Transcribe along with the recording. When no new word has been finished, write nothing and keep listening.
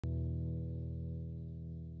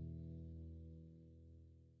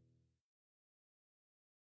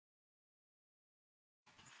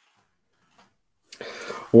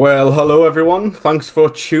Well, hello everyone. Thanks for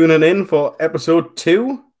tuning in for episode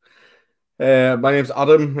 2. My name's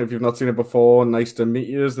Adam. If you've not seen it before, nice to meet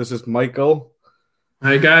you. This is Michael.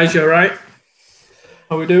 Hi guys, you all right?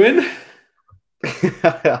 How we doing?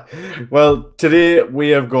 Well, today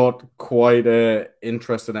we have got quite an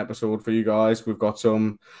interesting episode for you guys. We've got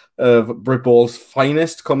some of BritBall's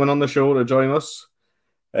finest coming on the show to join us.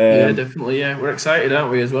 Yeah, definitely. Yeah, we're excited, aren't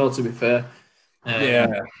we? As well, to be fair.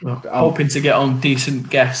 Yeah, We're hoping to get on decent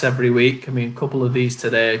guests every week. I mean, a couple of these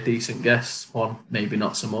today, decent guests. One maybe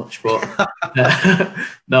not so much, but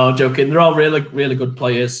no, I'm joking. They're all really, really good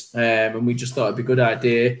players, and we just thought it'd be a good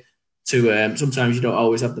idea to. Sometimes you don't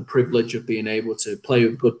always have the privilege of being able to play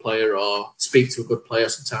with a good player or speak to a good player.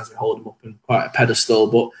 Sometimes we hold them up in quite a pedestal,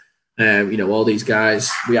 but all these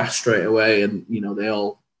guys we asked straight away, and they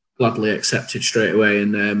all gladly accepted straight away,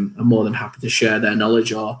 and are more than happy to share their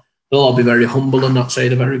knowledge. Or they'll all be very humble and not say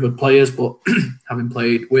they're very good players, but having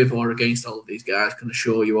played with or against all of these guys, can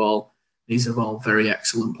assure you all these are all very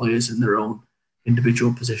excellent players in their own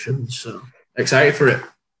individual positions. So excited for it.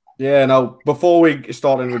 Yeah, now, before we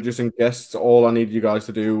start introducing guests, all I need you guys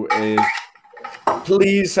to do is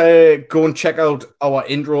please go and check out our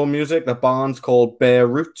intro music. The band's called Bare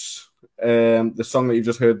Roots. The song that you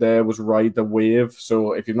just heard there was Ride the Wave.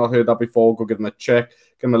 So if you've not heard that before, go give them a check,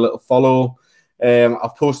 give them a little follow.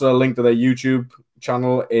 I've posted a link to their YouTube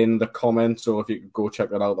channel in the comments, so if you could go check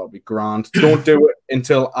that out, that'd be grand. Don't do it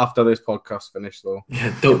until after this podcast finished, though.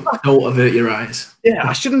 Yeah, don't avert your eyes. Yeah,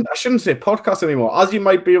 I shouldn't say podcast anymore. As you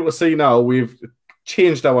might be able to see now, we've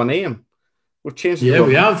changed our name. We've changed it.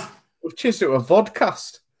 We have. We've changed it to a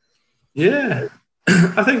vodcast. Yeah.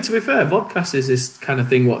 I think, to be fair, vodcast is this kind of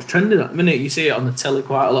thing what's trending at the minute. You see it on the telly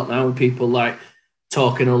quite a lot now with people like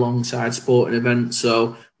talking alongside sporting events.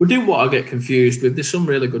 So we do what I get confused with. There's some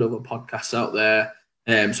really good other podcasts out there,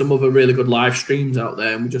 some other really good live streams out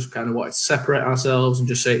there, and we just kind of wanted to separate ourselves and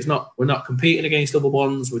just say we're not competing against other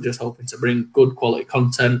ones. We're just hoping to bring good quality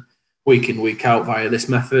content week in, week out via this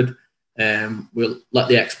method. We'll let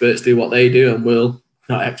the experts do what they do, and we'll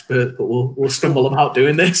not experts, but we'll stumble about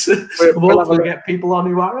doing this. We'll get people on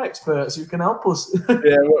who are experts who can help us.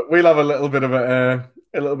 Yeah, we'll have a little bit of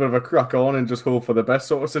a crack on and just hope for the best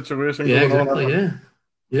sort of situation. Yeah, going exactly. On.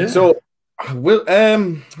 Yeah. So,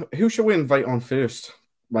 who should we invite on first,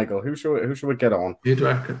 Michael? Who should we get on? Who do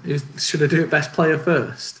I reckon? Should I do it best player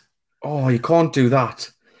first? Oh, you can't do that.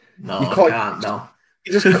 No, I can't. No,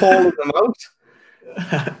 you just call them out.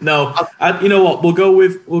 No, you know what? We'll go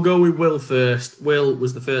with Will first. Will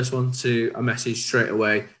was the first one to a message straight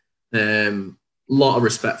away. Lot of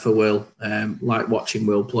respect for Will. Like watching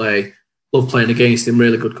Will play. Love playing against him.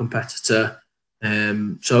 Really good competitor.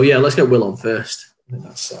 So yeah, let's get Will on first. I think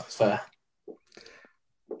that's fair.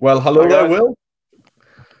 Well, hello there, Will.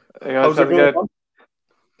 Hey guys, how's it going?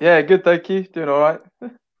 Yeah, good, thank you. Doing all right.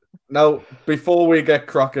 Now, before we get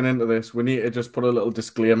cracking into this, we need to just put a little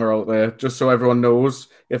disclaimer out there, just so everyone knows,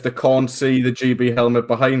 if they can't see the GB helmet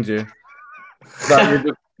behind you, that you're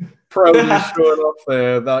just proudly showing off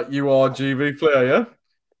there that you are a GB player, yeah?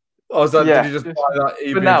 Or is that, did you just buy that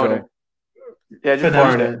eBay job? Yeah, just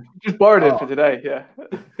borrowed it. Just borrowed it for today, yeah.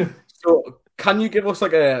 So, can you give us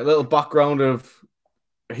like a little background of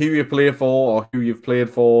who you play for or who you've played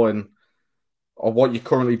for or what you're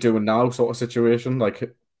currently doing now sort of situation? Like...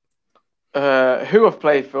 who I've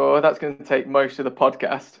played for, that's going to take most of the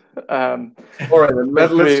podcast. All right, then.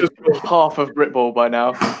 Let's just half of BritBall by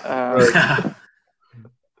now.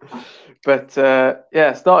 But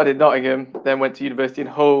started in Nottingham, then went to university in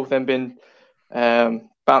Hull, then been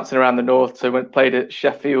bouncing around the north. So played at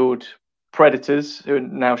Sheffield Predators, who are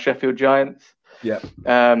now Sheffield Giants. Yeah.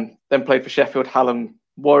 Then played for Sheffield Hallam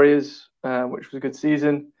Warriors, which was a good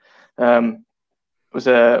season. Was one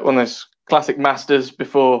of those classic masters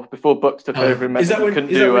before Bucks took over. Is that when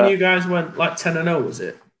you guys went like 10-0? Was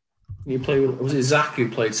it? You played with, was it Zach who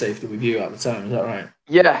played safety with you at the time? Is that right?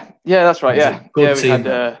 Yeah, that's right. Yeah, good team. We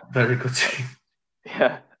had, very good team.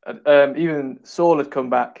 Yeah, even Saul had come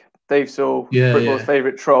back. Dave Saul, football's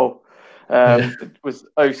favourite troll, was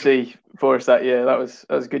OC for us that year. That was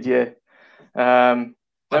a good year. I'd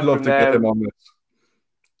love to get him on this.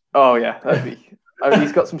 Oh yeah, that'd be. I mean,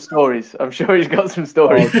 he's got some stories. I'm sure he's got some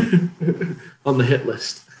stories on the hit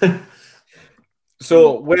list.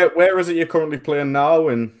 So, where is it you're currently playing now,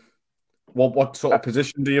 and what sort of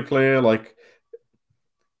position do you play? Like,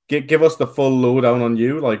 give us the full lowdown on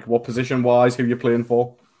you. Like, what position wise, who you're playing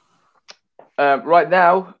for? Right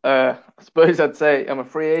now, I suppose I'd say I'm a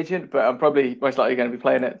free agent, but I'm probably most likely going to be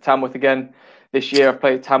playing at Tamworth again this year. I've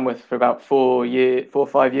played Tamworth for about 4 or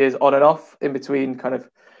 5 years on and off in between kind of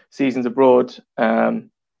seasons abroad.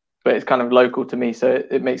 but it's kind of local to me, so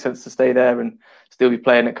it makes sense to stay there and still be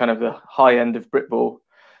playing at kind of the high end of BritBall,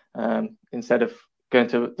 instead of going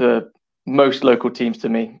to the most local teams to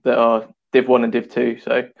me that are Div 1 and Div 2.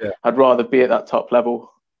 So I'd rather be at that top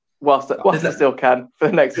level whilst I still can for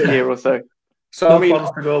the next year or so. So I mean,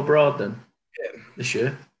 plans to go abroad then this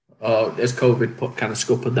year, or has COVID kind of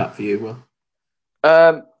scuppered that for you?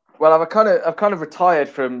 Well, I've kind of retired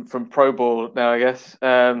from pro ball now, I guess.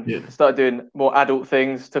 Started doing more adult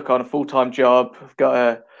things. Took on a full-time job. I've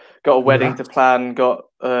got a wedding to plan. Got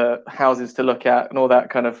houses to look at, and all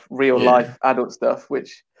that kind of real life adult stuff,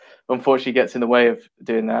 which unfortunately gets in the way of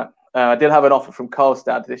doing that. I did have an offer from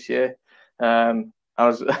Karlstad this year. I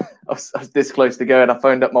was this close to going. I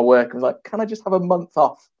phoned up my work and was like, "Can I just have a month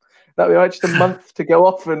off? That'd be right, just a month to go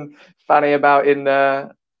off and fanny about in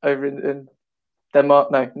over in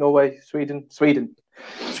Denmark, no, Norway, Sweden. One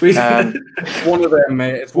of them,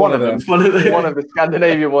 mate. It's one of them. One of the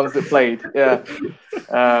Scandinavian ones that played. Yeah.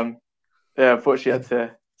 Unfortunately, I had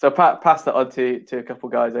to. So I passed that on to a couple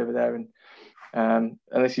of guys over there, and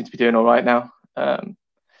they seem to be doing all right now.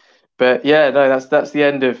 But yeah, no, that's the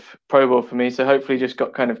end of Pro Ball for me. So hopefully, just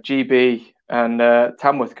got kind of GB and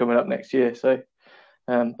Tamworth coming up next year. So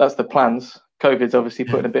that's the plans. COVID's obviously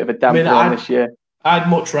putting a bit of a damper on this year. I'd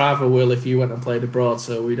much rather, Will, if you went and played abroad,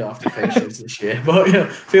 so we don't have to face you this year.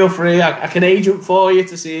 But feel free. I can agent for you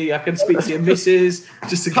to see. I can speak to your missus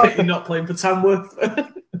just to get you not playing for Tamworth.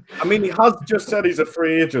 I mean, he has just said he's a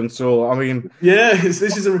free agent, so I mean, this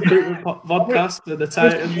is a recruitment podcast for the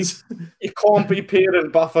Titans. You can't be paid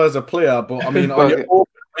in Buffer as a player, but I mean, are you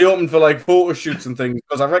open for like photo shoots and things?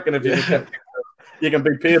 Because I reckon if you can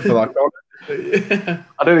be paid for that, can't you?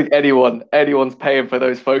 I don't think anyone's paying for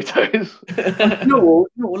those photos. No,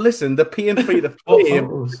 listen, they're paying for you to play. They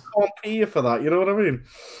can't pay you for that. You know what I mean?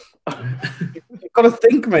 You've got to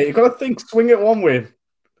think, mate. You've got to think. Swing it one way.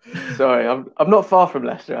 Sorry, I'm not far from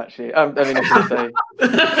Leicester, actually. I mean, I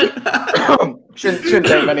shouldn't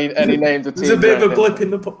name any names of teams. There's a bit of a blip in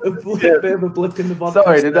the podcast.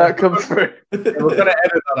 Sorry, did that come through? We're going to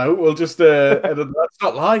edit that out. We'll just edit that. It's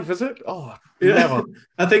not live, is it? Oh, never.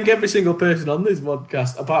 I think every single person on this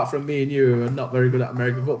podcast, apart from me and you, who are not very good at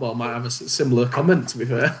American football, might have a similar comment, to be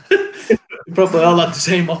fair. We probably all had the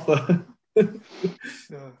same offer.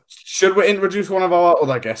 Should we introduce one of our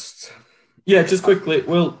other guests? Yeah, just quickly.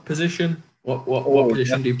 Will, position? What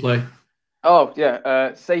position do you play? Oh,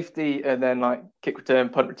 yeah. Safety, and then like kick return,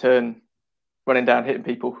 punt return, running down, hitting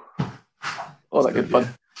people. All that good fun.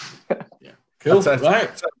 Yeah. Cool. Right.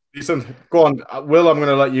 Decent. Go on. Will, I'm going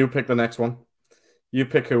to let you pick the next one. You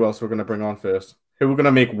pick who else we're going to bring on first. Who we're going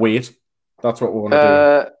to make wait. That's what we want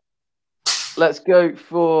to do. Let's go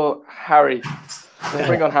for Harry. Let's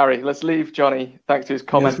bring on Harry. Let's leave Johnny, thanks to his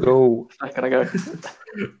comment a second ago.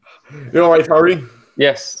 You all right, Harry?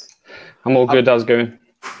 Yes. I'm all good. How's it going?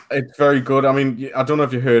 It's very good. I mean, I don't know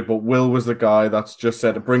if you heard, but Will was the guy that's just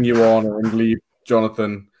said to bring you on and leave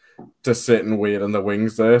Jonathan to sit and wait in the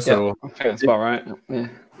wings there. So yeah, I think that's about right. Yeah.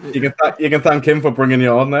 You can thank him for bringing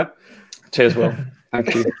you on there. Cheers, Will.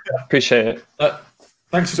 Thank you. Appreciate it.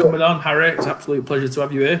 Thanks for coming on, Harry. It's an absolute pleasure to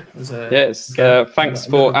have you here. Thanks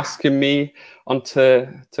for asking me on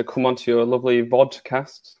to come onto your lovely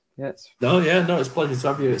vodcast. Yes. No, it's a pleasure to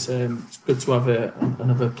have you. It's good to have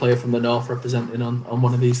another player from the North representing on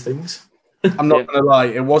one of these things. I'm not going to lie.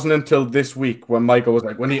 It wasn't until this week when Michael was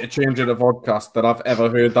like, we need to change it to vodcast that I've ever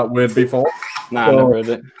heard that word before. Nah, I never heard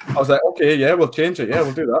it. I was like, okay, yeah, we'll change it. Yeah,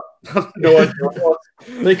 we'll do that. No idea what it was.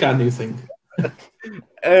 Make our new thing.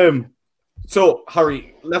 So,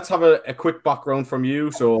 Harry, let's have a quick background from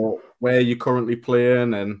you. So, where are you currently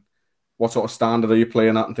playing and what sort of standard are you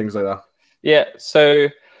playing at and things like that? Yeah, so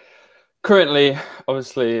currently,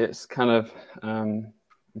 obviously, it's kind of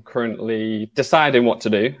currently deciding what to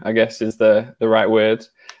do, I guess is the right word.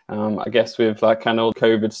 I guess with like kind of all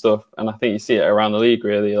COVID stuff, and I think you see it around the league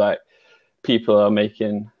really, like people are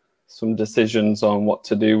making some decisions on what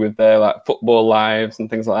to do with their like football lives and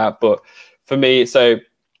things like that. But for me, so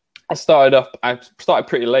I started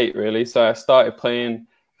pretty late really. So I started playing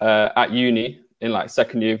at uni in like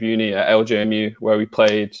second year of uni at LJMU, where I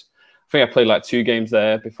think I played like 2 games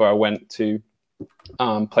there before I went to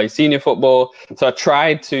play senior football. So I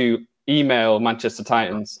tried to email Manchester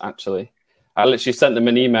Titans, actually. I literally sent them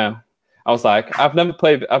an email. I was like, I've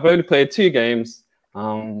only played 2 games.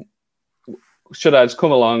 Should I just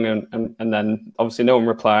come along? And then obviously no one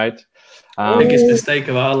replied. Biggest mistake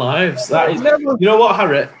of our lives. That is, you know what,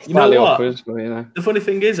 Harry? You know what? Awkward, but, you know. The funny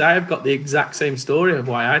thing is, I have got the exact same story of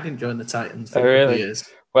why I didn't join the Titans for a couple of years.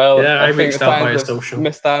 Well, yeah, I reached out via social.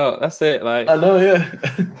 Missed out. That's it. Like I know, yeah.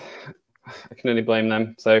 I can only blame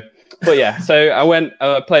them. So But yeah, so I went.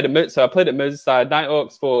 Played at Merseyside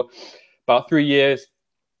Nighthawks for about 3 years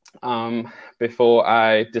before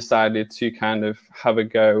I decided to kind of have a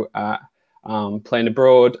go at playing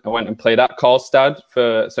abroad. I went and played at Karlstad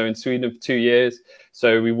in Sweden for 2 years.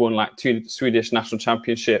 So we won like 2 Swedish national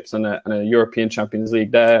championships and a European Champions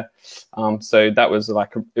League there. So that was it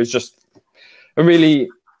was just a really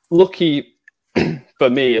lucky for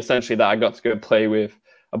me, essentially, that I got to go play with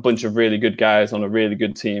a bunch of really good guys on a really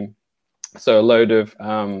good team. So a load of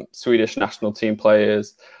Swedish national team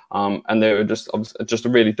players, and they were just a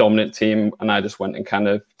really dominant team. And I just went and kind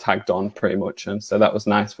of tagged on pretty much, and so that was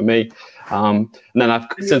nice for me. And then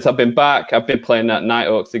since I've been back, I've been playing at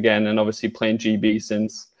Nighthawks again, and obviously playing GB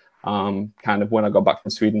since kind of when I got back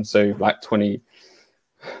from Sweden. So like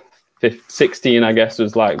 2016, I guess,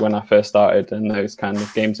 was like when I first started, and those kind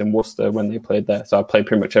of games in Worcester when they played there. So I played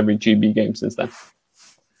pretty much every GB game since then.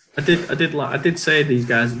 I did say these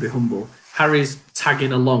guys would be humble. Harry's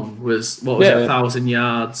tagging along was 1,000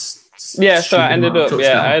 yards. Yeah, so I ended up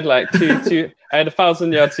touchdown. I had like two I had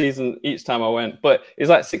 1,000-yard season each time I went, but it's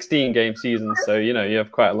like 16-game season, so you have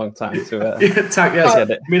quite a long time to tag. Yeah,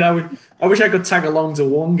 get it. I mean, I wish I could tag along to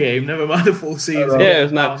one game, never mind a full season. Yeah, it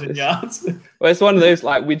was 1,000 yards. Well, it's one of those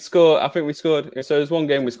like we'd score. I think we scored. So there's one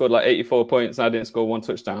game we scored like 84 points, and I didn't score 1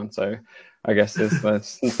 touchdown. So I guess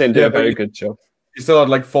didn't do a very good job. You still had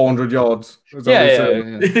like 400 yards.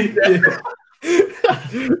 Yeah.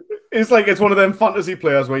 It's like it's one of them fantasy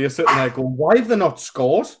players where you're sitting there going, "Why have they not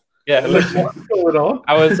scored?" Yeah, like, what's going on?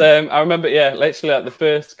 I remember, literally like the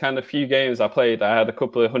first kind of few games I played, I had a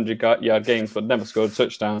couple of 100-yard games, but never scored a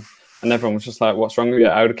touchdown. And everyone was just like, "What's wrong with you?"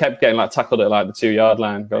 I would have kept getting like tackled at like the 2-yard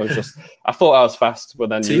line. I thought I was fast, but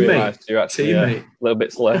then you realise you're actually a little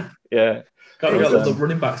bit slow. Yeah. Got the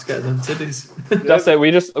running backs getting them tiddies. That's it.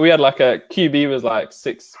 We had like a QB was like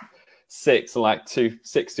 6'6" and like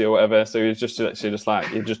 260 or whatever. So he was just literally just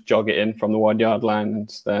like you just jog it in from the 1-yard line.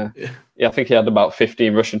 And I think he had about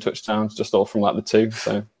 15 rushing touchdowns just all from like the 2.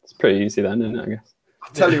 So it's pretty easy then, isn't it? I guess.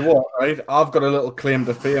 I'll tell you what, right? I've got a little claim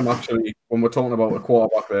to fame actually when we're talking about a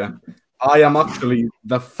quarterback there. I am actually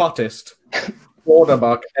the fattest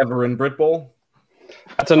quarterback ever in BritBall.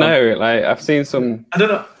 I don't know. Like I've seen some. I don't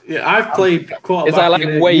know. Yeah, I've played quarterback. Is that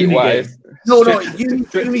like weight wise? No,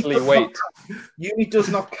 strictly weight. Uni does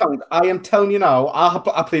not count. I am telling you now. I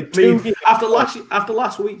played 2 games. After last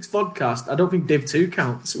week's podcast, I don't think Div 2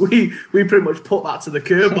 counts. We pretty much put that to the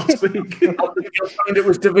curb last week. You'll find it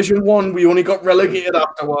was Division 1. We only got relegated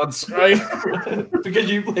afterwards, right? Because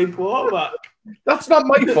you played quarterback. That's not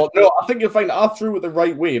my fault. No, I think you'll find I threw it the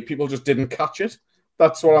right way. People just didn't catch it.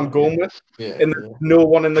 That's what I'm going with. Yeah, no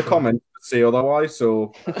one in the comments say otherwise,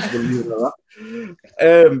 so we'll leave it at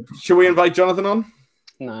that. Should we invite Jonathan on?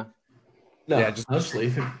 No. Yeah, I'll just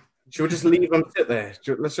leave him. Should we just leave him sit there?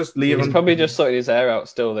 Let's just leave him. He's probably just sorting his hair out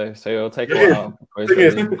still, though, so it'll take a while. I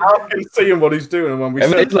can see him what he's doing when we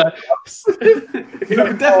say definitely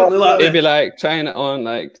like he'd be like trying it on,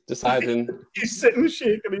 like deciding. He's sitting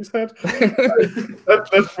shaking his head.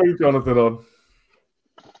 Let's bring Jonathan on.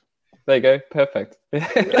 There you go. Perfect.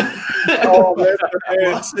 Oh, man.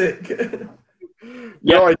 Classic.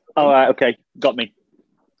 Yeah. Right. All right. Okay. Got me.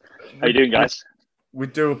 How you doing, guys? We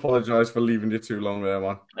do apologise for leaving you too long there,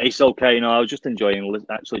 man. It's okay. I was just enjoying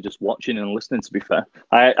actually just watching and listening, to be fair.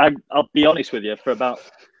 I'll be honest with you, for about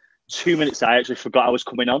 2 minutes, I actually forgot I was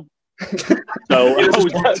coming on. So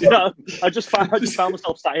I just found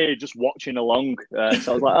myself sat here just watching along.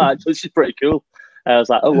 So I was like, this is pretty cool. I was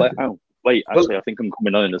like, wait, actually, I think I'm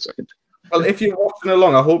coming on in a second. Well, if you're watching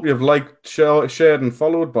along, I hope you've liked, shared, and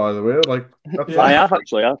followed. By the way, I have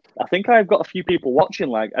actually. I think I've got a few people watching.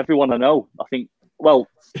 Like everyone I know. I think. Well,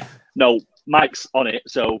 no, Mike's on it,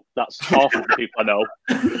 so that's half of the people I know.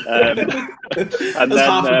 And then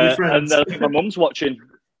I think my mum's watching.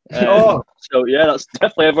 So yeah, that's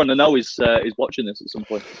definitely everyone I know is watching this at some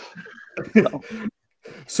point.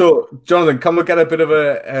 So, Jonathan, can we get a bit of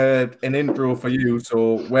an intro for you?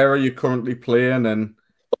 So, where are you currently playing, and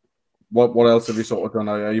what else have you sort of done?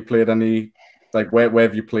 Are you played any, like, where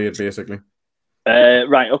have you played, basically?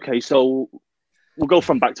 Right, okay, so we'll go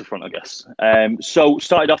from back to front, I guess. So,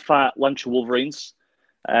 started off at Lancashire Wolverines.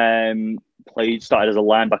 Started as a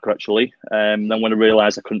linebacker, actually. Then when I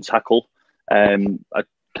realised I couldn't tackle, I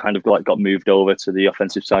kind of got moved over to the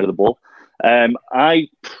offensive side of the ball. I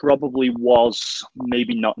probably was,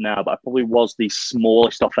 maybe not now, but I probably was the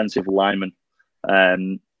smallest offensive lineman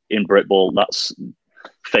in BritBall. That's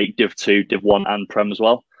fake Div 2, Div 1 and Prem as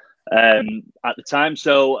well at the time.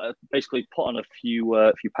 So basically put on a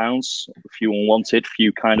few pounds, a few unwanted,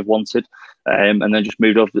 few kind of wanted, and then just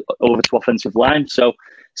moved over to offensive line. So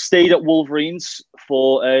stayed at Wolverines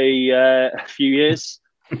for a few years,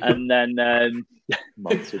 and then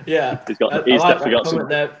yeah, he's definitely got some.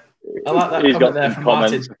 There. I like that comment there from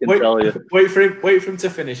Martin. Wait for him to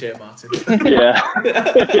finish it, Martin. Yeah.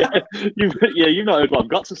 You've not heard what I've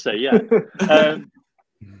got to say yet.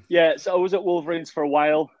 So I was at Wolverines for a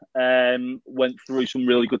while. Went through some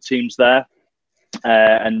really good teams there,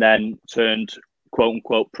 and then turned quote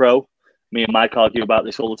unquote pro. Me and Mike argue about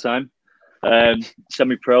this all the time.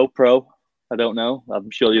 Semi-pro, pro. I don't know.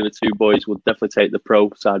 I'm sure the other two boys would definitely take the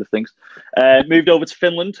pro side of things. Moved over to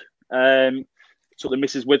Finland. Took the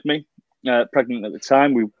missus with me. Pregnant at the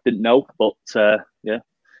time, we didn't know, but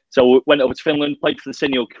So we went over to Finland, played for the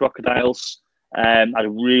Senior Crocodiles. Had a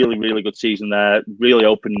really, really good season there. Really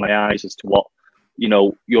opened my eyes as to what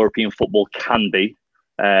European football can be,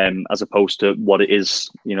 as opposed to what it is,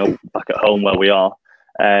 back at home where we are.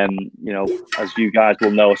 As you guys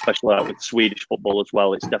will know, especially with Swedish football as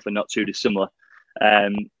well, it's definitely not too dissimilar.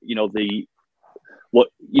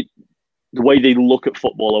 The way they look at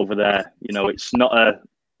football over there, it's not a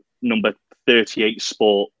number 38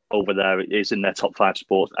 sport over there. It is in their top 5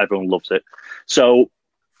 sports. Everyone loves it. So,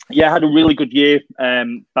 I had a really good year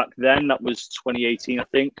back then. That was 2018, I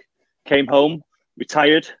think. Came home,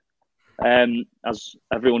 retired, as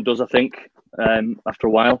everyone does, I think, after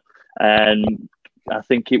a while. And I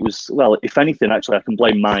think it was, well, if anything, actually, I can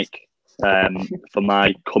blame Mike for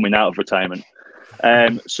my coming out of retirement.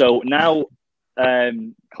 So now,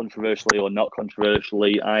 controversially or not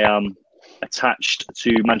controversially, I am attached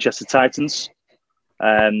to Manchester Titans.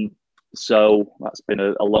 So that's been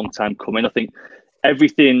a long time coming. I think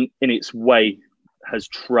everything in its way has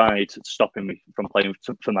tried stopping me from playing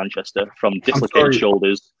for Manchester, from dislocated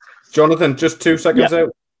shoulders. Jonathan, just 2 seconds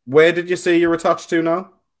out. Where did you say you're attached to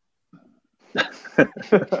now?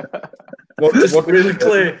 what really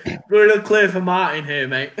clear for Martin here,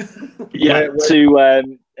 mate.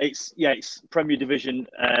 It's Premier Division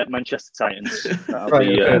Manchester Titans that I'll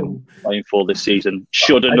be playing for this season.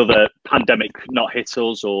 Should another pandemic not hit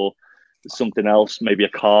us, or something else, maybe a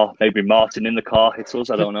car, maybe Martin in the car hit us,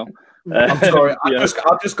 I don't know. I'm sorry, I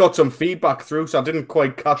just got some feedback through, so I didn't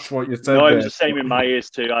quite catch what you said. No, it was the same in my ears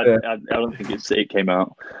too. I don't think it came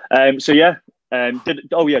out. Did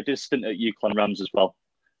a stint at UCLan Rams as well.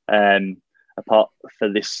 Apart for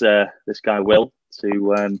this guy Will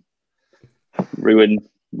to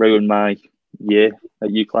ruin my year at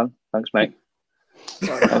UCLan. Thanks, mate.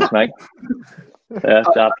 Thanks, mate. I've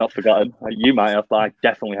not forgotten. You might have, but I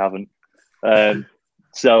definitely haven't.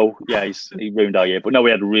 He ruined our year. But no,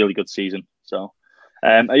 we had a really good season. So,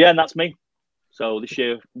 and that's me. So this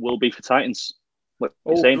year will be for Titans. What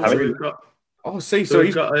are you saying, Harry? So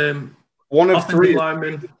he's got one of 3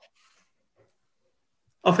 linemen,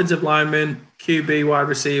 offensive lineman, QB, wide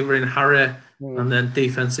receiver in Harry, and then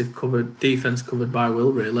defense covered by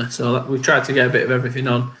Will, really. So we've tried to get a bit of everything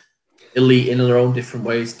on elite in their own different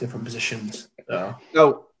ways, different positions. So.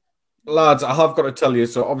 No, lads, I have got to tell you,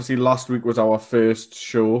 so obviously last week was our first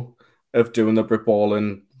show of doing the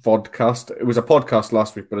BritBallin vodcast. It was a podcast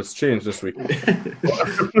last week, but it's changed this week.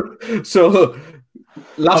 So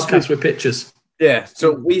last podcast week with pictures. Yeah,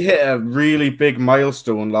 so we hit a really big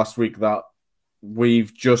milestone last week that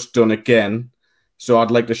we've just done again. So I'd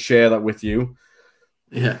like to share that with you.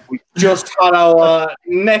 Yeah. We just had our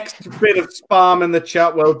next bit of spam in the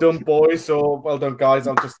chat. Well done, boys. So well done, guys.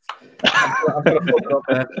 I'm going to put it up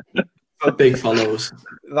there. So big follows.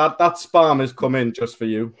 That spam has come in just for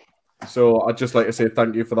you. So I'd just like to say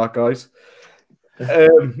thank you for that, guys.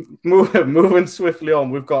 Moving swiftly on,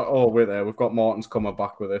 we've got Martin's coming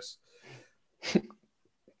back with us.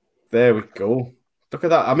 There we go. Look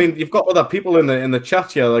at that. I mean, you've got other people in the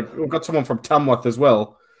chat here. Like, we've got someone from Tamworth as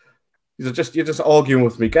well. You're just arguing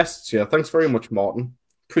with me guests here. Thanks very much, Martin.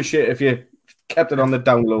 Appreciate it if you kept it on the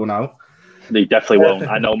down low now. He definitely won't.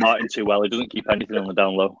 I know Martin too well. He doesn't keep anything on the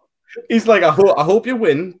down low. He's like, I hope you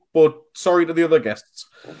win, but sorry to the other guests.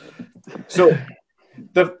 So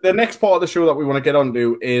the next part of the show that we want to get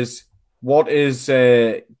onto is what is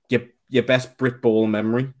your best BritBall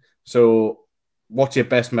memory. So what's your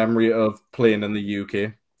best memory of playing in the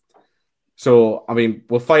UK? So, I mean,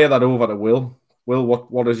 we'll fire that over to Will. Will,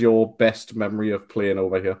 what is your best memory of playing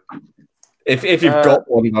over here? If you've got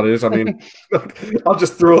one, that is. I mean, I'll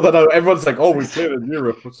just throw that out. Everyone's like, "Oh, we played in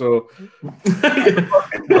Europe." So,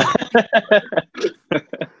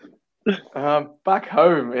 back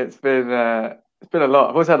home, it's been a lot.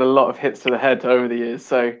 I've always had a lot of hits to the head over the years,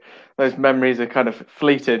 so those memories are kind of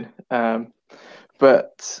fleeting.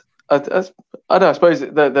 But I don't know. I suppose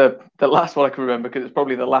the last one I can remember, because it's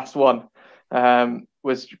probably the last one,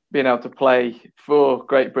 was being able to play for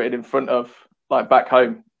Great Britain in front of like back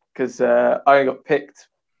home because I only got picked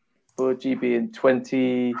for GB in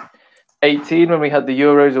 2018 when we had the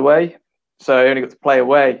Euros away. So I only got to play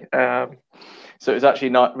away. So it was actually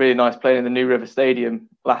not really nice playing in the New River Stadium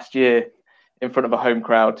last year in front of a home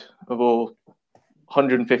crowd of all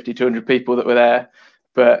 150, 200 people that were there,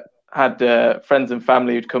 but had friends and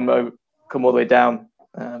family who'd come all the way down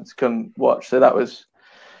to come watch. So that was,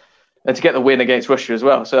 and to get the win against Russia as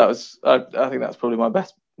well. So that was, I think that's probably my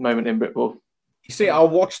best moment in BritBall. You see, I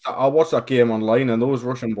watched that game online, and those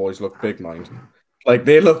Russian boys look big, mind. Like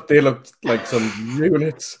they looked like some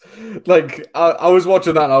units. Like I was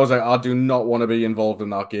watching that, and I was like, I do not want to be involved in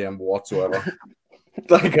that game whatsoever.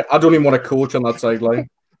 Like I don't even want to coach on that sideline.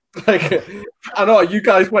 Like I know you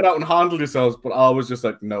guys went out and handled yourselves, but I was just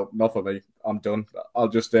like, no, not for me. I'm done. I'll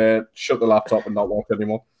just shut the laptop and not watch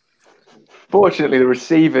anymore. Fortunately, the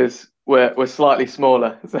receivers were slightly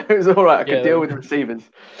smaller, so it was all right. I could deal with the receivers.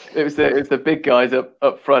 It was the big guys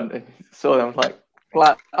up front. And saw them, I was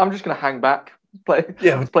like, I'm just going to hang back, play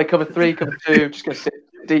cover 3, cover 2. I'm just going to sit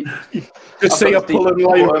deep. Just see a pulling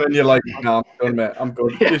line, and you're like, no, I'm done, mate. I'm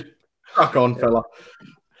good. Yeah. Just crack on, fella.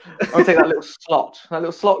 I'll take that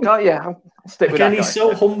little slot guy. Yeah, I'll stick with that guy. He's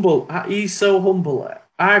so humble. He's so humble.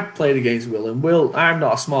 I've played against Will, and Will, I'm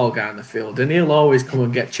not a small guy in the field, and he'll always come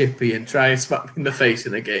and get chippy and try and smack me in the face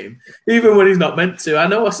in a game, even when he's not meant to. I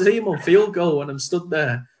know I see him on field goal when I'm stood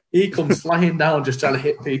there. He comes flying down just trying to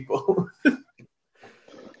hit people.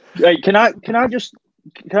 Hey, can I just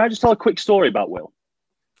tell a quick story about Will?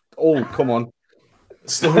 Oh, come on.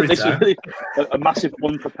 Story This is time. really a massive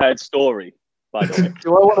unprepared story, by the way.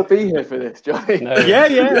 Do I want to be here for this, Johnny? No. Yeah.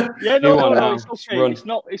 No, it's Just okay. run.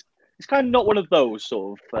 It's kind of not one of those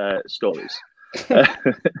sort of stories.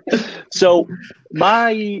 So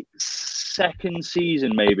my second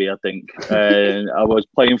season, maybe, I think, I was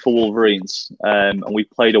playing for Wolverines, and we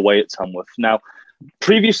played away at Tamworth. Now,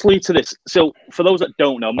 previously to this, so for those that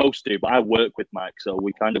don't know, most do, but I work with Mike, so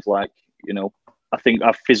we kind of like, I think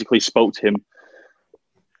I physically spoke to him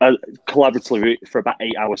collaboratively for about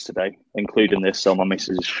 8 hours today, including this. So my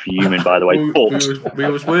missus is fuming, by the way. We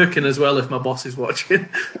was working as well. If my boss is watching.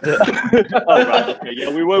 Oh, right, okay. Yeah,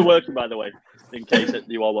 we were working, by the way, in case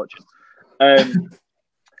you are watching.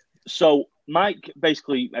 So Mike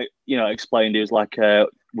basically, explained. He was like,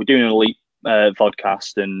 "We're doing an elite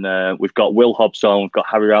vodcast, and we've got Will Hobbs on, we've got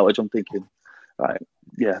Harry Routledge." I'm thinking, right,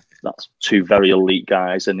 yeah, that's two very elite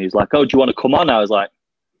guys. And he's like, "Oh, do you want to come on?" I was like,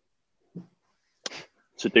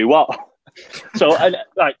 to do what? So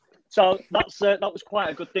that was quite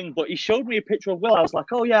a good thing. But he showed me a picture of Will. I was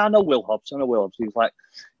like, "Oh yeah, I know Will Hobbs. He was like,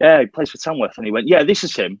 "Yeah, he plays for Tamworth." And he went, "Yeah, this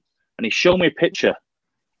is him." And he showed me a picture,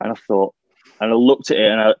 and I looked at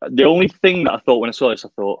it, and the only thing that I thought when I saw this, I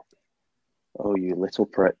thought, "Oh, you little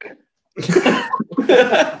prick."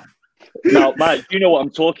 Now, Mike, do you know what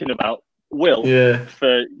I'm talking about? Will, Yeah.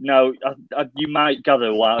 You might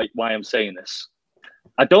gather why I'm saying this.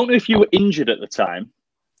 I don't know if you were injured at the time,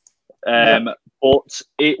 but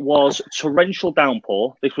it was torrential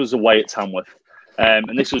downpour. This was away at Tamworth, and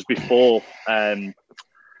this was before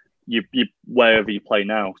you wherever you play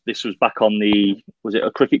now. This was back on was it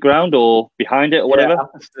a cricket ground or behind it or whatever?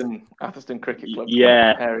 Yeah, Atherstone Cricket Club.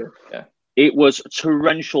 Yeah. Area. Yeah. It was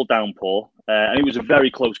torrential downpour, and it was a very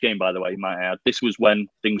close game, by the way, you might add. This was when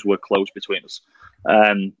things were close between us.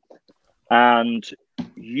 And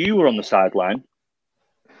you were on the sideline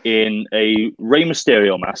in a Rey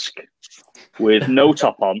Mysterio mask with no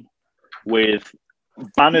top on, with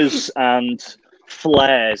banners and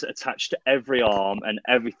flares attached to every arm and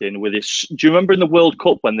everything. With this, do you remember in the World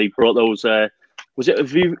Cup when they brought those? Was it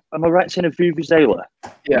am I right saying a vuvuzela?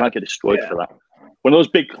 Yeah, I might get destroyed for that. One of those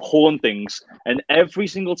big horn things, and every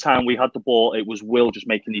single time we had the ball, it was Will just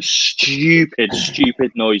making these stupid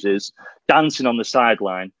noises, dancing on the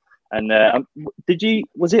sideline. And did you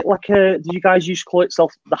guys used to call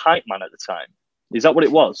itself the hype man at the time? Is that what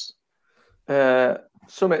it was?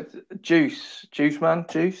 Juice man.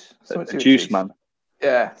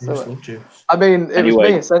 Yeah. Juice. I mean, it was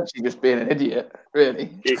me essentially just being an idiot,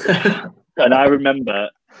 really. And I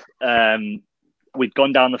remember we'd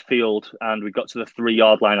gone down the field and we got to the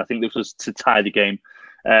 3-yard line. I think this was to tie the game.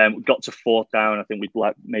 We got to 4th down. I think we'd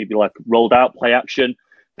maybe rolled out, play action,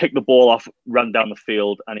 picked the ball off, ran down the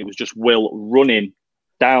field, and it was just Will running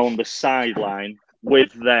down the sideline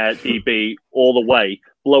with their DB all the way,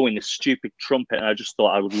 blowing this stupid trumpet. And I just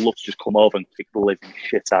thought I would love to just come over and kick the living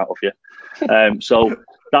shit out of you. So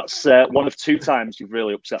that's one of 2 times you've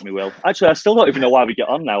really upset me, Will. Actually, I still don't even know why we get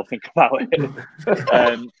on now. Think about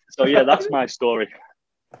it. So yeah, that's my story.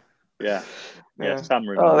 Yeah, Sam.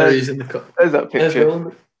 Oh, there's that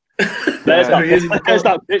picture. There's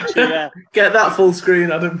that picture, yeah. Get that full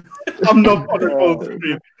screen, Adam. I'm not on a full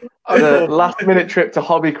screen. The last-minute trip to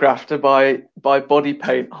Hobbycraft to buy body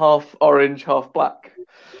paint, half orange, half black.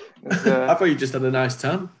 I thought you just had a nice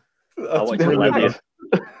tan. I want to let you.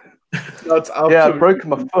 That's absolutely... Yeah, I'd broken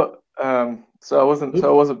my foot, so I wasn't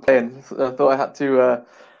playing. So I thought I had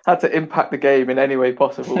to impact the game in any way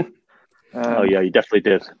possible. Oh yeah, you definitely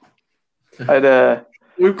did.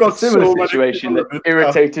 We've got a similar situation that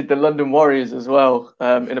irritated the London Warriors as well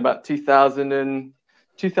in about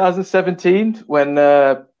 2017 when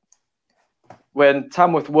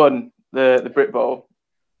Tamworth won the BritBall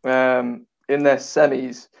in their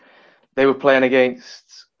semis. They were playing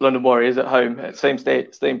against London Warriors at home at same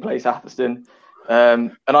place, Atherstone,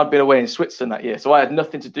 and I'd been away in Switzerland that year, so I had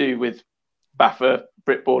nothing to do with BAFA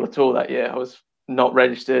BritBall at all that year. I was not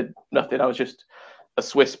registered, nothing. I was just a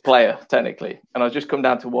Swiss player technically, and I was just come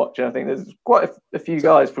down to watch. And I think there's quite a few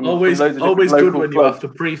guys from always loads of always local good when clubs. you have to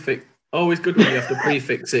prefix. Always good when you have to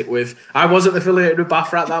prefix it with. I wasn't affiliated with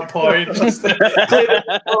BAFA at that point.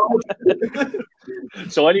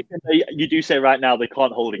 So anything you do say right now, they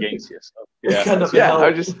can't hold against you. So, yeah.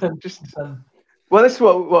 I just. Well, this is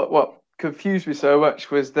what confused me so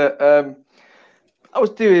much was that I was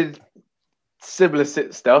doing similar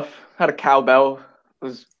stuff. Had a cowbell.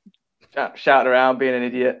 Was shouting around, being an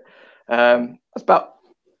idiot. I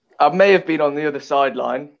may have been on the other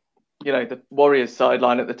sideline, the Warriors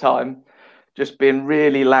sideline at the time, just being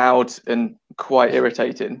really loud and quite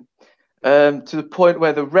irritating, to the point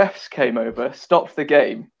where the refs came over, stopped the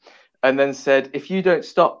game, and then said, "If you don't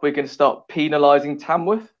stop, we're going to start penalising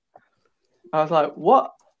Tamworth." I was like,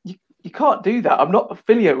 "What? You can't do that. I'm not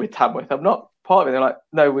affiliated with Tamworth. I'm not part of it." They're like,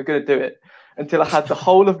 "No, we're going to do it." Until I had the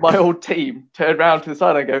whole of my old team turn around to the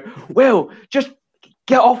side and go, "Will, just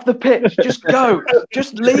get off the pitch. Just go.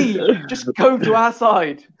 Just leave. Just go to our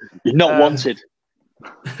side. You're not wanted."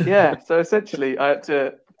 Yeah. So essentially, I had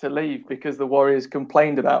to leave because the Warriors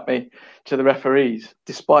complained about me to the referees,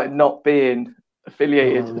 despite not being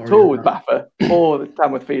affiliated at all with BAFA or the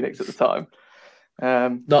Tamworth Phoenix at the time.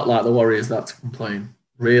 Not like the Warriors that to complain.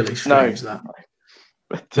 Really strange that.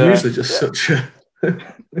 But, usually just such a...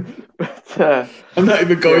 But, I'm not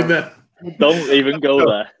even going there. Don't even go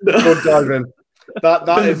there. Don't dive in.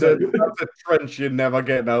 That's a trench you're never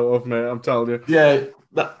getting out of, mate. I'm telling you. Yeah,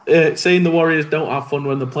 saying the Warriors don't have fun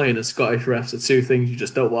when they're playing and Scottish refs are two things you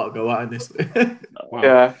just don't want to go at in this. Wow.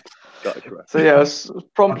 Yeah. So yeah, I was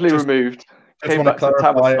promptly removed. Came back to the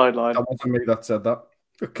Tamworth sideline. That wasn't me that said that.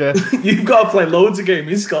 Okay. You've got to play loads of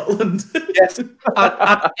games in Scotland. Yes,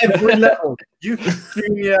 at every level. Youth,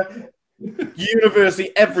 junior,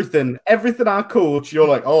 university, everything I coach, you're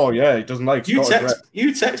like, oh yeah, he doesn't like Scottish refs.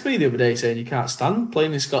 You text me the other day saying you can't stand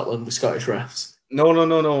playing in Scotland with Scottish refs. No.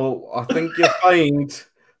 I think you find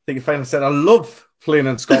I said I love playing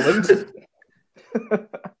in Scotland.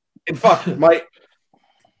 In fact,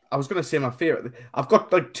 I was going to say my favourite. I've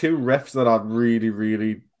got like two refs that are really,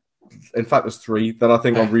 really. In fact, there's three that I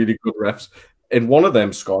think are really good refs, and one of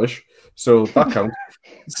them Scottish, so that counts.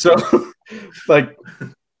 So, like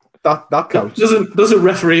that counts. Doesn't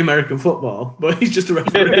referee American football, but he's just a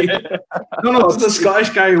referee. No, it's the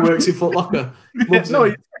Scottish guy who works in Foot Locker.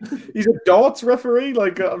 No, he's a darts referee.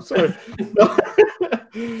 Like, I'm sorry.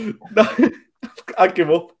 No. I give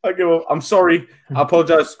up. I'm sorry. I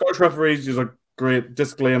apologize. Scottish referees is a great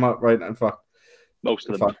disclaimer, right? In fact, most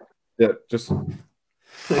of them. Yeah, just.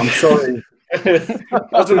 I'm sorry.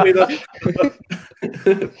 Doesn't mean that.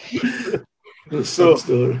 That's so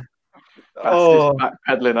story. That's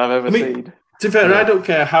backpedaling I've ever seen. To be fair, I don't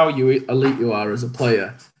care how elite you are as a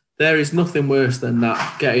player. There is nothing worse than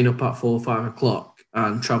that getting up at 4 or 5 o'clock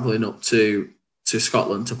and travelling up to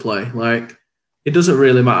Scotland to play. Like, it doesn't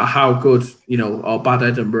really matter how good, or bad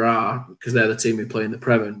Edinburgh are, because they're the team who play in the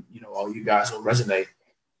Prem and, all you guys will resonate.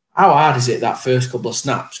 How hard is it that first couple of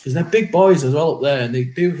snaps? Because they're big boys as well up there and they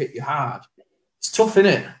do hit you hard. It's tough,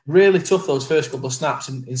 innit? Really tough, those first couple of snaps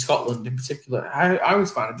in Scotland in particular. I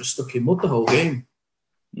always find I'm just stuck in mud the whole game.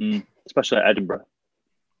 Especially at Edinburgh.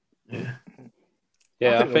 Yeah,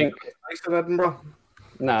 I think nice at Edinburgh.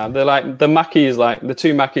 Nah, they're like the Mackies, like the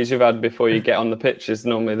two Mackies you've had before you get on the pitch is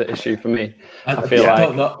normally the issue for me. I feel like I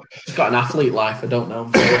don't know. He's got an athlete life. I don't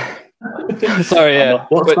know. Sorry, yeah.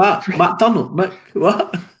 What's that? McDonald?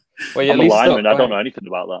 What? Well, I'm a lineman. I don't know anything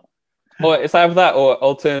about that. Well, it's either that or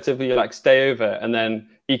alternatively, you like stay over and then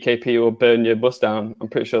EKP will burn your bus down. I'm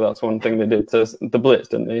pretty sure that's one thing they did to the Blitz,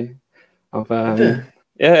 didn't they?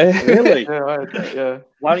 Yeah. Really? Yeah.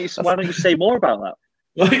 Why don't you say more about that?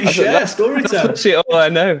 Why don't you share story time? That's all I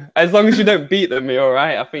know. As long as you don't beat them, you're all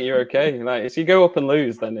right. I think you're okay. Like if you go up and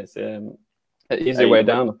lose, then it's An easier way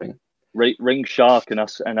down, I think. Ring Shark and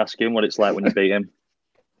ask him what it's like when you beat him.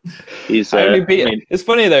 He's It's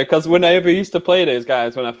funny though, because whenever I used to play those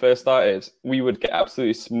guys when I first started, we would get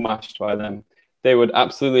absolutely smashed by them. They would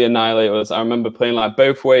absolutely annihilate us. I remember playing like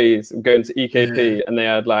both ways, going to EKP, and they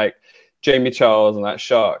had like Jamie Charles and like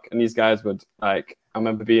Shark, and these guys would like. I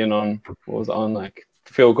remember being on like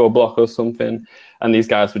field goal block or something, and these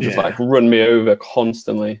guys would just like run me over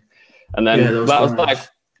constantly. And then that was like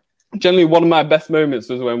generally one of my best moments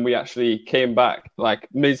was when we actually came back. Like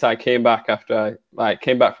Midside came back after I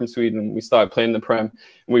came back from Sweden. We started playing the Prem,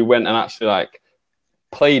 and we went and actually like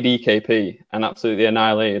played EKP and absolutely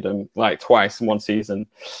annihilated them like twice in one season.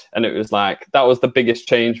 And it was like that was the biggest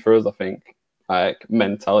change for us, I think, like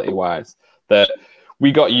mentality wise, that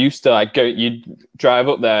we got used to like you'd drive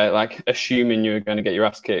up there like assuming you were going to get your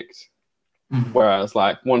ass kicked. Whereas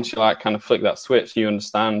like once you like kind of flick that switch, you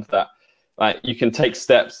understand that like you can take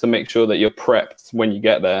steps to make sure that you're prepped when you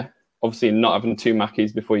get there. Obviously not having 2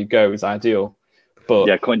 Mackies before you go is ideal. But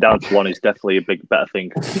yeah, coming down to 1 is definitely a better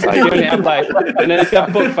thing. You only have like, and then if you have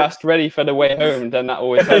Bookfast ready for the way home, then that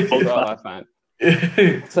always helps as well, I find.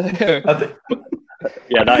 So,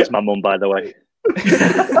 yeah, that is my mum, by the way.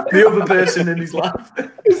 The other person in his life.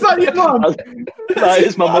 Is that your mum? That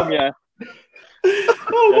is my mum, yeah.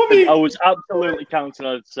 Oh, mummy! I was absolutely counting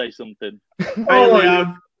on her to say something.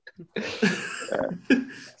 Oh,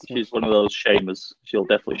 she's one of those shamers. She'll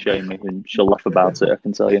definitely shame me, and she'll laugh about it, I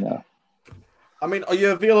can tell you now. I mean, are you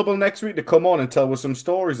available next week to come on and tell us some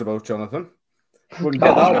stories about Jonathan? Wouldn't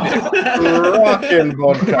get that rocking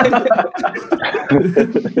podcast.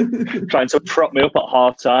 Trying to prop me up at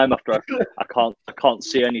half time after I can't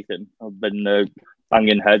see anything. I've been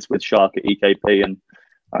banging heads with Shark at EKP, and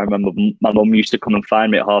I remember my mum used to come and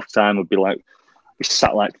find me at half time. Would be like, we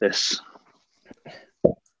sat like this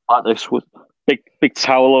with big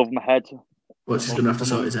towel over my head. Well, she's going to have to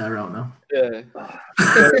sort his hair out now. Yeah.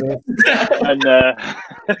 And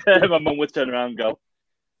my mum would turn around and go,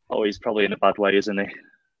 oh, he's probably in a bad way, isn't he?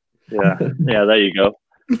 Yeah, there you go.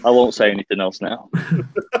 I won't say anything else now.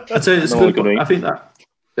 I'd say it's good. I think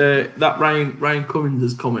that Ryan Cummins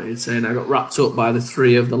has commented saying I got wrapped up by the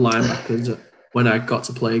 3 of the linebackers when I got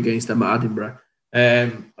to play against them at Edinburgh.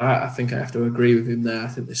 I think I have to agree with him there. I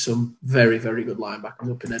think there's some very, very good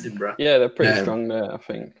linebackers up in Edinburgh. Yeah, they're pretty strong there, I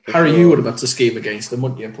think. Harry, you would have had to scheme against them,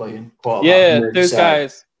 wouldn't you, playing quite those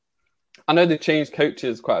guys. I know they've changed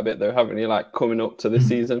coaches quite a bit, though, haven't they, like, coming up to this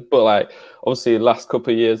season? But, like, obviously, the last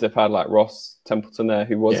couple of years, they've had, like, Ross Templeton there,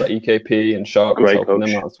 who was at EKP, and Shark was helping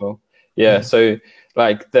them out as well. Yeah, so,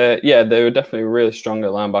 like, they were definitely really strong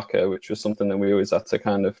at linebacker, which was something that we always had to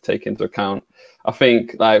kind of take into account. I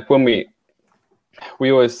think, like, when we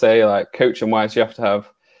always say, like, coaching-wise, you have to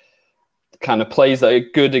have kind of plays that are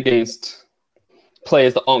good against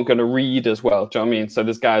players that aren't going to read as well. Do you know what I mean? So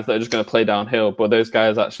there's guys that are just going to play downhill, but those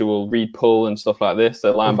guys actually will read pull and stuff like this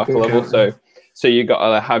at linebacker level. So you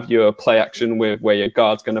got to have your play action with where your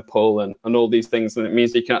guard's going to pull and all these things. And it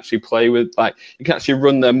means you can actually play with, like, you can actually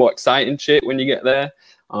run the more exciting shit when you get there.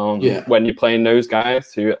 When you're playing those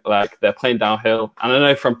guys who, like, they're playing downhill. And I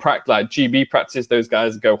know from like GB practice, those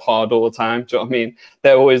guys go hard all the time. Do you know what I mean?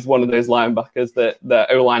 They're always one of those linebackers that the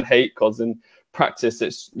O-line hate, because in practice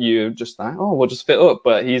it's you just like, oh, we'll just fit up.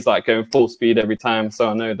 But he's like going full speed every time. So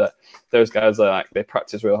I know that those guys are like, they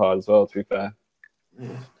practice real hard as well, to be fair.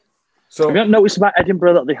 Yeah. So have you not noticed about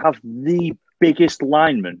Edinburgh that they have the biggest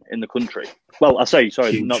lineman in the country? Well, I say,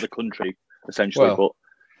 sorry, huge. Not the country, essentially, but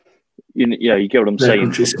you get what I'm saying.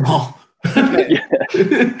 Country's small.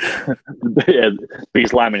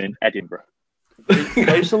 Biggest lineman in Edinburgh.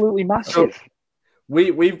 Absolutely massive. So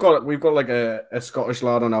we've got like a Scottish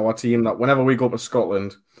lad on our team that whenever we go to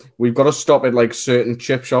Scotland, we've got to stop at like certain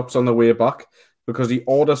chip shops on the way back because he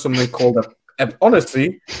orders something called a.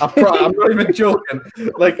 Honestly, I'm not even joking.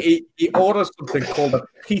 Like he orders something called a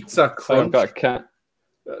pizza crunch. I've got a cat.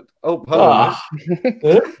 Oh, hello.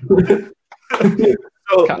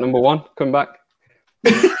 Cat number 1, come back.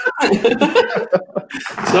 So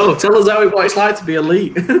tell us what it's like to be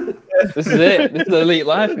elite. This is it. This is elite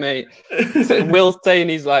life, mate. So Will's saying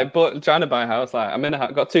he's like trying to buy a house. Like, I'm in a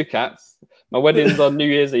house, got 2 cats. My wedding's on New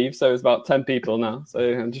Year's Eve, so it's about 10 people now. So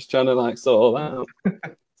I'm just trying to like sort all that out.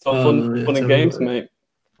 It's all fun and games, mate.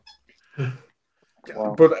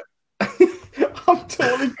 Wow. But I'm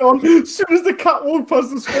totally gone. As soon as the cat walked past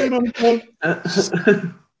the screen, I'm gone.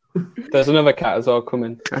 There's another cat as well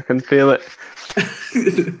coming. I can feel it.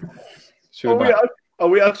 Are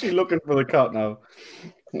we actually looking for the cat now?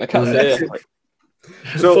 The cat's here.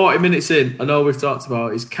 So 40 minutes in, I know we've talked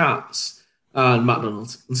about his cats. And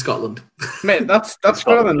McDonald's in Scotland. Mate, that's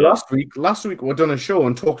better than last week. Last week we done a show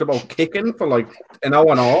and talked about kicking for like an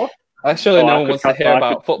hour and a half. Surely no one wants to hear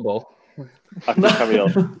about football. I can carry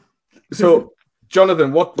on. So,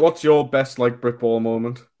 Jonathan, what's your best like BritBall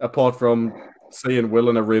moment apart from seeing Will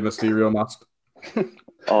in a Rey Mysterio mask?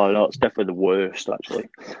 Oh no, it's definitely the worst actually.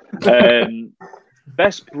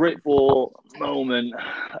 Best BritBall moment.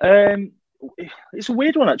 It's a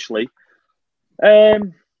weird one actually.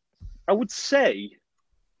 I would say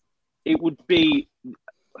it would be.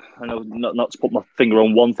 I know not to put my finger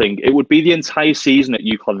on one thing. It would be the entire season at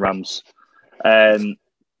Yukon Rams.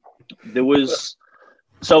 There was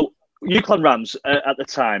Yukon Rams at the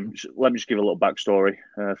time. Let me just give a little backstory.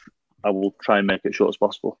 I will try and make it short as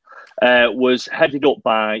possible. Was headed up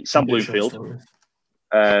by Sam Bloomfield.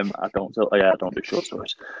 I don't do short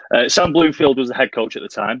stories. Sam Bloomfield was the head coach at the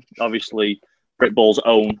time. Obviously, BritBall's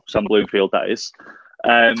own Sam Bloomfield, that is.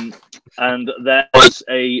 And there was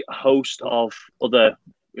a host of other,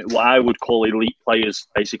 what I would call elite players,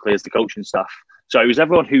 basically, as the coaching staff. So it was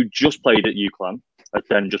everyone who just played at UCLan, but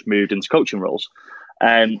then just moved into coaching roles.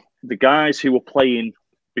 And the guys who were playing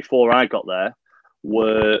before I got there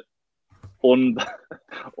were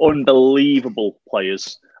unbelievable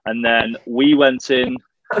players. And then we went in.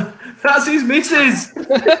 That's his missus. A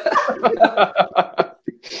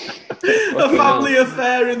family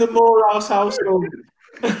affair in the Morehouse household.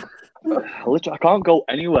 I can't go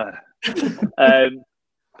anywhere.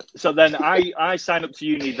 So then I signed up to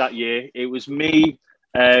uni that year. It was me,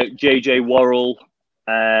 JJ Worrell.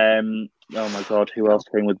 Oh my God, who else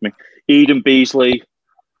came with me? Eden Beasley.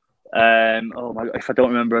 Oh my God, if I don't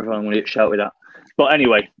remember everyone, I'm going to get shouted at. But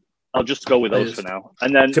anyway, I'll just go with those for now.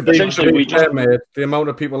 And then essentially we just... mate, the amount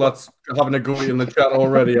of people that's having a go in the chat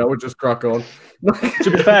already, I would just crack on. To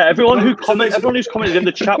be fair, everyone who's commented in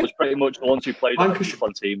the chat was pretty much the ones who played on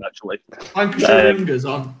the team, actually. Lancashire Ringers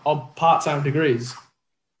on part-time degrees.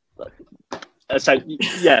 So,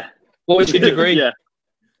 yeah. What was your degree? Yeah.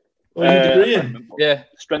 What was your degree in? Yeah,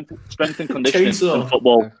 strength and conditioning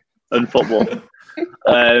and football.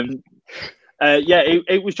 Yeah,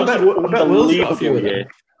 it was just an unbelievable year.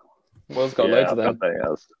 Will's got loads of them.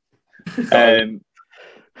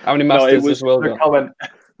 How many No, masters has Will got? Comment.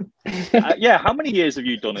 Yeah, how many years have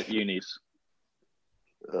you done at unis?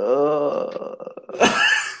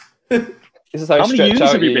 This is how How you many stretch unis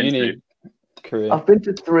out have you your been uni to? career. I've been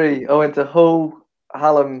to 3. I went to Hull,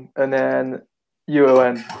 Hallam, and then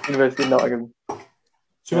UON, University of Nottingham.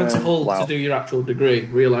 So you went to Hull Wow. to do your actual degree,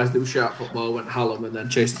 realised it was sharp football, went to Hallam, and then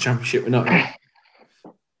chased the championship with Nottingham.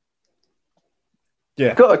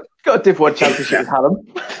 Yeah. Got a Div 1 championship with Hallam.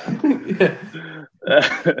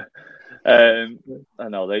 I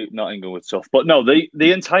know Nottingham was tough, but no,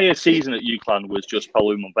 the entire season at UCLan was just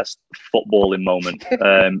probably my best footballing moment.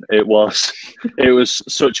 It was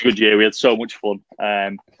such a good year. We had so much fun.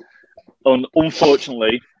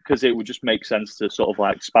 Unfortunately, because it would just make sense to sort of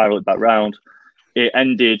like spiral it back round, it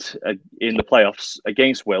ended in the playoffs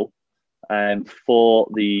against Will. For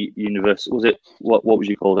the university, was it what would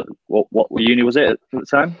you call it? What uni was it at the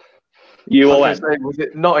time? UON. Was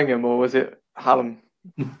it Nottingham or was it Hallam?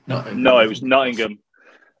 No, it was Nottingham.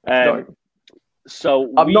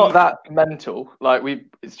 So I'm not that mental.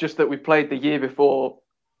 It's just that we played the year before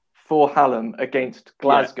for Hallam against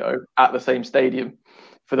Glasgow at the same stadium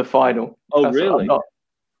for the final. Oh, really?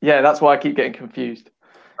 That's why I keep getting confused.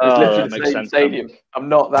 It's literally the same stadium. I've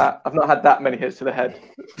not had that many hits to the head.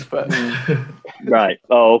 But right.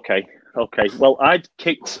 Oh, okay. Well, I'd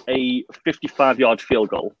kicked a 55-yard field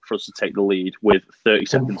goal for us to take the lead with 30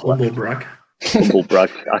 seconds left. Humble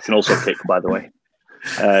brag. I can also kick, by the way.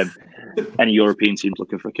 Any European teams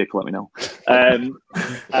looking for a kick, let me know. And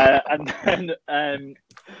then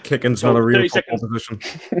kicking's not a real football position.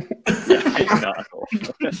 Yeah, it's not at all.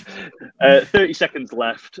 30 seconds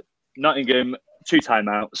left. Nottingham, 2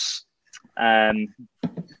 timeouts, and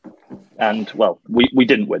well, we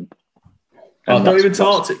didn't win. Don't even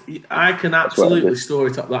talk to. I can absolutely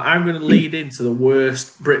story top that. I'm going to lead into the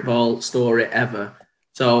worst BritBall story ever.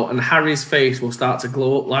 So, and Harry's face will start to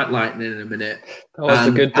glow up like lightning in a minute. That was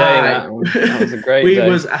a good day. That was a great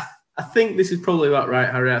day. I think this is probably about right,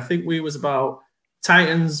 Harry. I think we was about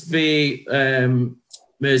Titans v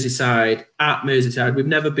Merseyside at Merseyside. We've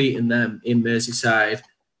never beaten them in Merseyside.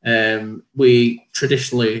 We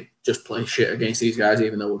traditionally just play shit against these guys,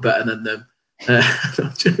 even though we're better than them.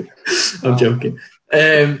 I'm joking.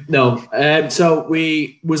 So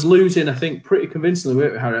we was losing, I think, pretty convincingly,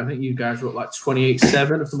 weren't we, Harry? I think you guys were up like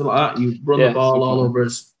 28-7 or something like that. You run the ball all over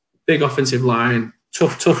us. Big offensive line.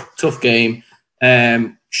 Tough game.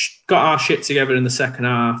 Got our shit together in the second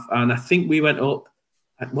half, and I think we went up.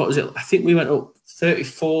 what was it? I think we went up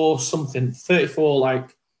 34 something, 34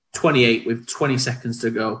 like 28 with 20 seconds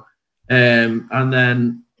to go. And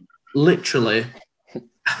then literally,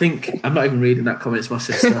 I think, I'm not even reading that comment, it's my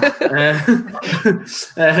sister.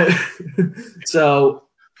 So,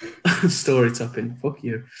 story topping, fuck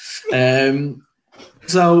you.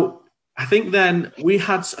 So, I think then we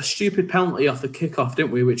had a stupid penalty off the kickoff,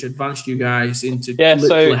 didn't we? Which advanced you guys into so it's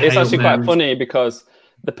Hail actually Marys. quite funny because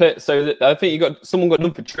I think someone got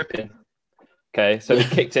done for tripping. Okay, so he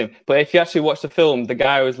kicked him. But if you actually watch the film, the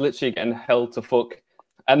guy was literally getting held to fuck.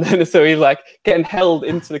 And then so he's like getting held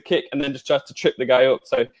into the kick and then just tries to trip the guy up.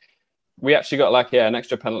 So we actually got like, an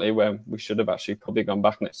extra penalty where we should have actually probably gone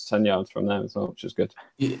back next 10 yards from there as well, which is good.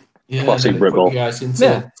 Yeah, Classic BritBall.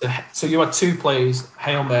 So you had 2 plays,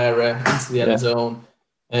 Hail Mary into the end zone.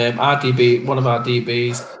 Our DB, one of our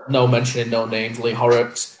DBs, no mentioning no names, Lee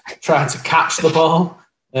Horrocks, tried to catch the ball.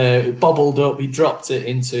 It bobbled up. He dropped it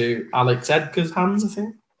into Alex Edgar's hands, I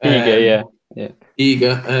think.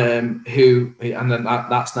 Eager, who, and then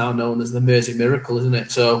that's now known as the Mersey Miracle, isn't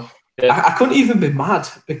it? So I couldn't even be mad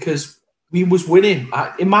because we was winning.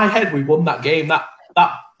 In my head, we won that game. That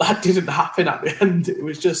didn't happen at the end. It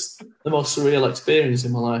was just the most surreal experience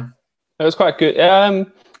in my life. It was quite good. I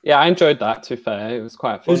enjoyed that, to be fair. It was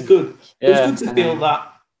quite fun. It was good. It was good to feel that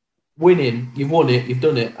winning, you've won it, you've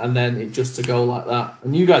done it, and then it just to go like that.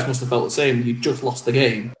 And you guys must have felt the same. You just lost the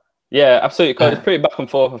game. Yeah, absolutely. Because it's pretty back and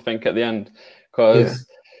forth, I think, at the end. Because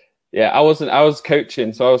I was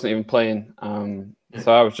coaching, so I wasn't even playing.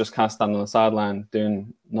 So I was just kind of standing on the sideline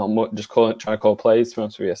doing not much, just trying to call plays, to be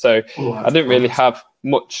honest with you. So I didn't really have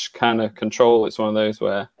much kind of control. It's one of those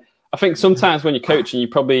where I think sometimes when you're coaching, you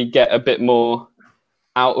probably get a bit more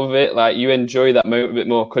out of it. Like you enjoy that moment a bit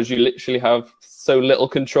more because you literally have so little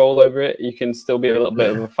control over it. You can still be a little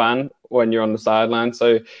bit of a fan when you're on the sideline.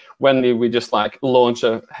 So when we just like launch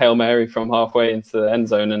a Hail Mary from halfway into the end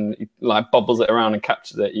zone and he, like bobbles it around and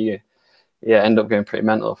catches it, you end up going pretty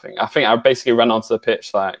mental. I think I basically ran onto the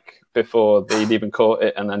pitch like before they'd even caught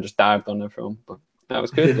it and then just dived on everyone. But that was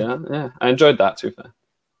good. Yeah. I enjoyed that too. Fair.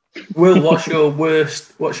 Will, what's your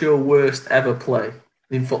worst ever play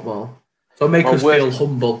in football? So make us feel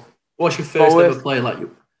humble. What's your first ever play like?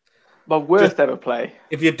 My worst ever play.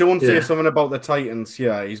 If you don't say something about the Titans,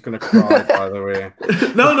 he's going to cry, by the way.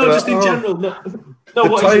 No, just in general. No,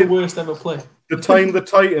 what is your worst ever play? The time the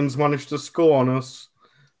Titans managed to score on us.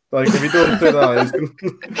 Like, if you don't do that, he's going to...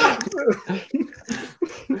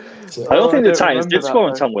 I don't think the Titans did score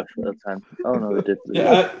on Tamworth at the time. Oh, no, they did.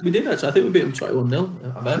 Yeah, we did actually. I think we beat them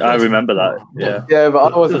 21-0. I remember that, yeah. Yeah,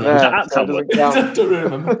 but I wasn't there. Was that so at I don't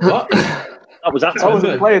remember. What? That was at I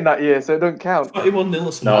wasn't playing that year, so it don't count. 21-0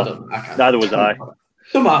 or something. No, neither was I.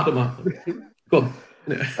 Come on. Go on.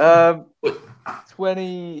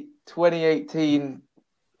 2018.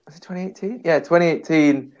 Was it 2018? Yeah,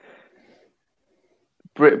 2018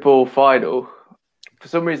 BritBall final. For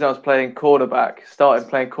some reason, I was playing cornerback. Started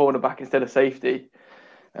playing cornerback instead of safety.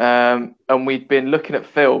 And we'd been looking at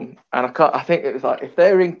film, and I think it was like if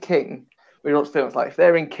they're in King, we watched film. It's like if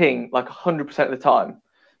they're in King, like 100% of the time,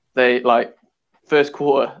 they like first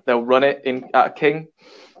quarter they'll run it in at King,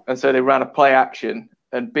 and so they ran a play action.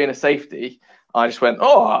 And being a safety, I just went,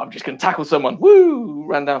 I'm just going to tackle someone. Woo!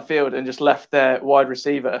 Ran downfield and just left their wide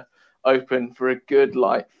receiver open for a good,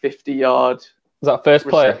 50-yard. Was that first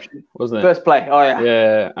play, wasn't it? First play, oh, yeah.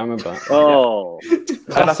 Yeah, I remember that. Oh.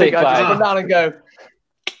 And I think I just come down and go,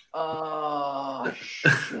 oh,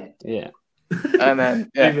 shit. Yeah. And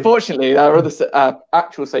then, fortunately, our other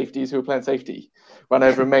actual safeties who were playing safety ran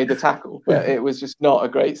over and made the tackle. But it was just not a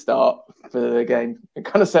great start for the game. It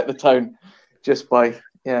kind of set the tone. Just by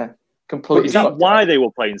completely. Is that why they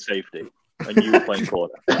were playing safety and you were playing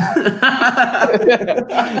quarter?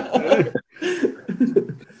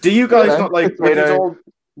 Do you guys not like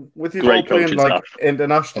with his all playing stuff.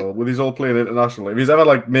 International? With his all playing international, if he's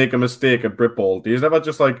ever make a mistake at BritBall, do you ever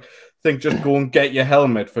just think just go and get your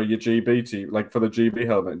helmet for your GB team, for the GB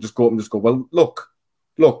helmet, and just go up and just go, well, look,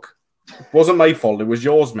 it wasn't my fault, it was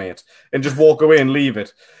yours, mate, and just walk away and leave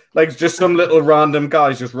it. Like, just some little random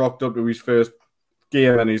guy's just rocked up to his first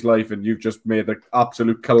game in his life and you've just made the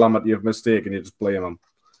absolute calamity of mistake and you just blame him.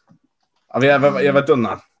 Have you ever done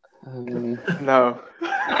that? No.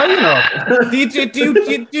 How do you know?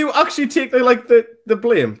 Do you actually take the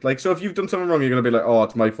blame? So if you've done something wrong, you're going to be like,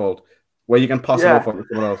 it's my fault. Where you can pass it off on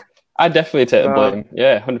someone else. I definitely take the blame.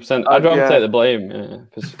 Yeah, 100%. I'd rather take the blame. Yeah,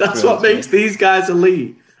 that's what makes these guys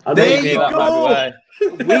elite. There you go.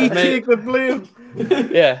 We take the blame.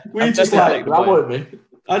 Yeah, we just that wasn't me.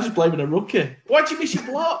 I just blame a rookie. Why'd you miss your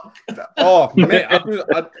block? Oh, mate,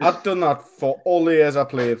 I've done that for all the years I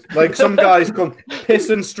played. Like, some guys come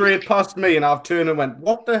pissing straight past me, and I've turned and went,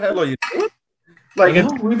 "What the hell are you doing?" Like,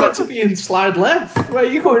 we're meant to be in slide left. Where are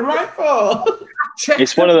you going right for?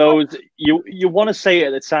 It's one of those, you want to say it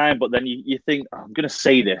at the time, but then you think, oh, I'm going to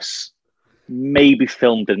say this. Maybe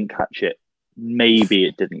film didn't catch it. Maybe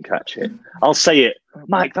it didn't catch it. I'll say it.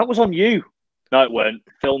 Mike, that was on you. No, it weren't.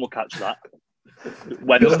 Film will catch that.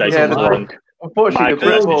 Wednesday, something wrong. Unfortunately, the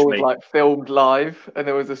BritBall was like filmed live, and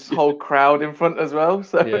there was this whole crowd in front as well.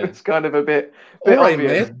 So it's kind of a bit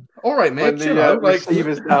obvious. Mate. All right, mate. When the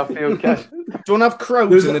receivers downfield catch. Don't have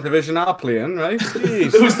crowds in the division I play in, right?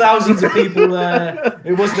 Jeez. There was thousands of people there.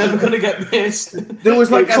 It was never going to get missed. There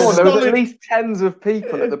was like there was at least tens of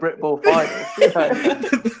people at the BritBall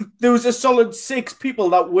finals. There was a solid 6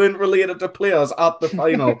 people that weren't related to players at the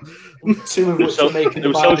final. 2 of which were making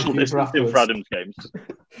the social distancing for Adam's games.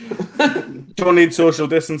 Don't need social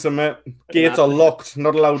distancing, mate. Gates are locked,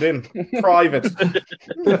 not allowed in. Private.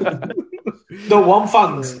 Don't want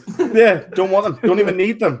fans. Yeah, don't want them. Don't even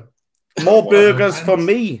need them. More burgers for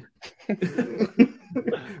me.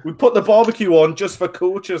 We put the barbecue on just for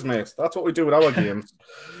coaches, mate. That's what we do with our games.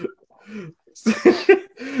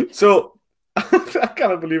 So, I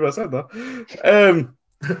can't believe I said that.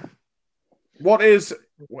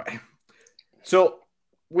 So,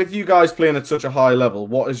 with you guys playing at such a high level,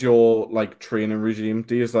 what is your like training regime?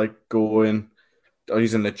 Do you just like go in? Are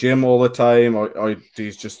you in the gym all the time, or do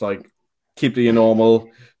you just like keep to your normal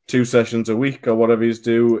 2 sessions a week or whatever you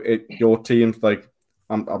do? Your team's like,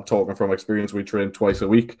 I'm talking from experience. We train twice a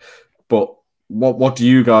week, but what do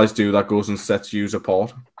you guys do that goes and sets you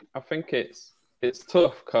apart? I think it's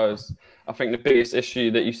tough because I think the biggest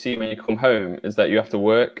issue that you see when you come home is that you have to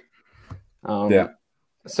work.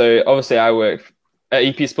 So obviously I work at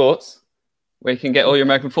EP Sports, where you can get all your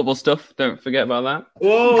American football stuff. Don't forget about that.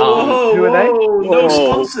 Whoa, no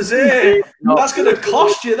sponsors here. That's going to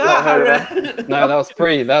cost you that, Harry. No, that was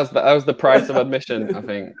free. That was the price of admission, I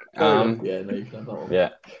think. No, you can have that one.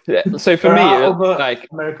 Yeah. So for me, like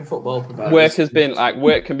American football providers,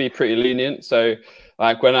 work can be pretty lenient. So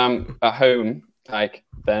like when I'm at home, like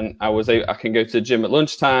then I can go to the gym at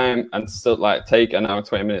lunchtime and still like take an hour and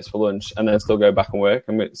 20 minutes for lunch and then still go back and work.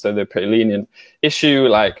 And so they're pretty lenient. Issue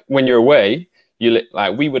like when you're away,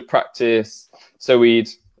 we would practice. So we'd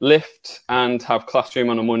lift and have classroom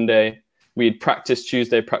on a Monday. We'd practice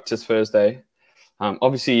Tuesday, practice Thursday.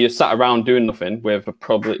 Obviously, you're sat around doing nothing with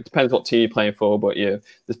it depends what team you're playing for, but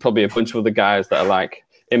there's probably a bunch of other guys that are like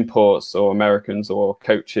imports or Americans or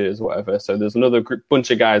coaches or whatever. So there's another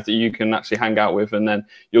bunch of guys that you can actually hang out with, and then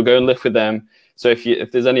you'll go and lift with them. So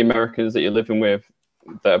if there's any Americans that you're living with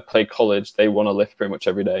that play college, they want to lift pretty much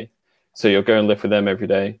every day. So you'll go and lift with them every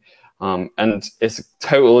day. And it's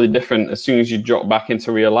totally different as soon as you drop back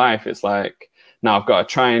into real life. It's like, now I've got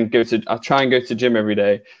to try and go to gym every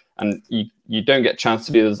day, and you don't get a chance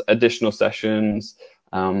to do those additional sessions.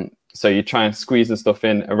 So you try and squeeze and stuff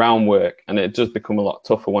in around work, and it does become a lot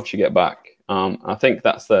tougher once you get back. I think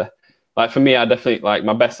that's for me, I definitely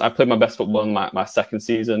I played my best football in my second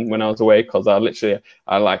season when I was away, because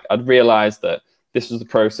I'd realized that this was the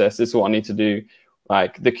process. This is what I need to do.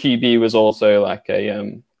 Like the QB was also like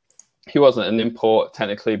he wasn't an import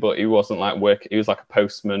technically, but he wasn't like work. He was like a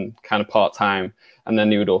postman kind of part-time. And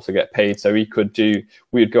then he would also get paid. So we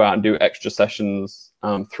would go out and do extra sessions,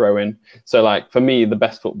 throw in. So like for me, the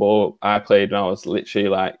best football I played when I was literally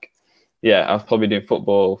like, I was probably doing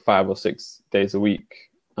football 5 or 6 days a week.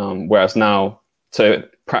 Whereas now to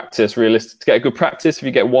practice to get a good practice, if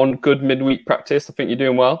you get one good midweek practice, I think you're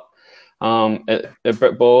doing well. At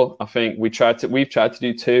BritBall, I think we've tried to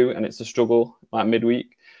do 2, and it's a struggle like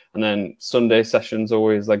midweek. And then Sunday sessions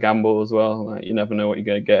always a gamble as well. Like you never know what you're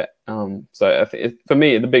going to get. So I think for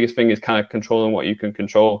me, the biggest thing is kind of controlling what you can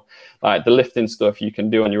control. Like the lifting stuff you can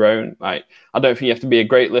do on your own. Like I don't think you have to be a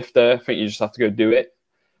great lifter. I think you just have to go do it.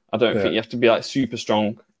 I don't think you have to be like super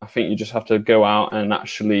strong. I think you just have to go out and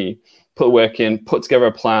actually put work in, put together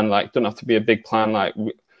a plan. Like don't have to be a big plan. Like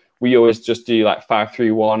we always just do like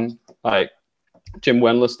 5-3-1, like Jim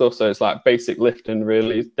Wendler stuff. So it's like basic lifting,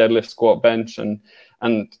 really, deadlift, squat, bench, and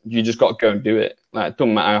you just got to go and do it. Like, it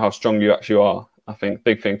doesn't matter how strong you actually are. I think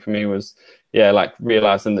big thing for me was, like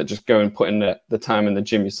realizing that just go and put in the time in the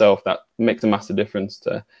gym yourself, that makes a massive difference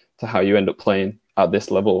to how you end up playing at this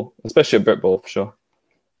level, especially at BritBall for sure.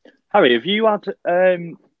 Harry, have you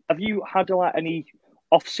had like any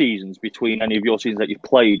off seasons between any of your seasons that you've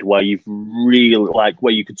played where you've really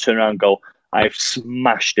where you could turn around and go, I've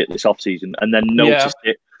smashed it this off season, and then noticed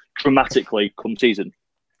it dramatically come season?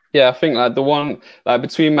 Yeah, I think like the one like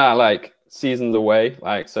between my like seasons away.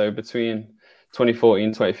 Like, so between 2014,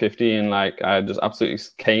 2015, like I just absolutely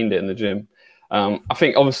caned it in the gym. I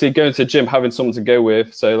think obviously going to the gym, having someone to go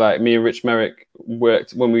with. So like me and Rich Merrick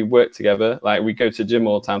when we worked together, like we go to the gym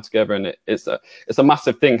all the time together, and it's a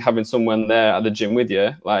massive thing having someone there at the gym with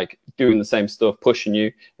you, like doing the same stuff, pushing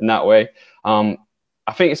you in that way. I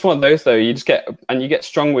think it's one of those though, you get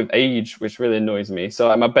strong with age, which really annoys me. So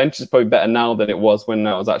like, my bench is probably better now than it was when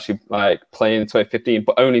I was actually like playing in 2015,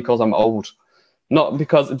 but only because I'm old. Not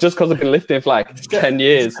because I've been lifting for like 10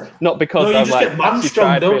 years. Not because I've like actually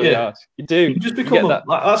tried really hard. You do. You just become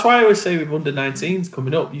that's why I always say with under 19s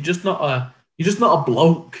coming up, you're just not a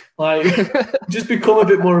bloke. Like you just become a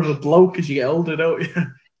bit more of a bloke as you get older, don't you?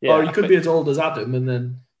 Yeah, or you could be as old as Adam and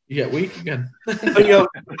then you get weak again.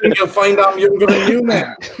 you'll find I'm younger than you,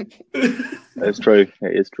 man. It's true.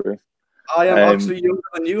 It is true. I am actually younger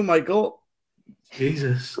than you, Michael.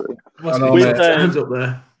 Jesus. Hands up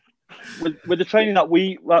there. With the training that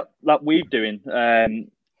we're doing,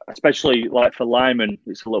 especially like for linemen,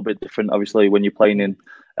 it's a little bit different. Obviously, when you're playing in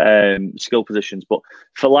skill positions, but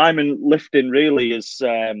for linemen, lifting really is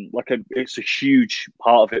it's a huge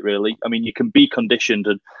part of it. Really, I mean, you can be conditioned,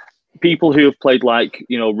 and people who have played like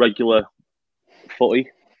regular footy,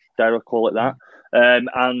 dare I call it that,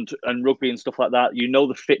 and rugby and stuff like that,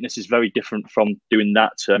 the fitness is very different from doing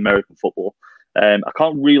that to American football. I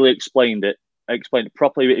can't really explain it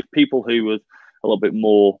properly. If people who are a little bit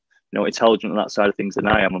more, intelligent on that side of things than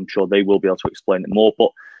I am, I'm sure they will be able to explain it more.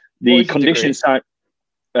 But the condition side,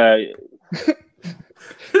 well,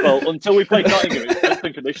 until we play Nottingham, it's just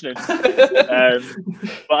been conditioning. But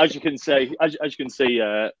as you can see,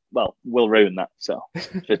 well, we'll ruin that. So,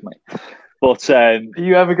 cheers, mate. But are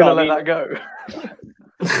you ever going to let that go?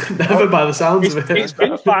 Never, by the sounds of it. It's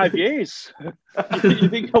been 5 years. You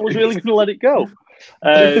think I was really going to let it go?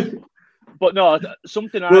 But no,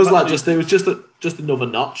 something it was like it was just another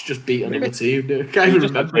notch, just beat another team. Can't even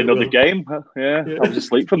remember another game. Yeah, I was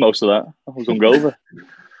asleep for most of that. I was hungover.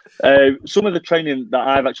 Some of the training that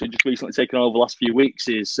I've actually just recently taken over the last few weeks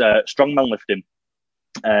is strongman lifting.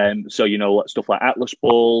 So stuff like Atlas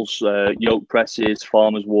balls, yoke presses,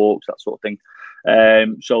 farmers walks, that sort of thing.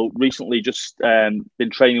 So recently, just been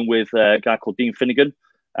training with a guy called Dean Finnegan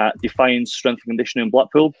at Defiance Strength and Conditioning in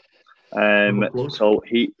Blackpool. So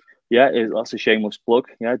that's a shameless plug.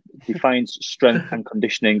 Yeah, Defiance Strength and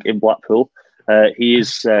Conditioning in Blackpool. He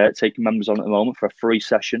is taking members on at the moment for a free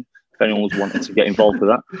session. If anyone's wanting to get involved with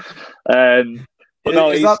that. But no,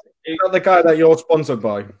 is that the guy that you're sponsored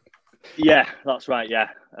by? Yeah, that's right. Yeah.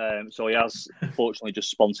 So he has fortunately just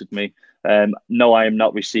sponsored me. No, I am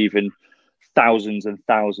not receiving thousands and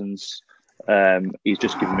thousands. He's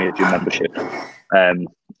just given me a gym membership, and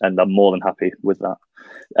I'm more than happy with that.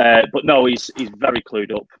 But no, he's very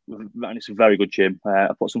clued up, and it's a very good gym. I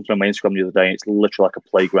put something on my Instagram the other day, and it's literally like a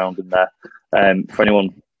playground in there. For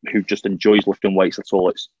anyone who just enjoys lifting weights, that's all.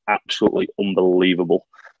 It's absolutely unbelievable.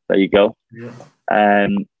 There you go. Yeah.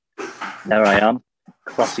 There I am,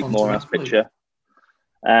 classic Morehouse picture.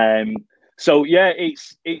 So yeah,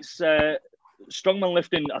 it's strongman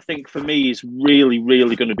lifting. I think for me is really,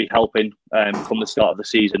 really going to be helping come the start of the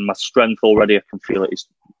season. My strength already, I can feel it is,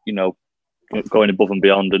 going above and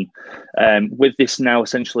beyond. And with this now,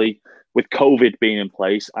 essentially, with COVID being in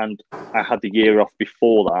place, and I had the year off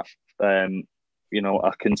before that, I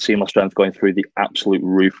can see my strength going through the absolute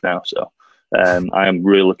roof now. So I am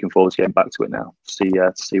really looking forward to getting back to it now,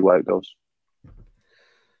 to see where it goes.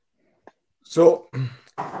 So,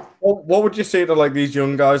 what would you say to like these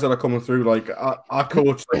young guys that are coming through? Like, I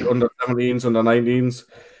coach like under 17s, under 19s,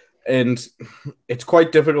 and it's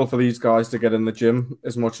quite difficult for these guys to get in the gym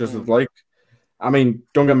as much as they'd like. I mean,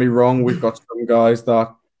 don't get me wrong, we've got some guys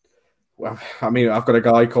that, well, I mean, I've got a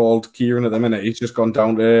guy called Kieran at the minute. He's just gone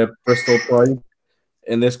down to Bristol Pride,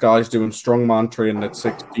 and this guy's doing strongman training at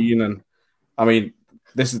 16. And I mean,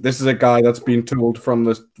 this is a guy that's been told from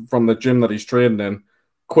the gym that he's trained in,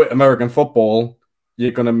 quit American football, you're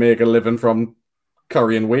gonna make a living from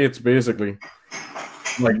carrying weights, basically.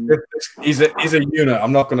 Like he's a unit.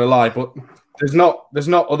 I'm not gonna lie, but there's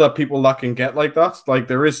not other people that can get like that. Like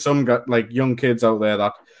there is some like young kids out there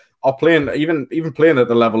that are playing even playing at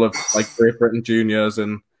the level of like Great Britain juniors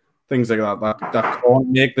and things like that can't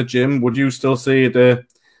make the gym. Would you still say the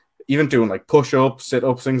even doing like push-ups,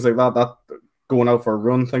 sit-ups, things like that going out for a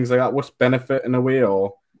run, things like that, what's benefit in a way?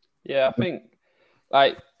 Or yeah, I think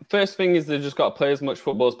like first thing is they just got to play as much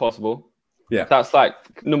football as possible. Yeah, that's like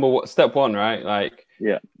step one, right? Like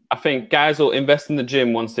yeah. I think guys will invest in the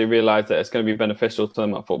gym once they realize that it's going to be beneficial to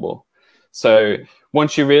them at football. So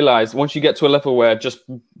once you get to a level where just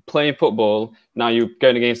playing football, now you're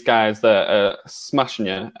going against guys that are smashing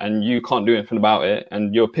you and you can't do anything about it,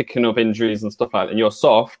 and you're picking up injuries and stuff like that, and you're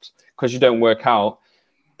soft because you don't work out,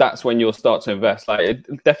 that's when you'll start to invest. Like,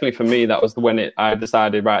 definitely for me, that was when I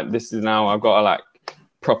decided, right, this is now, I've got to like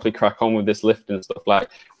properly crack on with this lifting and stuff. Like,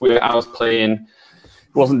 I was playing,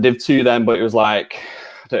 it wasn't Div 2 then, but it was like,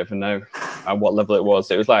 I don't even know at what level it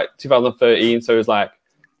was. It was like 2013, so it was like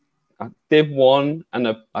Div 1 and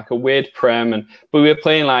a weird Prem, but we were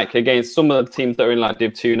playing like against some of the teams that are in like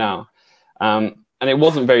Div 2 now, and it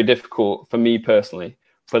wasn't very difficult for me personally.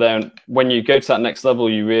 But then when you go to that next level,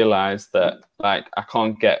 you realize that like I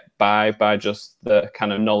can't get by just the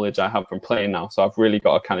kind of knowledge I have from playing now. So I've really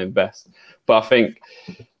got to kind of invest. But I think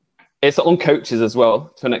it's on coaches as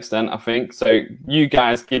well to an extent, I think. So you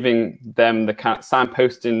guys giving them the kind of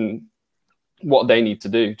signposting what they need to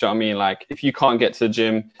do. Do you know what I mean? Like, if you can't get to the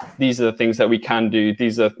gym, these are the things that we can do.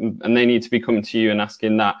 And they need to be coming to you and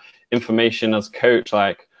asking that information as a coach.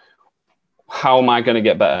 Like, how am I going to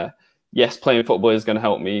get better? Yes, playing football is going to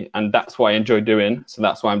help me, and that's what I enjoy doing. So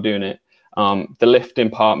that's why I'm doing it. The lifting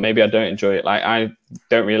part, maybe I don't enjoy it. Like, I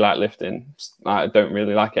don't really like lifting. I don't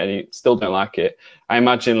really like it. Still don't like it. I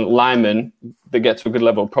imagine linemen that get to a good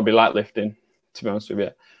level probably like lifting, to be honest with you.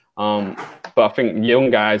 But I think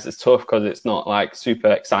young guys, it's tough because it's not like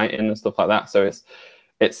super exciting and stuff like that. So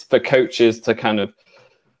it's for coaches to kind of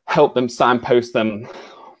help them signpost them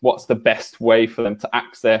what's the best way for them to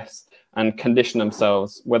access and condition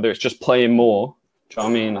themselves, whether it's just playing more. Do you know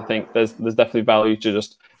what I mean? I think there's definitely value to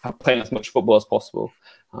just playing as much football as possible,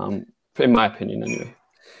 in my opinion anyway.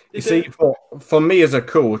 You see, for me as a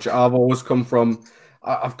coach, I've always come from,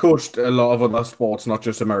 I've coached a lot of other sports, not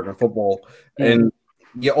just American football, and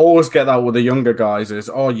you always get that with the younger guys is,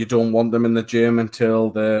 oh, you don't want them in the gym until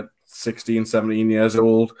they're 16, 17 years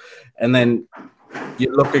old. And then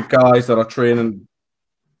you look at guys that are training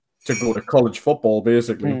to go to college football,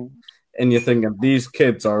 basically, and you're thinking these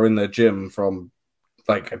kids are in the gym from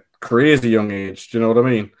like a crazy young age. Do you know what I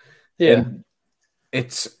mean? Yeah. And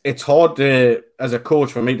it's hard to, as a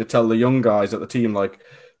coach, for me to tell the young guys at the team, like,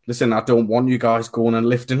 listen, I don't want you guys going and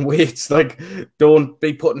lifting weights. Like, don't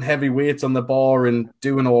be putting heavy weights on the bar and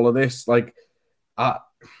doing all of this. Like,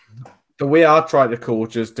 the way I try to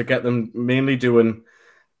coach is to get them mainly doing,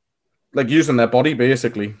 like, using their body,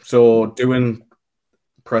 basically. So doing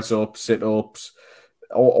press-ups, sit-ups,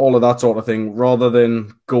 all of that sort of thing, rather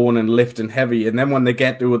than going and lifting heavy. And then when they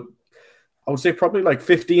get to it, I would say probably like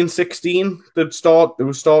 15, 16, they would start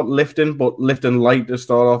lifting, but lifting light to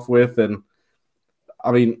start off with. And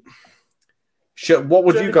I mean, what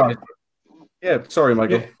would you guys? Yeah, sorry,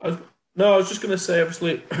 Michael. Yeah, I was just going to say,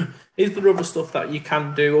 obviously, is there other stuff that you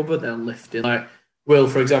can do other than lifting? Like, Will,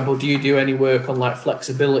 for example, do you do any work on like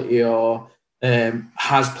flexibility, or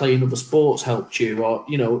has playing other sports helped you? Or,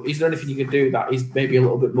 you know, is there anything you can do that is maybe a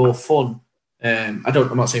little bit more fun? I'm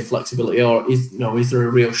not saying flexibility, or is there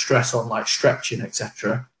a real stress on like stretching,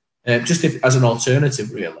 etc.? Just as an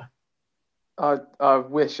alternative, really. I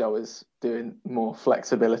wish I was doing more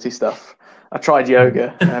flexibility stuff. I tried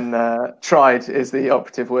yoga, and tried is the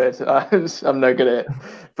operative word. I'm no good at it.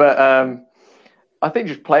 But I think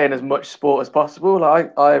just playing as much sport as possible.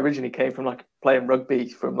 I originally came from like playing rugby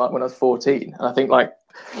from like when I was 14. And I think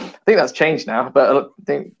that's changed now. But I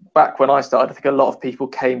think back when I started, I think a lot of people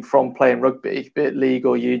came from playing rugby, be it league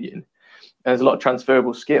or union. And there's a lot of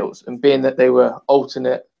transferable skills. And being that they were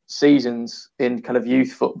alternate seasons in kind of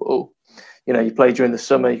youth football, you know, you play during the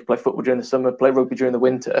summer, you play football during the summer, play rugby during the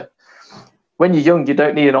winter. When you're young, you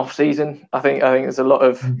don't need an off season. I think there's a lot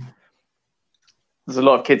of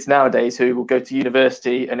kids nowadays who will go to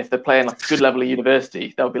university, and if they're playing like a good level of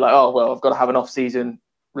university, they'll be like, oh well, I've got to have an off season,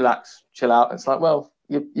 relax, chill out. And it's like, well,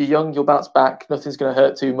 you're young, you'll bounce back. Nothing's going to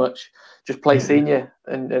hurt too much. Just play senior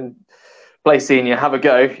and play senior. Have a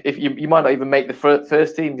go. If you might not even make the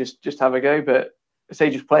first team, just have a go. But say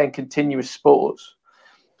just playing continuous sports,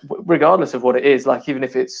 regardless of what it is, like even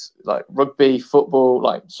if it's like rugby, football,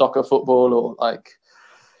 like soccer, football, or like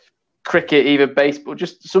cricket, even baseball,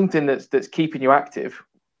 just something that's keeping you active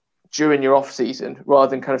during your off season, rather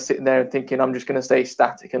than kind of sitting there and thinking I'm just going to stay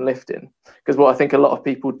static and lifting. Because what I think a lot of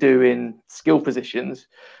people do in skill positions,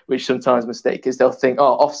 which sometimes mistake, is they'll think,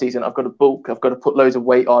 oh, off season, I've got to bulk, I've got to put loads of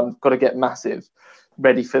weight on, got to get massive,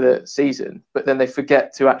 ready for the season. But then they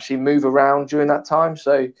forget to actually move around during that time.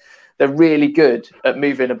 So they're really good at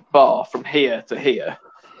moving a bar from here to here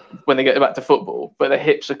when they get back to football, but their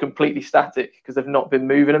hips are completely static because they've not been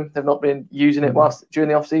moving them. They've not been using it whilst during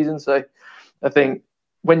the off season. So I think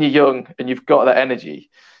when you're young and you've got that energy,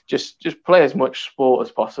 just play as much sport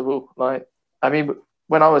as possible. Like, I mean,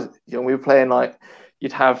 when I was young, we were playing like,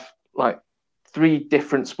 you'd have like 3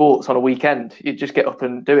 different sports on a weekend. You'd just get up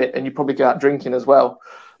and do it, and you'd probably go out drinking as well.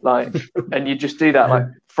 Like, and you just do that. Like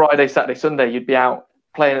Friday, Saturday, Sunday, you'd be out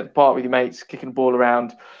playing at the park with your mates, kicking the ball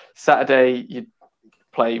around. Saturday, you'd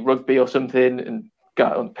play rugby or something and go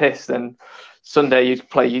out on the piss. Then Sunday, you'd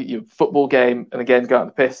play your football game and again go out on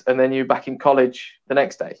the piss. And then you're back in college the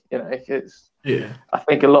next day. You know, I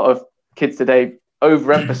think a lot of kids today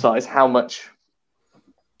overemphasize how much,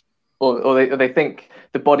 or they think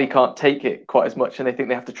the body can't take it quite as much, and they think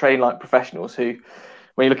they have to train like professionals who,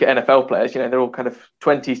 when you look at NFL players, you know, they're all kind of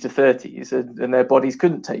 20s to 30s and their bodies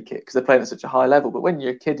couldn't take it because they're playing at such a high level. But when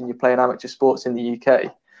you're a kid and you're playing amateur sports in the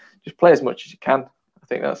UK, just play as much as you can. I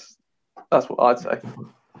think that's what I'd say.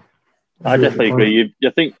 I definitely agree. I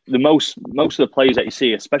think most of the players that you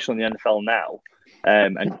see, especially in the NFL now,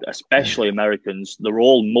 and especially Americans, they're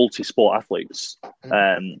all multi-sport athletes.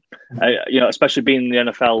 You know, especially being in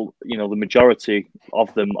the NFL, you know, the majority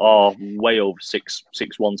of them are way over 6'1",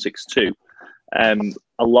 6'2".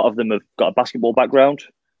 A lot of them have got a basketball background.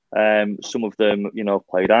 Some of them, you know,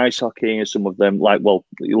 played ice hockey, and some of them,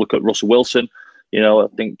 you look at Russell Wilson. You know, I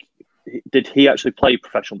think did he actually play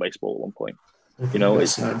professional baseball at one point? You know,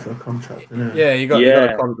 it's signed for a contract. Yeah, he got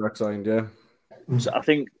a contract signed. Yeah, so I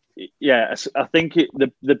think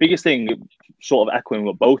the biggest thing, sort of echoing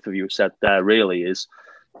what both of you have said there, really is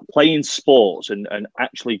playing sports and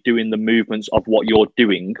actually doing the movements of what you're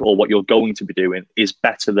doing or what you're going to be doing is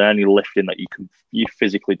better than any lifting that you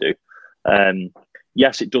physically do.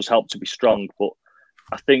 Yes, it does help to be strong, but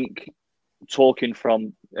I think, talking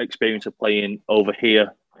from experience of playing over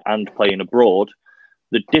here and playing abroad,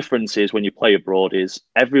 the difference is when you play abroad is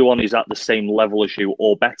everyone is at the same level as you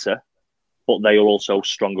or better, but they are also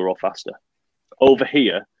stronger or faster. Over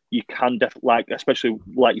here, you can especially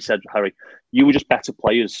like you said, Harry, you were just better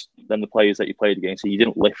players than the players that you played against. So you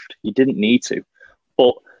didn't lift, you didn't need to.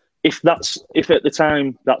 But if at the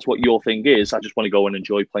time that's what your thing is, I just want to go and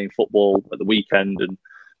enjoy playing football at the weekend, and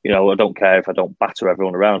you know, I don't care if I don't batter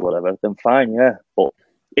everyone around, whatever, then fine, yeah. But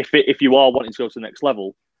if you are wanting to go to the next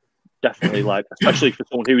level, definitely, especially for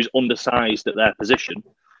someone who is undersized at their position,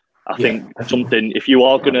 I think something, if you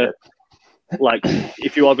are gonna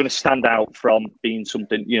stand out from being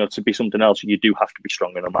something, you know, to be something else, you do have to be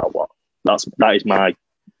stronger no matter what. That is my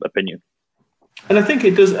opinion. And I think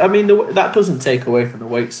it does. I mean, that doesn't take away from the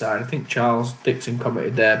weight side. I think Charles Dixon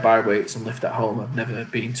commented there, buy weights and lift at home. I've never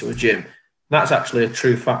been to a gym. That's actually a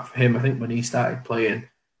true fact for him. I think when he started playing,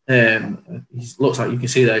 he looks like, you can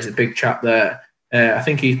see there, he's a big chap there. I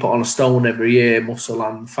think he's put on a stone every year, muscle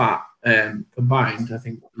and fat combined. I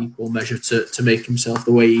think equal measure to make himself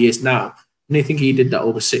the way he is now. And I think he did that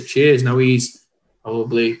over 6 years. Now he's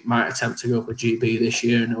probably might attempt to go for GB this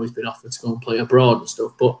year. I know he's been offered to go and play abroad and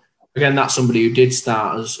stuff. But again, that's somebody who did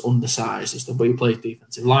start as undersized and stuff, but he plays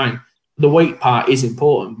defensive line. The weight part is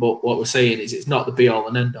important, but what we're saying is it's not the be-all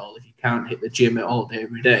and end-all. If you can't hit the gym all day,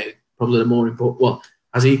 every day, probably the more important, well,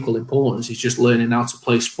 has equal importance is just learning how to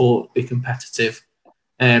play sport, be competitive.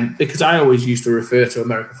 Because I always used to refer to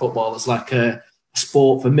American football as like a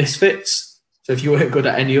sport for misfits. So if you weren't good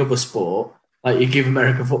at any other sport, like you give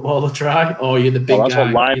American football a try, or you're the big guy. That's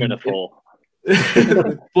what linemen are for.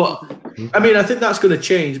 But I mean, I think that's going to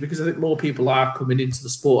change because I think more people are coming into the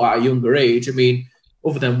sport at a younger age. I mean,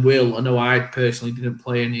 other than Will, I know I personally didn't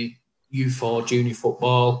play any youth or junior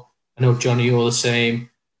football. I know Johnny, you're the same.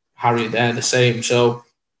 Harry, they're the same. So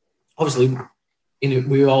obviously,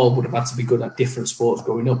 we all would have had to be good at different sports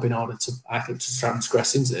growing up in order to, I think, to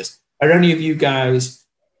transgress into this. Are any of you guys,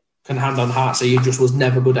 can hand on heart say you just was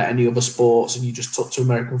never good at any other sports and you just took to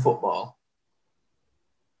American football?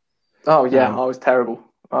 Oh yeah, I was terrible.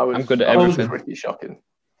 I'm good at everything. Pretty shocking.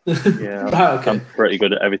 Yeah, Right, okay. I'm pretty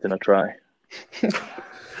good at everything I try.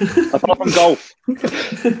 Apart from golf.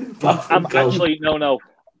 Actually, no.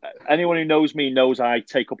 Anyone who knows me knows I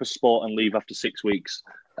take up a sport and leave after 6 weeks,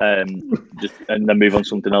 and then move on to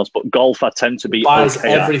something else. But golf, I tend to be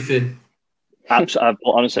okay everything.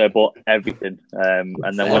 Honestly, I bought everything,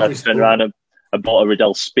 and then when I turned around, I bought a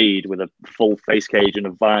Riddell Speed with a full face cage and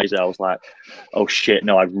a visor. I was like, "Oh shit,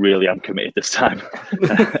 no, I really am committed this time."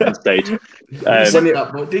 And stayed.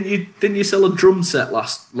 Didn't you sell a drum set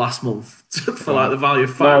last month for like the value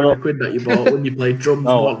of £500 that you bought when you played drums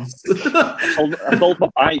once? I sold my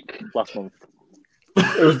bike last month.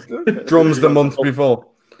 It was drums the month before.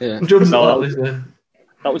 Yeah, drums.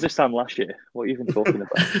 That was this time last year. What are you even talking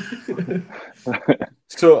about?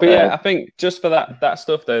 But yeah, I think just for that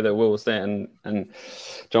stuff though that Will was saying and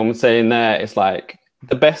John was saying there, it's like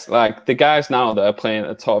the best, like the guys now that are playing at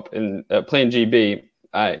the top in playing GB,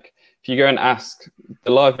 like if you go and ask,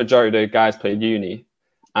 the large majority of those guys played uni,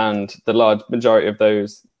 and the large majority of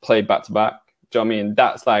those played back to back. Do you know what I mean?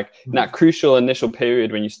 That's like that crucial initial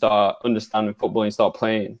period when you start understanding football and you start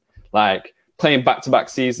playing. Like playing back-to-back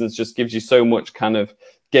seasons just gives you so much kind of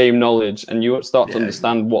game knowledge, and you start to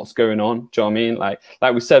understand what's going on. Do you know what I mean? Like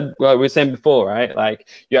we were saying before, right? Like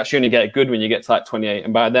you actually only get good when you get to like 28,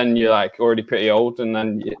 and by then you're like already pretty old, and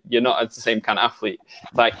then you're not as the same kind of athlete.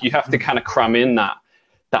 Like you have to kind of cram in that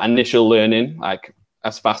initial learning like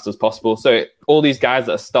as fast as possible. So all these guys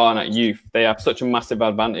that are starting at youth, they have such a massive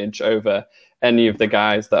advantage over any of the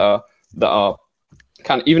guys that are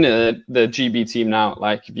kind of even in the GB team now.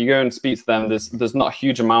 Like if you go and speak to them, there's not a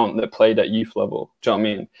huge amount that played at youth level. Do you know what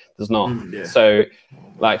I mean? There's not. So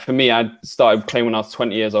like for me, I started playing when I was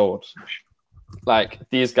 20 years old. Like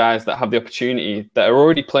these guys that have the opportunity that are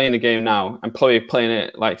already playing the game now and playing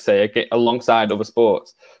it like say alongside other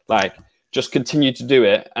sports, like just continue to do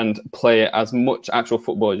it and play as much actual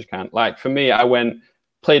football as you can. Like for me, I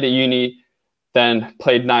played at uni, then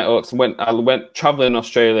played Night Hawks, I went traveling in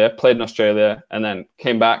Australia, played in Australia, and then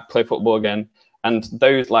came back, played football again. And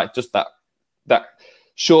those like just that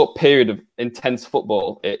short period of intense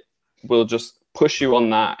football, it will just push you on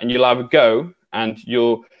that, and you'll either go and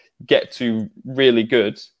you'll get to really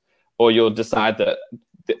good, or you'll decide that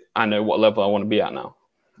I know what level I want to be at now,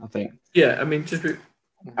 I think. Yeah, I mean,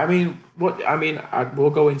 we'll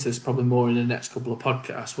go into this probably more in the next couple of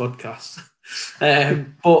podcasts.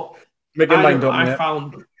 But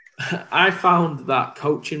I found that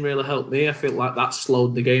coaching really helped me. I feel like that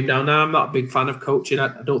slowed the game down. Now I'm not a big fan of coaching.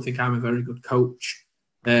 I don't think I'm a very good coach.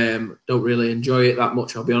 Don't really enjoy it that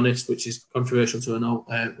much, I'll be honest, which is controversial to know.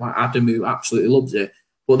 Like Adam, who absolutely loves it.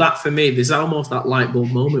 But that for me, there's almost that light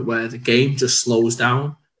bulb moment where the game just slows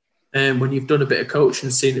down. And when you've done a bit of coaching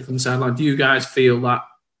and seen it from the sideline, do you guys feel that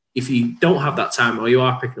if you don't have that time or you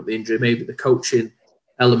are picking up the injury, maybe the coaching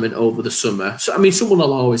element over the summer? So I mean, someone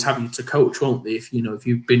will always have you to coach, won't they? If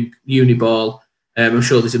you've been uni ball, I'm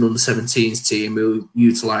sure there's an under-17s team who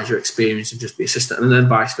utilise your experience and just be assistant, and then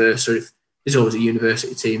vice versa. If there's always a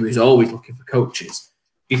university team who's always looking for coaches,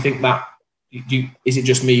 do you think that? Is it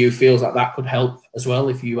just me who feels like that could help as well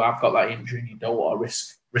if you have got that injury and you don't want to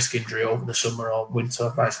risk injury over the summer or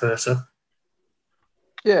winter, vice versa?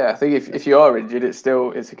 Yeah, I think if you are injured, it's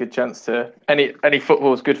a good chance to any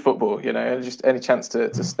football is good football, just any chance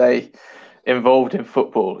to stay involved in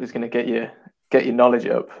football is going to get your knowledge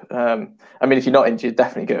up. I mean, if you're not injured,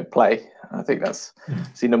 definitely go and play. I think that's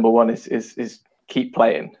number one is keep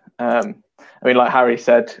playing. I mean, like Harry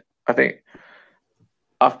said, I think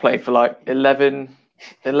I've played for like 11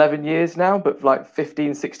 years now, but like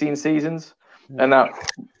 15, 16 seasons, and that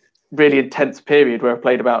really intense period where I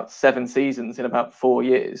played about 7 seasons in about 4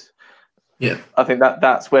 years. Yeah, I think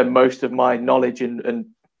that's where most of my knowledge and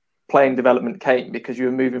playing development came, because you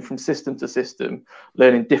were moving from system to system,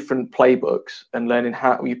 learning different playbooks and learning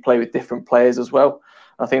how you play with different players as well.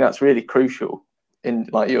 I think that's really crucial in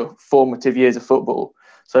like your formative years of football.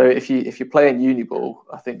 So if you're playing uni ball,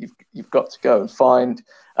 I think you've got to go and find,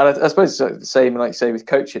 and I suppose it's the same like you say with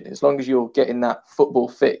coaching. As long as you're getting that football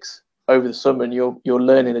fix over the summer and you're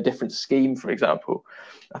learning a different scheme, for example,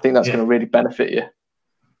 I think that's going to really benefit you.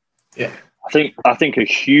 Yeah, I think a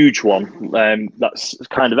huge one that's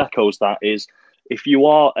kind of echoes that is if you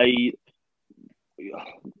are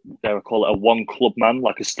dare I call it a one club man,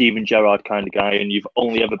 like a Steven Gerrard kind of guy, and you've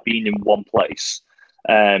only ever been in one place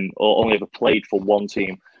or only ever played for one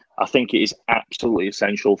team, I think it is absolutely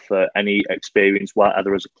essential for any experience,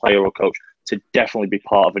 either as a player or coach, to definitely be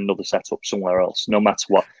part of another setup somewhere else, no matter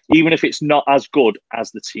what. Even if it's not as good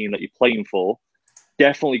as the team that you're playing for,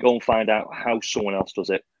 definitely go and find out how someone else does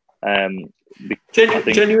it.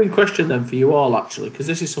 Genuine question then for you all, actually, because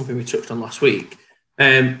this is something we touched on last week.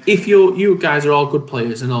 If you guys are all good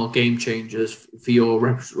players and all game changers for your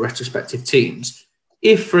retrospective teams,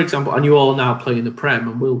 if, for example, and you all now play in the Prem,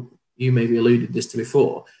 and you maybe alluded this to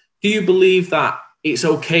before, do you believe that it's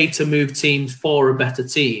okay to move teams for a better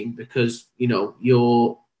team because,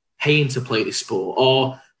 you're paying to play this sport?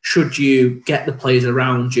 Or should you get the players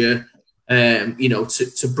around you,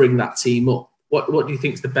 to bring that team up? What do you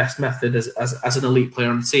think is the best method as an elite player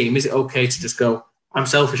on the team? Is it okay to just go, I'm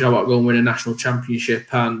selfish, I want to go and win a national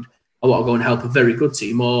championship and I want to go and help a very good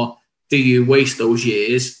team? Or do you waste those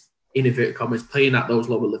years, in inverted commas, playing at those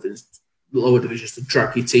lower divisions to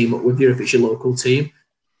drag your team up with you if it's your local team?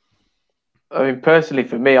 I mean, personally,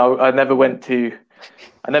 for me, I never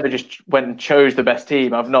just went and chose the best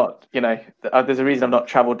team. I've not, there's a reason I've not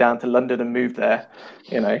travelled down to London and moved there.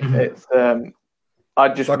 It's I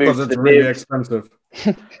just moved because it's really expensive.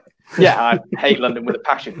 Yeah, I hate London with a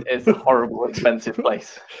passion. It's a horrible, expensive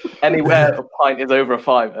place. Anywhere a pint is over a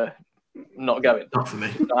 £5, not going. Not for me.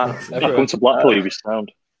 If I come to Blackpool, you'll be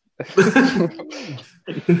sound. But,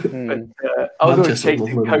 I was always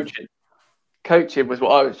chasing coaching. Coaching was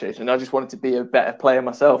what I was chasing. I just wanted to be a better player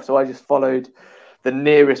myself, so I just followed the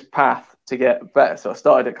nearest path to get better. So I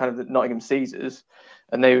started at kind of the Nottingham Caesars,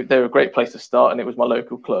 and they were a great place to start, and it was my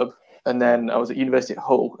local club. And then I was at University at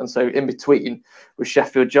Hull, and so in between was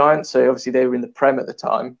Sheffield Giants. So obviously they were in the Prem at the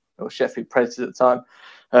time, or Sheffield Predators at the time,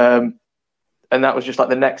 and that was just like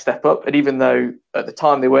the next step up. And even though at the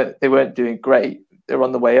time they weren't doing great, they were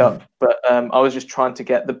on the way up. But I was just trying to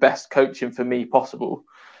get the best coaching for me possible.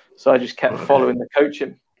 So I just kept following the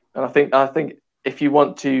coaching. And I think if you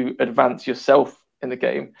want to advance yourself in the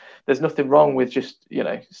game, there's nothing wrong with just,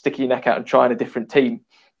 sticking your neck out and trying a different team.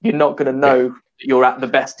 You're not going to know you're at the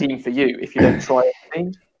best team for you if you don't try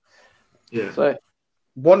anything. Yeah. So,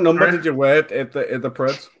 what number did you wear at the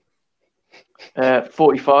Preds?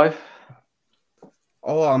 45.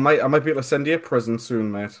 Oh, I might be able to send you a present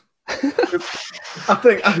soon, mate. I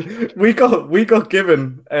think we got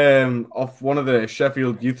given off one of the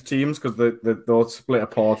Sheffield youth teams because they split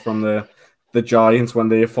apart from the Giants when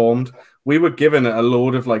they formed. We were given a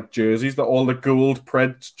load of like jerseys, all the gold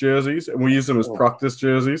Preds jerseys, and we used them as practice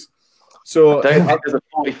jerseys. So I don't think there's a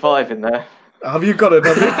 45 in there. Have you got it?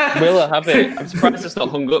 Will I have it? I'm surprised it's not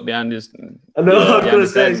hung up behind his. I know. I was going to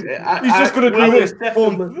say he's just going to do this.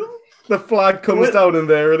 The flag comes down, and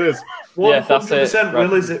there it is. Yeah, that's it.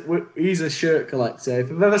 Will is it? He's a shirt collector.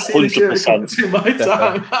 If I've ever seen 100%. A shirt collector in my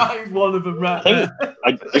time, I'm one of them right there.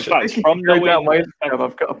 In fact, from go down my Instagram,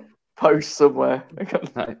 I've got a post somewhere.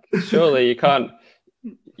 Like, surely you can't.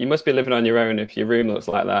 You must be living on your own if your room looks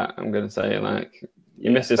like that. I'm going to say, like,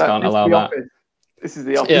 your missus can't allow that. This is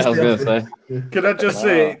the office. Yeah, I was going to say. Can I just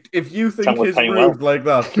say, if you think his moved like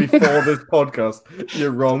that before this podcast,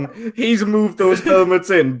 you're wrong. He's moved those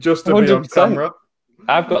helmets in just to 100%. Be on camera.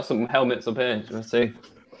 I've got some helmets up here. Let's see.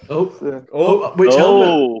 Which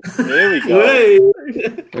helmet? There we go.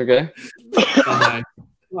 Okay.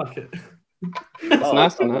 Like it. That's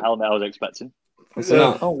nice, isn't it? Helmet I was expecting.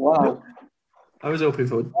 Oh, wow. I was hoping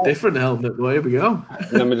for a different helmet, but here we go.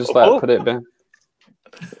 Let me just put it back.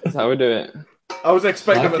 That's how we do it. I was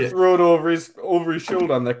expecting to throw it over his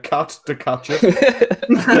shoulder and the cat to catch it.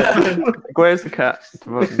 Where's the cat?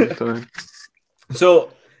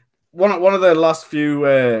 So, one of the last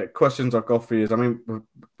few questions I've got for you is, I mean,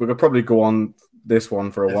 we could probably go on this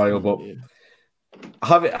one for a while, but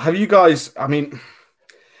have you guys? I mean,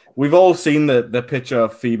 we've all seen the picture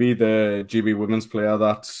of Phoebe, the GB women's player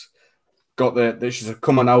that's got she's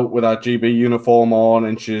coming out with her GB uniform on,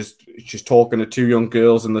 and she's talking to two young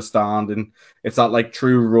girls in the stand, and it's that like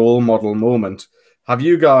true role model moment. Have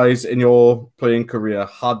you guys in your playing career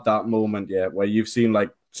had that moment yet where you've seen like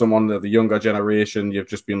someone of the younger generation, you've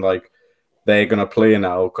just been like, they're gonna play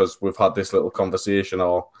now because we've had this little conversation,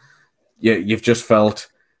 or you've just felt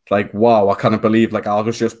like, wow, I can't believe like I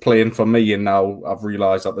was just playing for me and now I've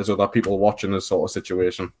realised that there's other people watching this sort of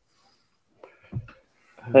situation?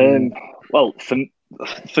 Well,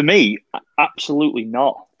 for me, absolutely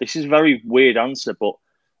not. This is a very weird answer, but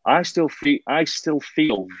I still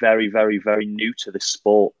feel very, very, very new to this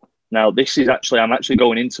sport. Now, I'm actually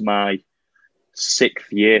going into my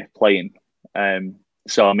 6th year playing.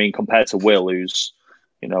 So, I mean, compared to Will, who's,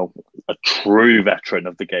 a true veteran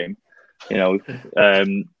of the game,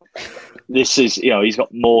 this is, he's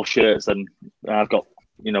got more shirts than I've got,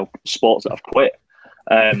 sports that I've quit.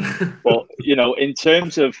 But in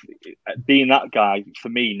terms of being that guy, for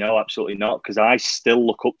me, no, absolutely not, because I still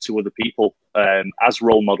look up to other people as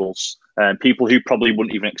role models, people who probably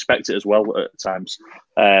wouldn't even expect it as well at times.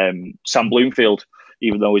 Sam Bloomfield,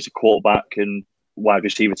 even though he's a quarterback and wide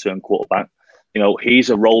receiver turned quarterback, he's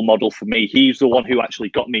a role model for me. He's the one who actually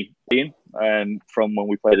got me playing from when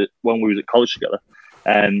we was at college together.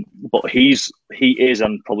 But he is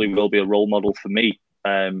and probably will be a role model for me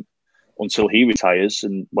until he retires,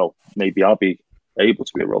 and well, maybe I'll be able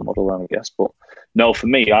to be a role model then, I guess. But no, for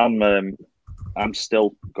me, I'm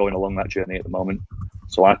still going along that journey at the moment,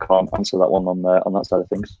 so I can't answer that one on that side of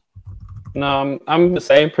things. No, I'm the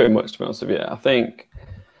same pretty much, to be honest with you. I think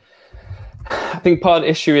part of the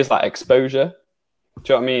issue is like exposure.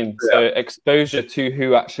 Do you know what I mean? Yeah. So exposure to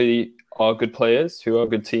who actually are good players, who are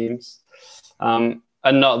good teams, and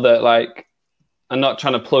not that like I'm not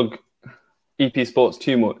trying to plug EP Sports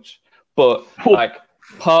too much. But like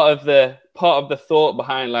part of the thought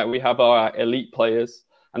behind like we have our elite players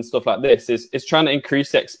and stuff like this is trying to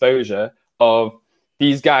increase the exposure of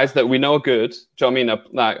these guys that we know are good. Do you know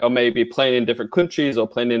what I mean? Or maybe playing in different countries or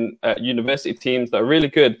playing in university teams that are really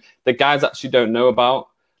good. The guys actually don't know about.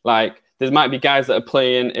 Like there might be guys that are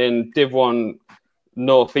playing in Div 1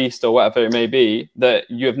 Northeast or whatever it may be that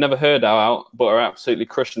you have never heard about but are absolutely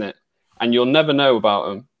crushing it, and you'll never know about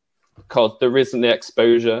them because there isn't the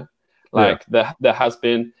exposure like there has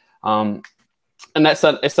been. And it's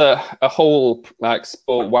a whole like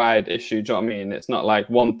sport wide issue. Do you know what I mean? It's not like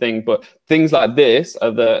one thing, but things like this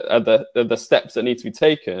are the steps that need to be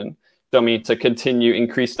taken. Do you know what I mean? To continue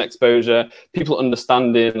increasing exposure, people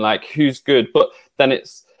understanding like who's good, but then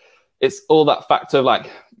it's all that factor of like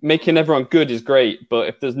making everyone good is great, but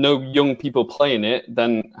if there's no young people playing it,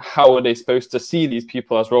 then how are they supposed to see these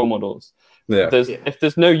people as role models? Yeah. If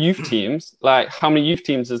there's no youth teams, like how many youth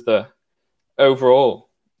teams is there overall?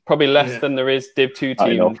 Probably less than there is Div 2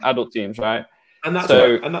 teams, adult teams, right? And that's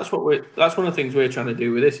that's one of the things we're trying to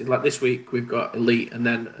do with this. Is like this week we've got elite, and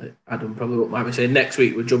then Adam probably might be saying next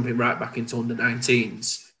week we're jumping right back into under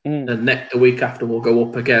 19s, and the week after we'll go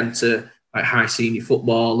up again to like high senior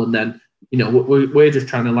football, and then we're just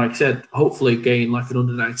trying to, like I said, hopefully gain like an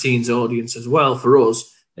under 19s audience as well for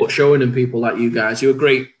us. But showing them people like you guys, you're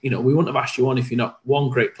great. We wouldn't have asked you on if you're not one,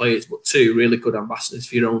 great players, but two, really good ambassadors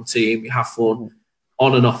for your own team. You have fun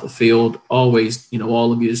on and off the field. Always,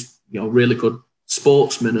 all of you's really good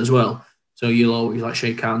sportsmen as well. So you'll always like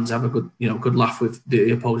shake hands, have a good laugh with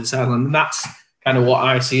the opposing sideline, and that's kind of what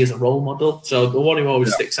I see as a role model. So the one who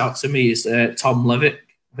always sticks out to me is Tom Levitt.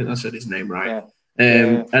 I think I said his name right.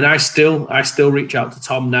 And I still reach out to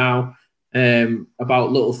Tom now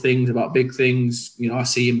about little things, about big things. I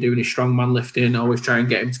see him doing his strongman lifting. I always try and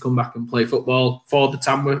get him to come back and play football for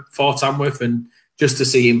Tamworth, and just to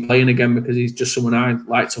see him playing again, because he's just someone I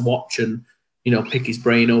like to watch and pick his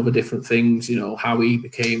brain over different things. How he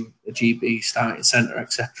became a GB starting centre,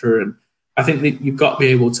 etc. And I think that you've got to be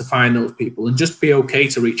able to find those people and just be okay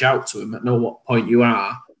to reach out to him at know what point you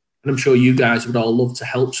are. And I'm sure you guys would all love to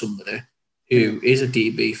help somebody who is a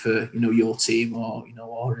DB for your team, or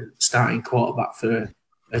or a starting quarterback for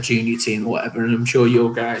a junior team or whatever. And I'm sure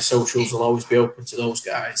your guys' socials will always be open to those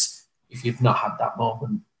guys if you've not had that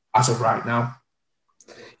moment as of right now.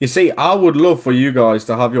 You see, I would love for you guys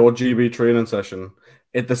to have your GB training session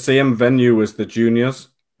at the same venue as the juniors.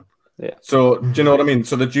 Yeah. So do you know what I mean?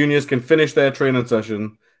 So the juniors can finish their training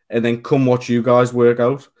session and then come watch you guys work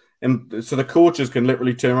out. And so the coaches can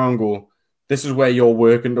literally turn around and go, this is where you're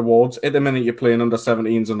working towards. At the minute you're playing under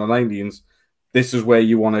 17s, under 19s, this is where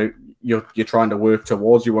you're trying to work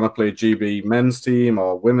towards. You want to play GB men's team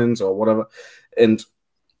or women's or whatever. And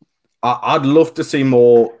I'd love to see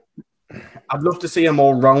more. I'd love to see a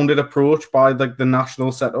more rounded approach by the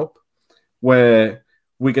national setup, where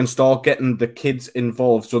we can start getting the kids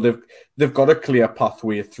involved. So they've got a clear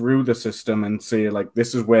pathway through the system and say, like,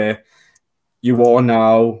 this is where you are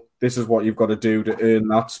now. This is what you've got to do to earn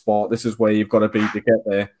that spot. This is where you've got to be to get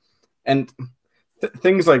there. And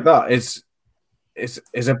things like that is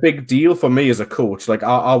a big deal for me as a coach. Like,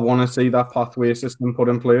 I want to see that pathway system put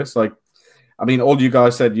in place. Like, I mean, all you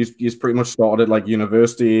guys said, you pretty much started at like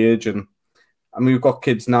university age, and I mean, we've got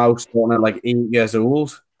kids now starting at like 8 years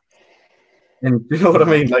old. And you know what I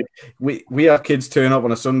mean? Like, we have kids turn up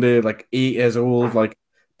on a Sunday, like 8 years old, like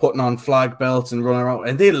putting on flag belts and running around,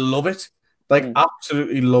 and they love it. Like,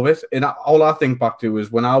 absolutely love it. And all I think back to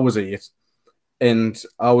is when I was 8 and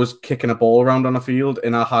I was kicking a ball around on a field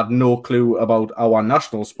and I had no clue about our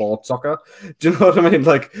national sport, soccer. Do you know what I mean?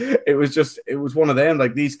 Like, it was one of them.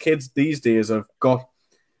 Like, these kids these days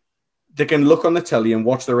they can look on the telly and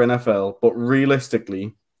watch their NFL, but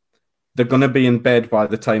realistically, they're going to be in bed by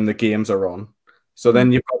the time the games are on. So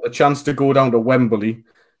then you've got the chance to go down to Wembley,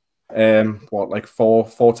 like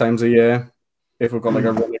four times a year, if we've got like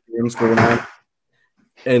a run of games going on.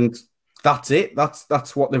 And that's it.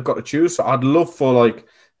 That's what they've got to choose. So I'd love for like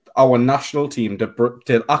our national team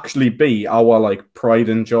to actually be our like pride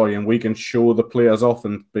and joy, and we can show the players off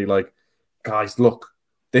and be like, guys, look,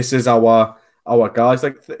 this is our guys.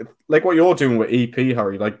 Like what you're doing with EP,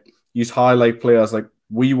 Harry. Like, use highlight players. Like,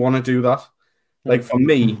 we want to do that. Like, for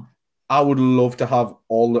me, I would love to have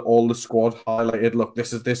all the squad highlighted. Look,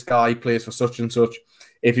 this is this guy, plays for such and such.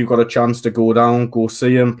 If you've got a chance to go down, go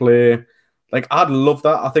see him play. Like, I'd love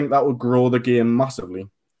that. I think that would grow the game massively,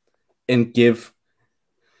 and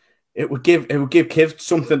it would give kids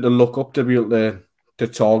something to look up to be able to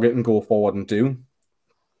target and go forward and do.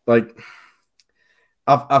 Like,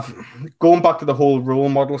 I've going back to the whole role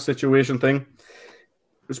model situation thing.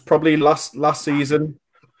 It was probably last season.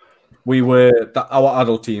 We were our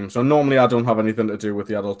adult team. So normally I don't have anything to do with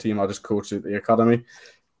the adult team. I just coach at the academy.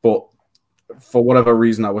 But for whatever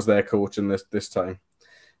reason, I was their coach in this time.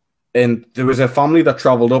 And there was a family that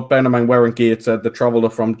travelled up. Ben and I were in Gateshead. They travelled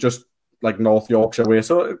up from just like North Yorkshire way.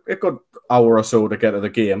 So a good hour or so to get to the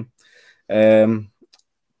game.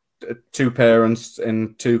 two parents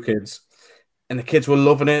and two kids, and the kids were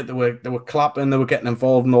loving it. They were clapping. They were getting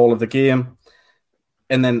involved in all of the game.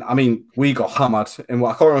 And then, I mean, we got hammered, and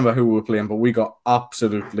I can't remember who we were playing, but we got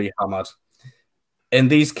absolutely hammered. And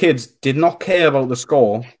these kids did not care about the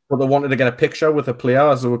score, but they wanted to get a picture with the player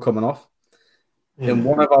as they were coming off. And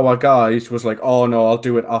one of our guys was like, "Oh no, I'll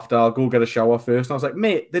do it after. I'll go get a shower first." And I was like,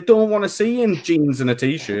 "Mate, they don't want to see you in jeans and a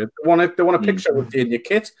t-shirt. They want a picture with you in your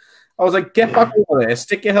kit." I was like, "Get back over there,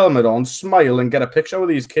 stick your helmet on, smile, and get a picture with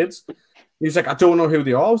these kids." He's like, "I don't know who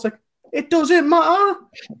they are." I was like, "It doesn't matter."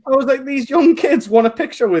 I was like, "These young kids want a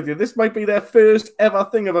picture with you. This might be their first ever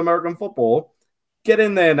thing of American football. Get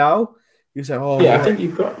in there now." You say, "Oh yeah, I think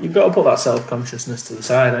you've got to put that self-consciousness to the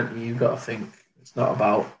side, haven't you? You've got to think it's not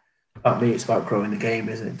about me, it's about growing the game,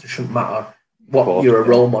 isn't it? It shouldn't matter what you're a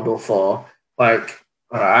role model for. Like,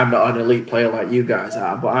 I'm not an elite player like you guys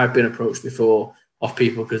are, but I've been approached before of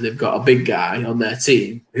people because they've got a big guy on their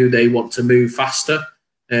team who they want to move faster,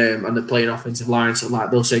 and they're playing offensive line. So like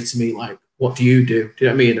they'll say to me, like, "What do you do?" Do you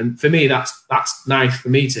know what I mean? And for me, that's nice for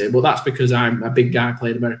me to. But that's because I'm a big guy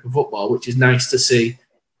playing American football, which is nice to see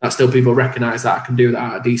that still people recognise that I can do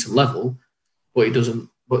that at a decent level. But it doesn't.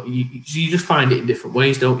 But you just find it in different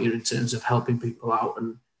ways, don't you, in terms of helping people out,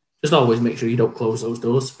 and just always make sure you don't close those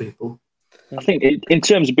doors to people. I think in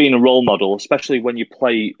terms of being a role model, especially when you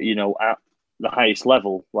play, at the highest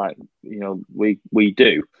level, like, we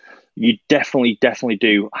do, you definitely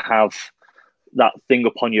do have that thing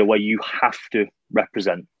upon you where you have to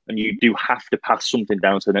represent and you do have to pass something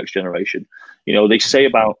down to the next generation. They say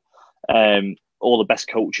about all the best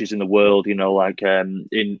coaches in the world,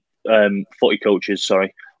 footy coaches,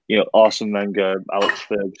 sorry, Arsene Wenger, Alex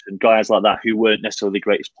Ferguson, guys like that who weren't necessarily the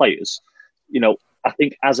greatest players. I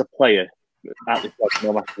think as a player at the club,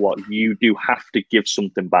 no matter what, you do have to give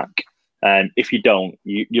something back. And if you don't,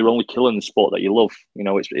 you're only killing the sport that you love.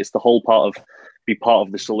 It's the whole be part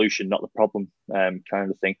of the solution, not the problem,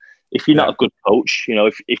 kind of thing. If you're not a good coach,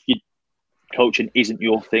 if you coaching isn't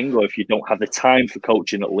your thing, or if you don't have the time for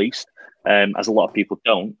coaching, at least, as a lot of people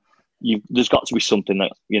don't, there's got to be something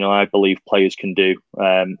that, I believe players can do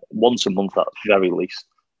once a month at the very least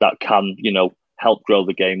that can, help grow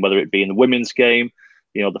the game, whether it be in the women's game,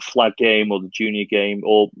 the flag game or the junior game,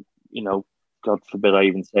 or, God forbid I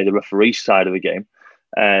even say the referee side of the game,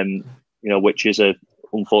 which is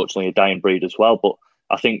unfortunately a dying breed as well. But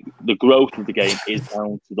I think the growth of the game is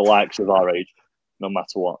down to the likes of our age, no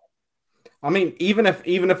matter what. I mean, even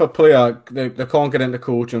if a player they can't get into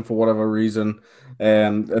coaching for whatever reason,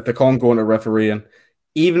 if they can't go into refereeing,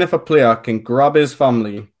 even if a player can grab his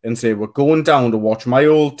family and say, "We're going down to watch my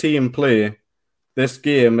old team play this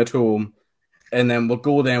game at home," and then we'll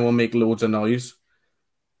go there and we'll make loads of noise.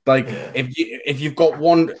 Like if you've got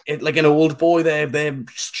one like an old boy there, they're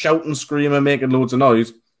shouting, screaming, making loads of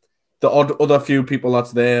noise. The other few people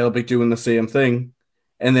that's there will be doing the same thing.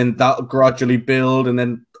 And then that'll gradually build, and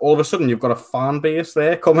then all of a sudden you've got a fan base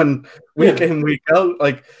there coming week in, week out.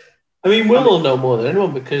 Like, I mean, we'll all know more than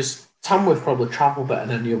anyone because Tamworth probably travel better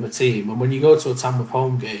than any other team. And when you go to a Tamworth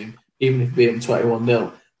home game, even if you beat them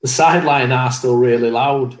 21-0, the sideline are still really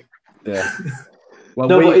loud. Yeah.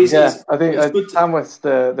 Well, I think Tamworth's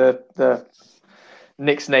the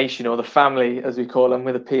Knicks Nation, or the family, as we call them,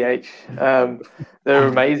 with a PH. They're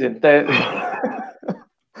amazing.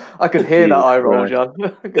 I could hear that eye roll, John. I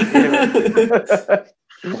could hear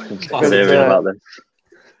it. about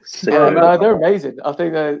this. No, they're amazing. I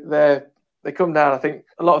think they come down. I think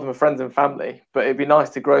a lot of them are friends and family, but it'd be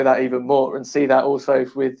nice to grow that even more and see that also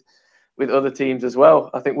with other teams as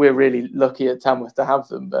well. I think we're really lucky at Tamworth to have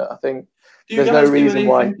them, but I think there's no reason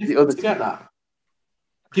why the other to get that.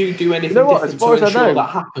 Do you do anything different to ensure that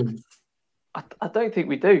happens? I don't think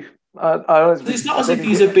we do. It's not as if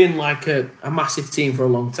these have been like a massive team for a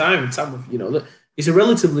long time. Tamworth, it's a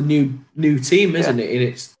relatively new team, isn't it?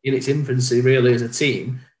 In its infancy, really, as a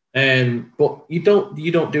team. But you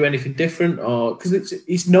don't do anything different, or because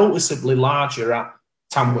it's noticeably larger at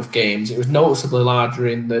Tamworth games. It was noticeably larger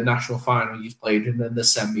in the national final you played in, and the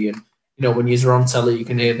semi. And when you're on telly, you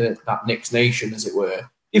can hear that Knicks Nation, as it were.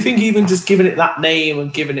 You think even just giving it that name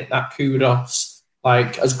and giving it that kudos,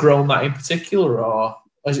 like, has grown that in particular, or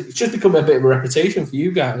it's just become a bit of a reputation for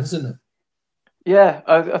you guys, isn't it? Yeah,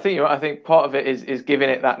 I think you're right. I think part of it is giving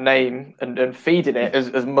it that name and feeding it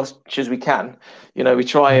as much as we can. We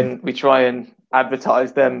try and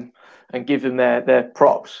advertise them and give them their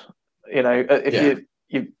props. If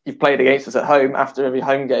you've played against us at home, after every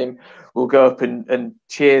home game, we'll go up and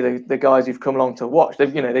cheer the guys who've come along to watch.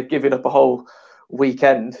 They've given up a whole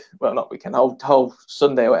weekend, well, not weekend, whole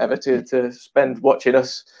Sunday or whatever to spend watching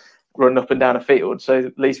us running up and down a field. So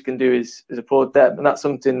the least we can do is applaud them, and that's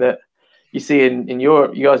something that you see in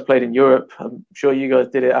Europe. You guys played in Europe. I'm sure you guys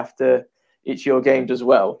did it after each of your games as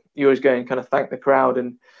well. You always go and kind of thank the crowd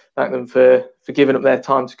and thank them for giving up their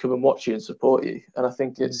time to come and watch you and support you. And I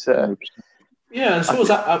think it's yeah. I suppose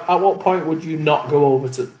at what point would you not go over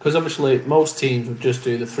to? Because obviously most teams would just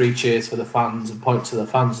do the 3 cheers for the fans and point to the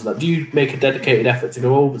fans. Do you make a dedicated effort to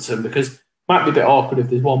go over to them? Because it might be a bit awkward if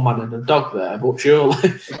there's one man and a dog there, but surely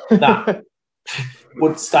that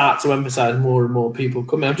would start to emphasise more and more people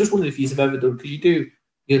coming. I'm just wondering if you've ever done, because you do.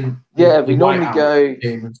 We normally go.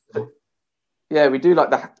 Yeah, we do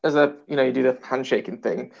like that as a, you do the handshaking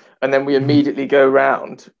thing, and then we immediately go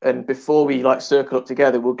round, and before we like circle up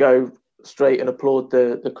together, we'll go straight and applaud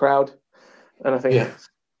the crowd. And I think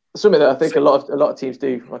something that I think a lot of teams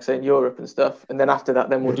do, like I say in Europe and stuff. And then after that,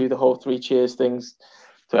 then we'll do the whole 3 cheers things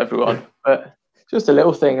to everyone. Yeah. But just a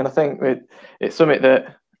little thing, and I think it's something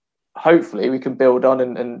that hopefully we can build on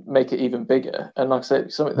and make it even bigger. And like I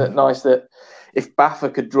said, something that nice that if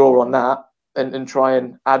BAFA could draw on that and try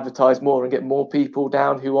and advertise more and get more people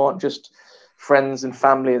down who aren't just friends and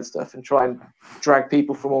family and stuff, and try and drag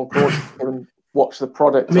people from all corners and watch the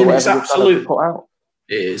product. I mean, it's absolutely put out.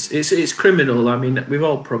 It is. It's criminal. I mean, we've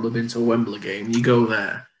all probably been to a Wembley game. You go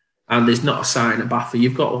there and there's not a sign of BAFA.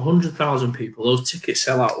 You've got 100,000 people. Those tickets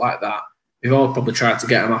sell out like that. We've all probably tried to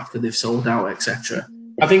get them after they've sold out, etc.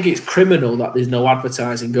 I think it's criminal that there's no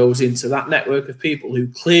advertising goes into that network of people who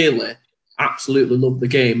clearly absolutely love the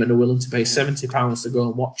game and are willing to pay £70 to go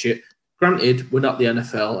and watch it. Granted, we're not the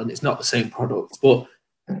NFL and it's not the same product, but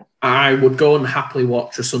I would go and happily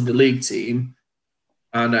watch a Sunday League team.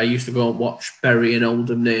 And I used to go and watch Bury and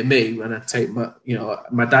Oldham near me when I take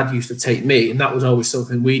my dad used to take me, and that was always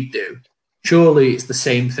something we'd do. Surely it's the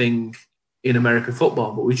same thing in American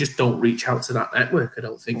football, but we just don't reach out to that network, I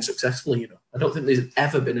don't think, successfully. I don't think there's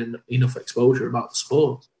ever been enough exposure about the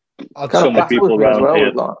sport. So many people around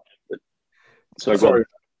here. Sorry.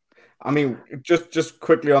 I mean, just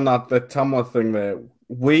quickly on the Tamworth thing there,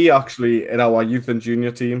 we actually, in our youth and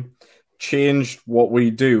junior team, changed what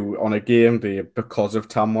we do on a game day because of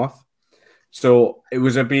Tamworth. So it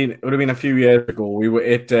would have been a few years ago. We were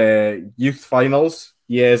at youth finals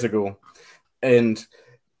years ago, and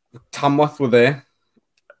Tamworth were there,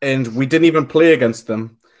 and we didn't even play against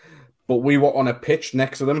them, but we were on a pitch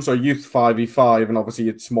next to them. So youth 5v5, and obviously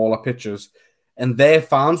it's smaller pitches, and their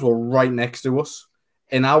fans were right next to us.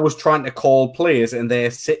 And I was trying to call plays, and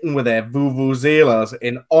they're sitting with their vuvuzelas.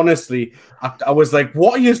 And honestly, I was like,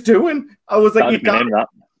 "What are you doing?" I was like, "You can't."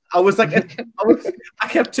 I was like, I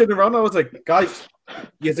kept turning around. I was like, "Guys,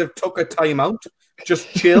 you have took a time out. Just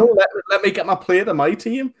chill. Let me get my play to my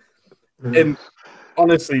team." And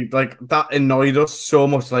honestly, like that annoyed us so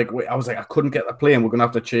much. Like I was like, I couldn't get the play, and we're gonna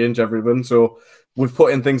have to change everything. So we've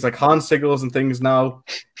put in things like hand signals and things now.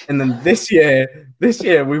 And then this year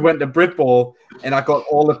we went to BritBall, and I got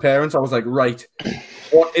all the parents. I was like, right,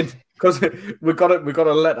 what? Because we got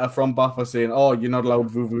a letter from BAFA saying, "Oh, you're not allowed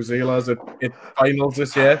vuvuzelas at finals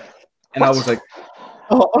this year." And I was like,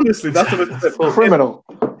 "Oh, honestly, that's what it's criminal."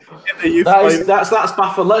 That's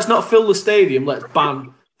BAFA. Let's not fill the stadium. Let's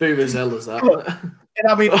ban vuvuzelas. And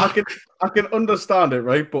I mean, I can understand it,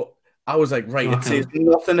 right? But I was like, right, it says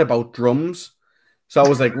nothing about drums. So I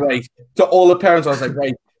was like, right. To all the parents, I was like,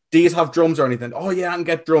 right, do you have drums or anything? Oh, yeah, I can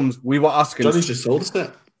get drums. We were asking. Johnny's just sold us it.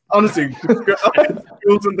 Honestly,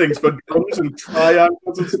 schools and things for drums and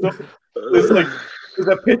triangles and stuff. There's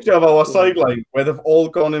a picture of our sideline where they've all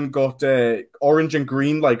gone and got orange and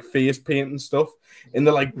green, like face paint and stuff. And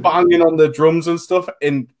they're like banging on the drums and stuff.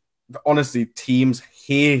 And honestly, teams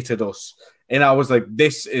hated us. And I was like,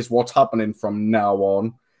 this is what's happening from now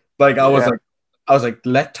on. Like, I was like,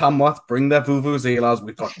 let Tamworth bring their vuvuzelas.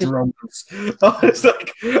 We've got drums. I was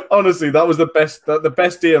like, honestly, that was the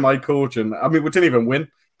best day of my coaching. I mean, we didn't even win.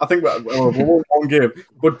 I think we won one game,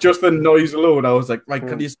 but just the noise alone, I was like, right,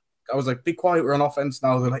 I was like, be quiet. We're on offense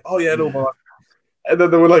now. They're like, oh yeah, no more. And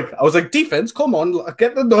then they were like, I was like, defense, come on,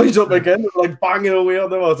 get the noise up again. They were like banging away on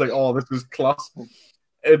them. I was like, oh, this is class.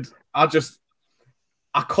 And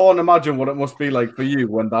I can't imagine what it must be like for you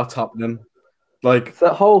when that's happening. Like, it's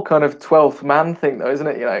that whole kind of 12th man thing, though, isn't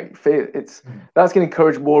it? That's going to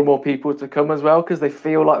encourage more and more people to come as well, because they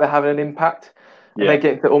feel like they're having an impact, and they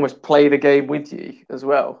get to almost play the game with you as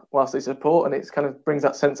well whilst they support, and it kind of brings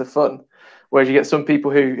that sense of fun. Whereas you get some people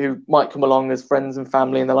who might come along as friends and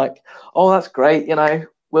family, and they're like, "Oh, that's great,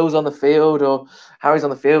 Will's on the field or Harry's on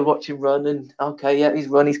the field, watch him run, and okay, yeah, he's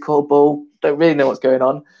run, he's caught ball, don't really know what's going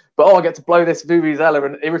on, but I get to blow this vuvuzela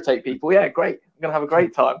and irritate people. Yeah, great, I'm gonna have a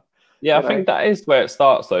great time." Yeah, I think that is where it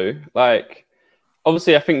starts, though. Like,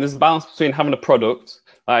 obviously, I think there's a balance between having a product,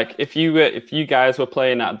 Like, if you guys were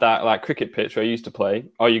playing at that like cricket pitch where I used to play,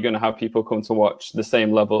 are you going to have people come to watch the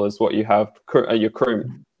same level as what you have at your current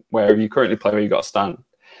where you currently play, where you got a stand?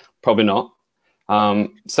 Probably not.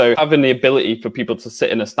 So having the ability for people to sit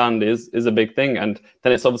in a stand is a big thing, and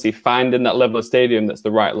then it's obviously finding that level of stadium that's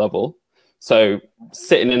the right level. So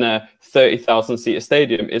sitting in a 30,000 seater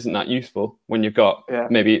stadium isn't that useful when you've got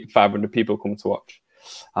maybe 500 people come to watch.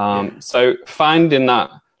 So finding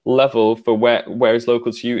that level for where is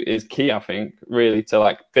local to you is key, I think, really, to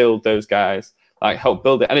like build those guys, like help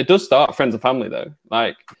build it. And it does start friends and family though.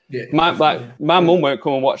 Like my mum won't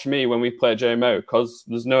come and watch me when we play JMO because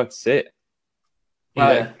there's nowhere to sit.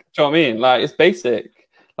 Like, do you know what I mean? Like, it's basic.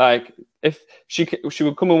 Like, if she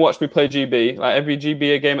would come and watch me play GB, like every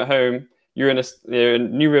GBA game at home, you're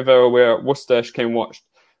in New River or we're at Worcester, she came and watched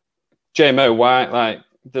JMO. Why? Like,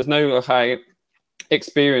 there's no high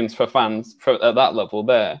experience for fans at that level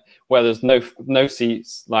there, where there's no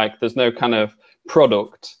seats, like there's no kind of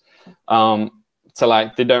product. So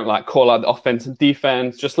like they don't like call out the offense and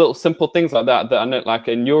defense, just little simple things like that I know like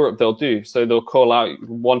in Europe they'll do. So they'll call out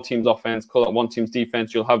one team's offense, call out one team's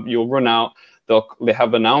defense. You'll run out. They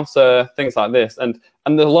have an announcer, things like this, and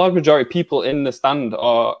the large majority of people in the stand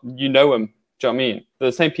are, you know them. Do you know what I mean? They're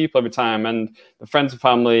the same people every time, and the friends and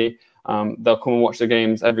family. They'll come and watch the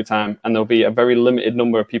games every time, and there'll be a very limited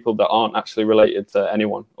number of people that aren't actually related to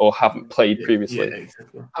anyone or haven't played previously. Yeah,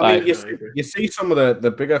 exactly. I mean, you see some of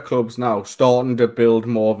the bigger clubs now starting to build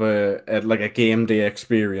more of a game day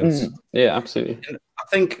experience. Yeah, absolutely. And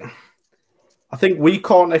I think we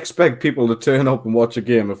can't expect people to turn up and watch a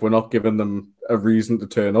game if we're not giving them a reason to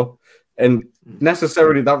turn up, and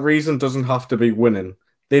necessarily that reason doesn't have to be winning.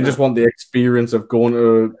 They just want the experience of going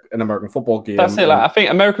to an American football game. That's it. Like, I think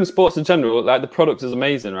American sports in general, like the product is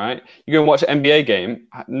amazing, right? You go and watch an NBA game,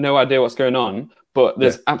 no idea what's going on, but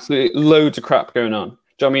there's absolutely loads of crap going on. Do you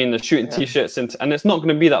know what I mean? They're shooting T-shirts, and it's not going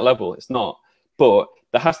to be that level. It's not. But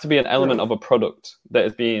there has to be an element of a product that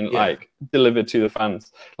is being like delivered to the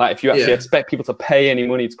fans. Like if you actually expect people to pay any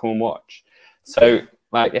money to come and watch. So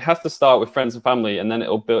like it has to start with friends and family, and then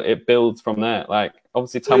it builds from there. Like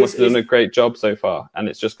obviously Thomas has done a great job so far, and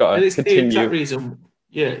it's just got to continue. The exact reason,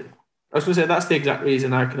 I was going to say that's the exact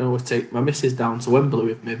reason I can always take my missus down to Wembley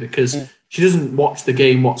with me, because she doesn't watch the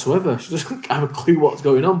game whatsoever. She doesn't have a clue what's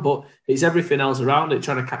going on, but it's everything else around it,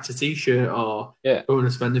 trying to catch a T-shirt or going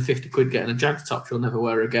and spending 50 quid getting a Jags top she'll never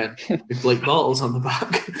wear again with Blake Bortles on the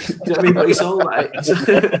back. Do you know what I mean? But it's all like,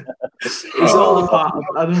 it's all a part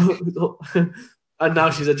of, and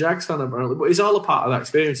now she's a Jags fan apparently, but it's all a part of that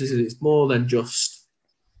experience, isn't it? It's more than just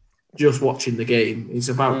watching the game. It's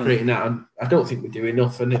about creating that, and I don't think we do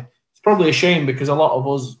enough, and it's probably a shame because a lot of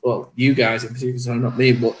us, well, you guys in particular, so not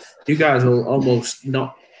me, but you guys will almost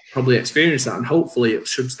not probably experience that, and hopefully it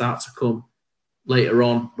should start to come later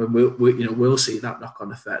on when we'll see that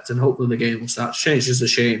knock-on effect, and hopefully the game will start to change. It's just a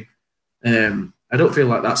shame. I don't feel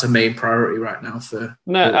like that's a main priority right now for.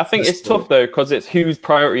 No, I think it's tough though, because it's whose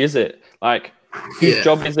priority is it? Like, whose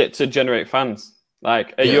job is it to generate fans?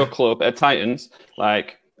 Like at your club, at Titans,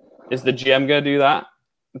 like, is the GM going to do that?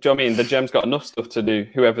 Do you know what I mean? The GM's got enough stuff to do,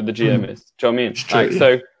 whoever the GM is. Do you know what I mean? True,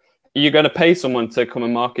 so you're going to pay someone to come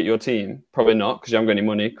and market your team? Probably not, because you haven't got any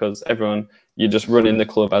money, because you're just running the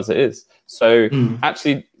club as it is. So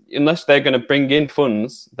actually, unless they're going to bring in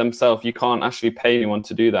funds themselves, you can't actually pay anyone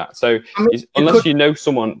to do that. So unless you know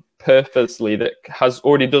someone purposely that has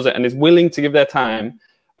already does it and is willing to give their time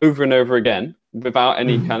over and over again without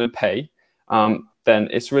any kind of pay, then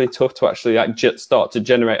it's really tough to actually start to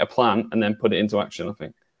generate a plan and then put it into action, I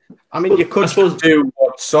think. I mean, you could do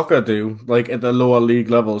what soccer do, like at the lower league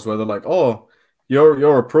levels, where they're like, "Oh,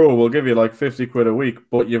 you're a pro, we'll give you like 50 quid a week,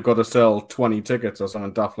 but you've got to sell 20 tickets or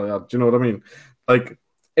something daft like that." Do you know what I mean? Like,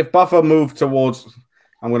 if Buffer moved towards,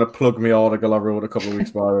 I'm going to plug my article I wrote a couple of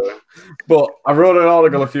weeks back, but I wrote an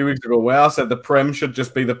article a few weeks ago where I said the Prem should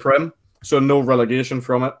just be the Prem, so no relegation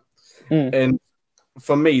from it. And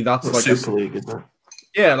for me, that's like Super League, isn't it?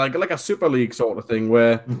 Yeah, like a Super League sort of thing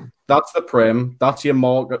where that's the Prem, that's your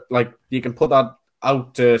market. Like, you can put that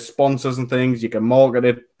out to sponsors and things, you can market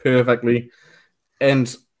it perfectly,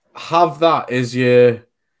 and have that as your,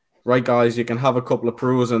 right, guys, you can have a couple of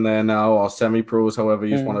pros in there now, or semi-pros, however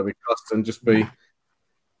you want to be cast, and just be,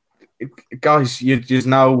 guys, you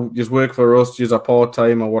just work for us, you're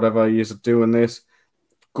part-time or whatever, you're doing this.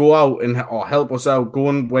 Go out or help us out, go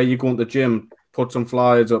on where you go to the gym, put some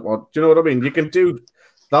flyers up, or do you know what I mean? You can do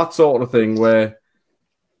that sort of thing where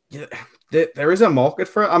there is a market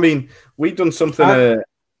for it. I mean, we've done something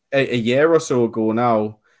a year or so ago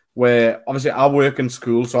now where obviously I work in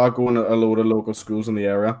school, so I go in a load of local schools in the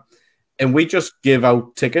area, and we just give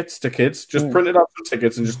out tickets to kids, just printed out some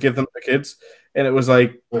tickets and just give them to kids. And it was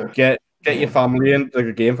like, get your family in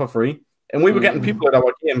the game for free. And we were getting people at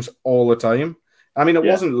our games all the time. I mean, it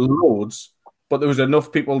wasn't loads, but there was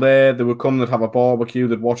enough people there. They would come, they'd have a barbecue,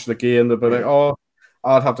 they'd watch the game, they'd be like, oh,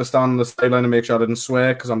 I'd have to stand on the sideline and make sure I didn't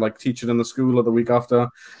swear because I'm like teaching in the school or the week after.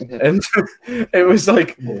 And it was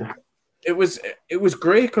like, it was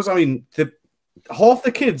great because, I mean, half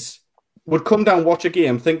the kids would come down, watch a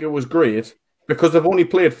game, think it was great because they've only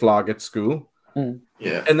played flag at school. And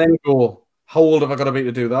then go, how old have I got to be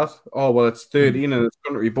to do that? Oh, well, it's 13 in this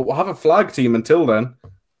country, but we'll have a flag team until then.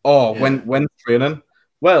 Oh, when training?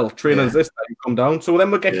 Well, training's this time, come down. So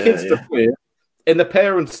then we'll get kids to play. And the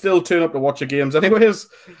parents still turn up to watch your games anyways.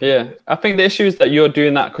 Yeah. I think the issue is that you're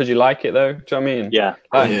doing that because you like it, though. Do you know what I mean?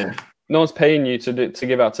 Yeah. No one's paying you to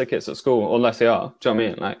give out tickets at school unless they are. Do you know what I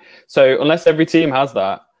mean? Like, so unless every team has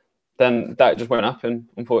that, then that just won't happen,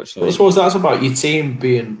 unfortunately. I suppose that's about your team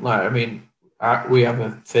being like, I mean, we have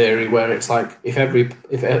a theory where it's like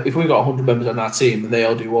if we got 100 members on our team and they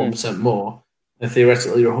all do 1% more, then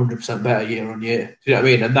theoretically you're 100% better year on year. Do you know what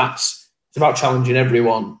I mean? And it's about challenging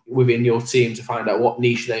everyone within your team to find out what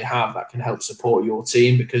niche they have that can help support your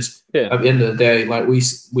team. Because at the end of the day, like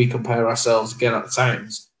we compare ourselves again at the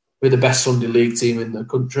Times, we're the best Sunday league team in the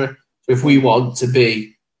country. So if we want to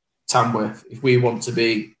be Tamworth, if we want to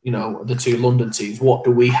be, the two London teams, what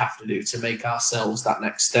do we have to do to make ourselves that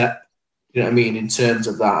next step? You know what I mean? In terms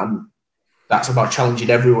of that, and that's about challenging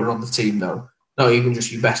everyone on the team, though, not even just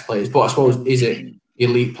your best players. But I suppose, is it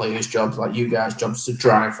elite players' jobs, like you guys' jobs, to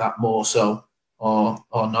drive that more so, or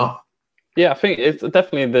not? Yeah, I think it's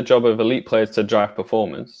definitely the job of elite players to drive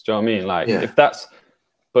performance. Do you know what I mean? Like, if that's,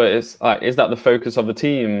 but it's like, is that the focus of the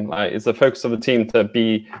team? Like, is the focus of the team to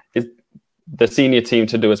be, is the senior team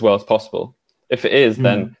to do as well as possible? If it is,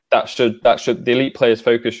 then that should the elite players'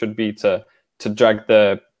 focus should be to drag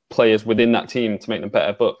the players within that team to make them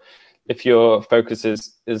better. But if your focus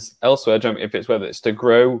is elsewhere, if it's whether it's to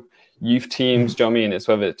grow youth teams, do you know what I mean? It's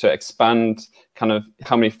whether it's to expand kind of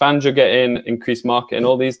how many fans you're getting, increase marketing,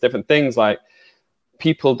 all these different things. Like,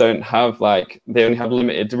 people don't have, like, they only have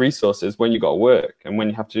limited resources when you got to work and when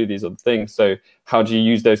you have to do these other things. So how do you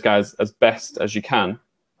use those guys as best as you can?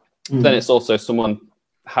 Then it's also someone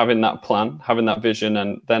having that plan, having that vision,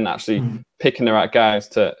 and then actually picking the right guys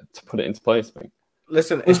to put it into place. I think.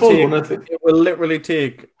 Listen, it will literally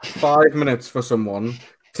take 5 minutes for someone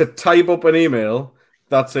to type up an email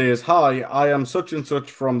that says, "Hi, I am such and such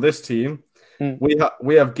from this team.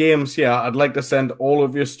 We have games here. I'd like to send all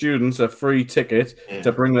of your students a free ticket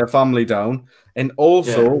to bring their family down. And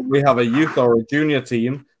also, we have a youth or a junior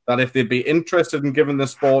team that if they'd be interested in giving the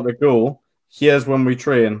sport a go, here's when we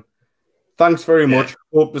train. Thanks very much.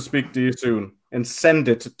 Hope to speak to you soon." And send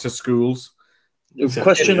it to schools. The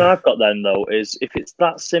question I've got then, though, is if it's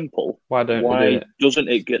that simple, why doesn't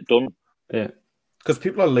it get done? Yeah, because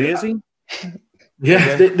people are lazy.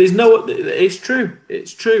 There's no. It's true.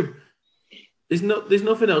 It's true. There's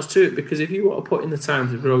nothing else to it, because if you want to put in the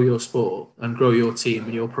time to grow your sport and grow your team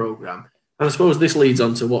and your program, and I suppose this leads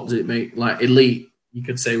on to what does it make, like, elite. You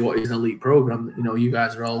could say, what is an elite program? You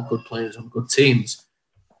guys are all good players on good teams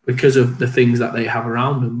because of the things that they have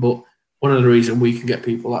around them. But one of the reasons we can get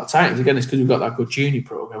people at Titans, again, is because we've got that good junior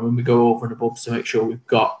program and we go over and above to make sure we've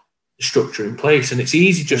got the structure in place. And it's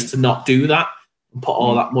easy just to not do that and put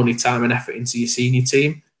all that money, time and effort into your senior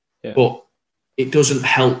team. But it doesn't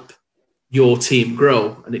help your team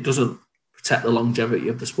grow, and it doesn't protect the longevity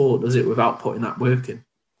of the sport, does it, without putting that work in?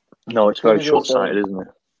 No, it's very short-sighted, isn't it?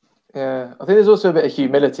 Yeah, I think there's also a bit of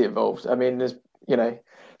humility involved. I mean, there's,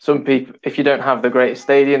 some people, if you don't have the greatest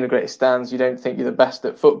stadium, the greatest stands, you don't think you're the best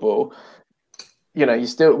at football.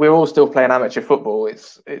 We're all still playing amateur football. At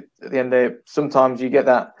the end of the day, sometimes you get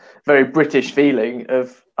that very British feeling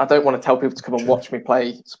of, I don't want to tell people to come and watch me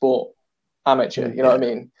play sport amateur. You know what I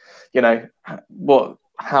mean?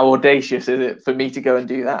 How audacious is it for me to go and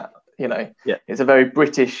do that? It's a very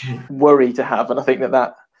British worry to have, and I think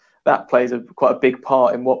that plays quite a big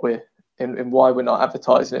part in in why we're not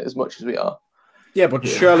advertising it as much as we are. Yeah, but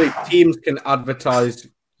surely teams can advertise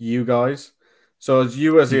you guys. So as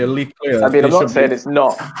the elite players, I mean, I'm not saying it's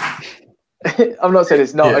not. I'm not saying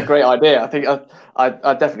it's not a great idea. I think I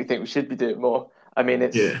definitely think we should be doing more. I mean,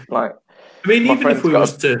 it's like. I mean, even if we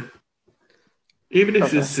was to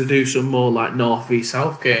do some more like North v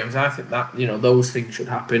South games, I think that those things should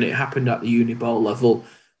happen. It happened at the Uni Bowl level.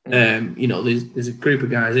 There's a group of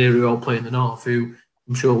guys here who all play in the North who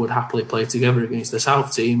I'm sure would happily play together against the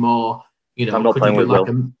South team, or I'm not playing with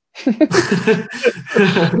Will.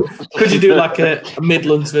 Could you do like a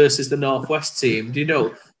Midlands versus the Northwest team?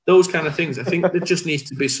 those kind of things. I think there just needs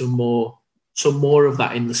to be some more of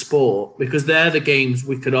that in the sport, because they're the games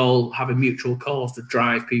we could all have a mutual cause to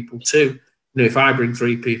drive people to. If I bring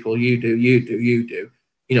 3 people, you do,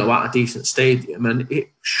 at a decent stadium, and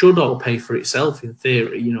it should all pay for itself in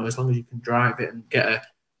theory, as long as you can drive it and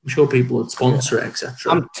I'm sure people would sponsor it,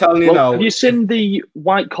 etc. I'm telling you now. Have you seen the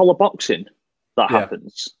white collar boxing that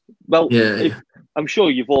happens? Well, I'm sure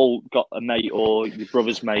you've all got a mate or your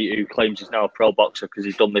brother's mate who claims he's now a pro boxer because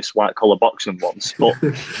he's done this white collar boxing once. But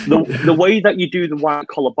the way that you do the white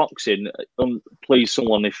collar boxing, please,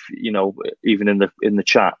 someone, if even in the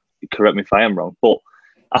chat, correct me if I am wrong, but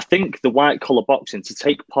I think the white collar boxing, to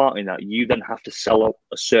take part in that, you then have to sell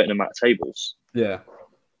a certain amount of tables. Yeah.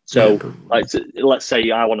 So, let's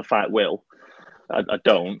say I want to fight Will. I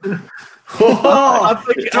don't.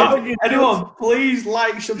 Anyone, please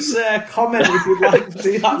should share, comment if you'd like to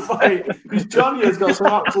see that fight. Because Johnny has got some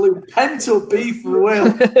absolute pent-up beef for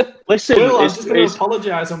Will. Listen, Will, I'm just going to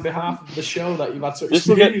apologise on behalf of the show that you've had to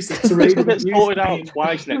experience this terrain. This will get sorted out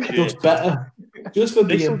twice next year. Just for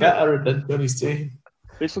being better than Johnny's team.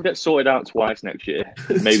 This will get sorted out twice next year,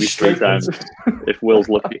 maybe 3 times if Will's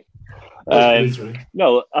lucky.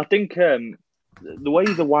 No, I think the way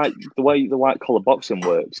the white collar boxing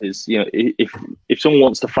works is, if someone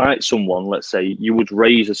wants to fight someone, let's say, you would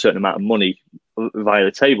raise a certain amount of money via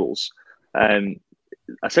the tables.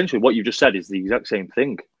 Essentially, what you just said is the exact same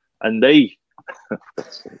thing, and they.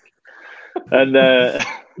 And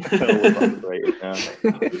that'll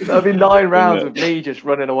be 9 rounds of me just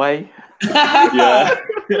running away. Yeah,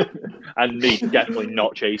 and me definitely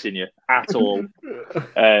not chasing you at all.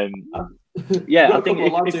 Yeah, I think the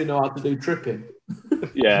lads who know how to do tripping.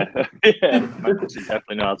 Yeah,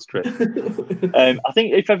 definitely know how to trip. I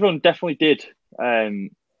think if everyone definitely did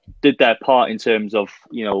their part in terms of,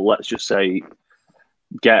 let's just say,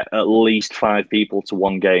 get at least 5 people to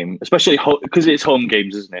one game, especially because it's home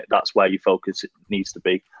games, isn't it? That's where your focus needs to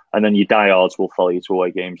be, and then your diehards will follow you to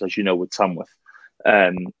away games, as you know with Tamworth.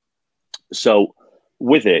 So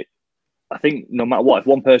with it, I think no matter what, if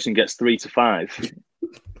one person gets 3 to 5,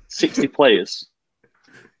 60 players.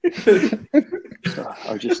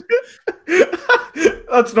 I just.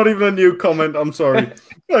 That's not even a new comment. I'm sorry.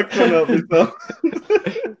 I can't help myself.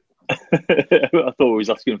 I thought he was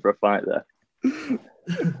asking for a fight there.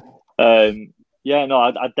 I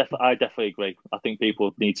definitely agree. I think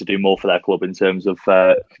people need to do more for their club in terms of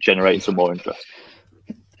generating some more interest.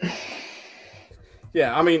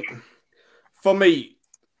 Yeah, I mean, for me,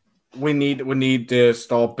 we need to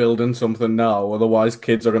start building something now. Otherwise,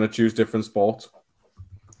 kids are going to choose different sports.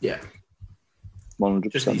 Yeah,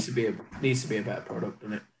 100%. Just needs to be a better product,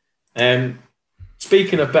 doesn't it?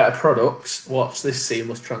 Speaking of better products, watch this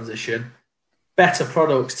seamless transition. Better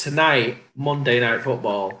products tonight, Monday Night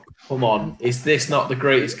Football. Come on, is this not the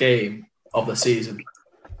greatest game of the season?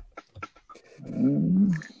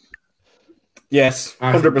 Yes,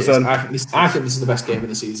 100%. I think this is the best game of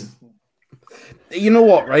the season. You know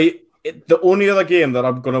what, right? The only other game that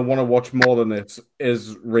I'm going to want to watch more than this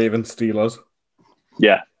is Ravens Steelers.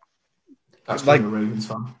 Yeah. That's like a Ravens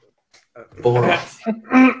fan. Bore off.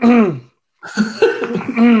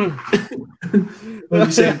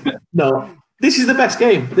 No, this is the best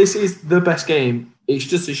game. This is the best game. It's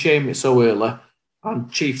just a shame it's so early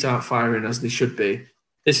and Chiefs aren't firing as they should be.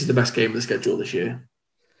 This is the best game of the schedule this year.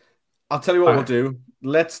 I'll tell you what we'll do.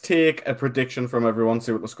 Let's take a prediction from everyone,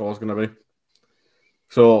 see what the score is going to be.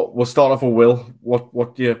 So we'll start off with Will. What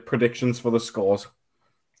are your predictions for the scores?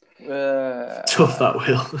 Tough that,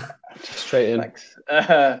 Will. Straight in. Thanks.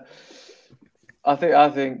 I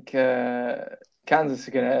think Kansas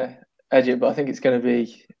are going to edge it, but I think it's going to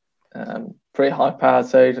be pretty high powered.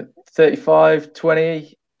 So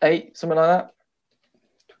 35-28, something like that.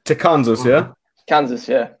 To Kansas, yeah? Kansas,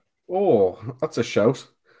 yeah. Oh, that's a shout.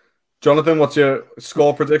 Jonathan, what's your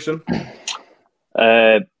score prediction?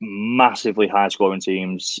 Massively high scoring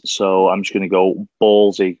teams. So I'm just going to go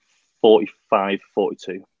ballsy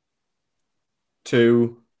 45-42.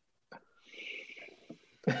 To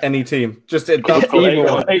any team. Just it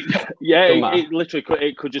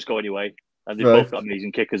literally could just go anyway. And they've both got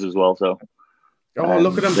amazing kickers as well. So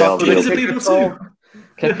look at them.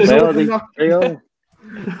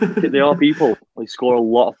 They are people. They score a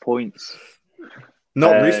lot of points.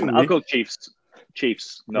 Not recently. I'll go Chiefs.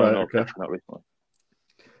 No, okay. Not recently.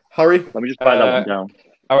 Harry? Let me just write that one down.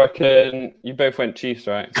 I reckon you both went Chiefs,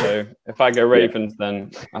 right? So if I go Ravens,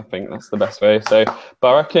 then I think that's the best way. So, but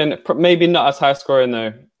I reckon maybe not as high scoring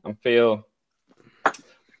though. I feel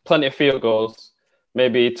plenty of field goals.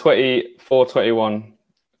 Maybe 24-21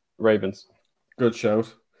 Ravens. Good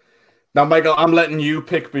shout. Now, Michael, I'm letting you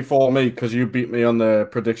pick before me because you beat me on the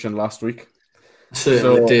prediction last week.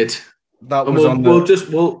 Certainly did. That and was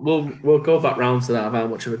we'll go back round to that of how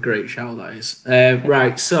much of a great show that is.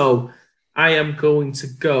 Right, so I am going to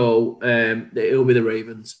go. It'll be the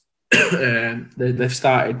Ravens. They've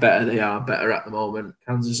started better. They are better at the moment.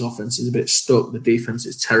 Kansas offense is a bit stuck. The defense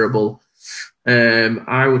is terrible.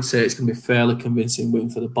 I would say it's going to be a fairly convincing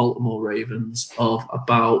win for the Baltimore Ravens of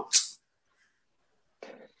about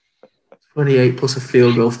 28 plus a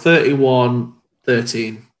field goal,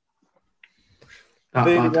 31-13.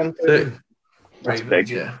 Ravens, big.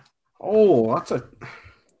 Yeah. Oh, that's a...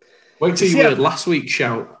 Wait till you heard last week's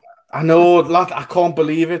shout. I know, lad, I can't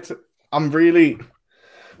believe it. I'm really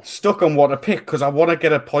stuck on what to pick because I want to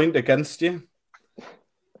get a point against you.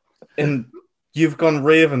 And you've gone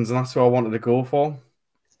Ravens, and that's who I wanted to go for.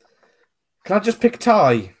 Can I just pick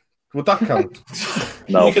tie? Would that count?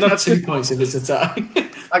 No. You can have 2 points if it's a tie.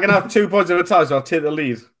 I can have 2 points of a tie, so I'll take the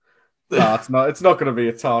lead. No, it's not. It's not going to be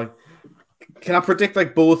a tie. Can I predict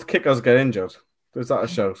like both kickers get injured? Is that a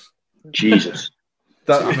shout? Jesus.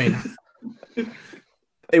 I mean,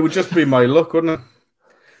 it would just be my luck, wouldn't it?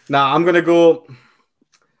 Nah, I'm gonna go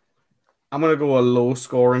a low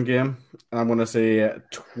scoring game, and I'm gonna say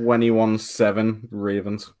 21-7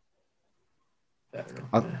 Ravens.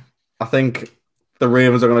 I think the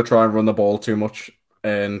Ravens are gonna try and run the ball too much,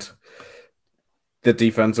 and the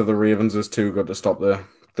defense of the Ravens is too good to stop the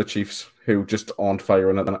Chiefs, who just aren't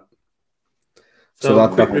firing at the minute. So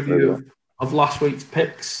that's a quick review of last week's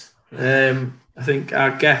picks. I think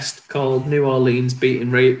our guest called New Orleans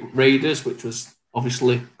beating Raiders, which was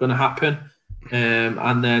obviously going to happen.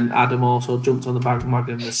 And then Adam also jumped on the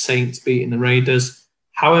bandwagon, the Saints beating the Raiders.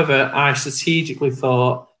 However, I strategically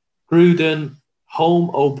thought Gruden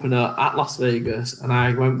home opener at Las Vegas, and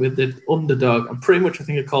I went with the underdog. And pretty much, I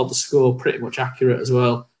think I called the score pretty much accurate as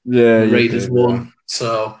well. Yeah, the Raiders won.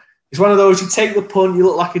 So it's one of those, you take the punt, you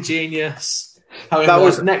look like a genius. However, that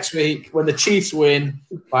was next week when the Chiefs win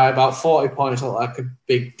by about 40 points, I look like a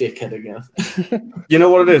big dickhead again. You know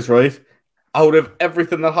what it is, right? Out of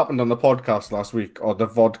everything that happened on the podcast last week, or the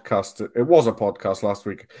vodcast, it was a podcast last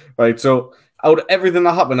week, right? So out of everything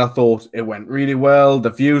that happened, I thought it went really well.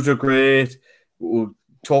 The views were great. We were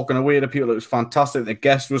talking away to people. It was fantastic. The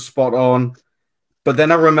guest was spot on. But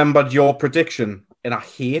then I remembered your prediction, and I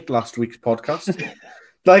hate last week's podcast.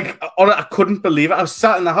 Like, I couldn't believe it. I was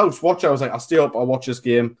sat in the house watching. I was like, I'll stay up. I'll watch this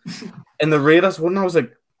game. And the Raiders won. I was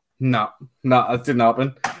like, nah, that didn't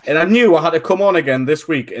happen. And I knew I had to come on again this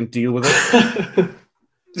week and deal with it.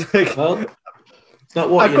 Like, well, it's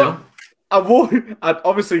not what you know. I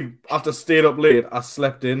obviously, after staying up late, I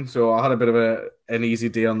slept in. So I had a bit of an easy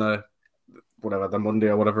day on the Monday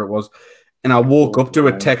or whatever it was. And I woke up to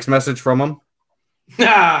a text message from him.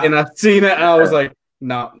 And I seen it and I was like,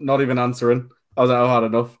 nah, not even answering. I was like, I've had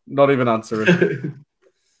enough. Not even answering.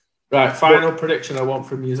 Right, final prediction I want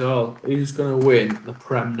from you all. Who's going to win the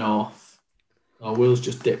Prem North? Oh, Will's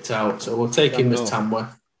just dipped out, so we'll take him as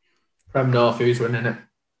Tamworth. Prem North, who's winning it?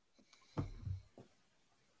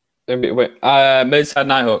 Merseyside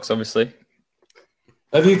Nighthawks, obviously.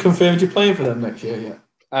 Have you confirmed you're playing for them next year yet?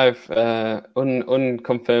 I've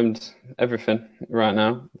unconfirmed everything right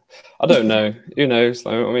now. I don't know. Who knows?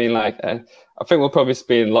 I mean, I think we'll probably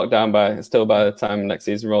be in lockdown by the time next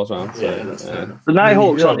season rolls around. So, yeah, that's fair enough. The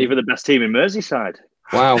Nighthawks aren't even the best team in Merseyside.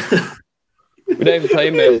 Wow. We don't even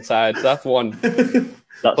play Merseyside. So that's one.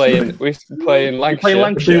 We're playing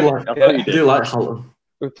Lancashire. I do like Holland.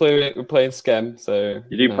 We're playing Skem. So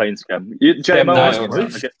you do play in Skem.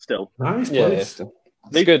 JMO, I get still. Nice. Yeah, still.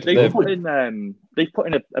 They've put in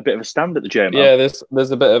a bit of a stand at the JMO. Yeah,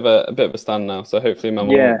 there's a bit of a stand now. So hopefully my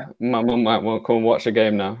mum might want to come and watch a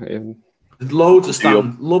game now. There's loads of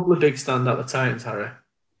stand. Lovely big stand at the Titans, Harry.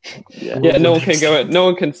 Yeah, no one can go. No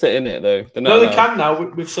one can sit in it though. They can now.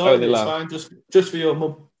 We've sorted it. It's fine. Just for your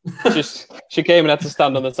mum. She came and had to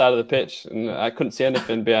stand on the side of the pitch, and I couldn't see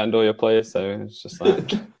anything behind all your players. So it's just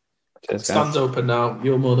like stands open now.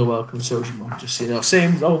 You're more than welcome. So is your mum. Just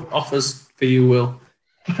same offers for you, Will.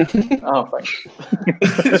 Oh,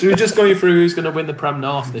 thanks. So we're just going through who's going to win the Prem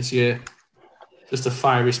North this year. Just a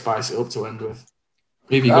fiery spice it up to end with.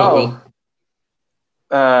 Who have you got, Will?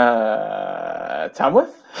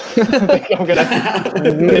 Tamworth. I think I'm gonna.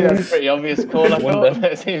 That's a pretty obvious call. I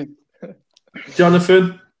thought.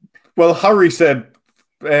 Jonathan. Well, Harry said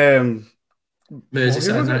Merseyside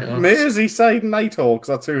Nighthawks. Merseyside Nighthawks.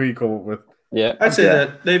 That's who he came up with. Yeah, I'd say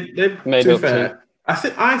that they've made to up fair.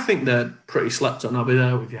 I think they're pretty slept on. I'll be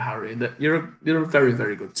there with you, Harry. That you're a very,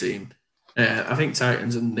 very good team. I think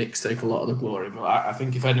Titans and Knicks take a lot of the glory, but I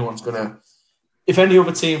think if anyone's going to if any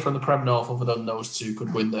other team from the Prem North other than those two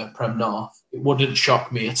could win the Prem North, it wouldn't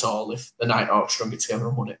shock me at all if the Nighthawks strung it together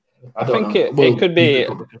and won it. I think it could be,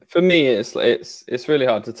 for me, it's really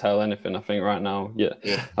hard to tell anything, I think, right now. Yeah.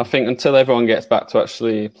 I think until everyone gets back to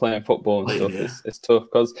actually playing football and stuff, it's tough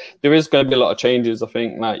because there is going to be a lot of changes. I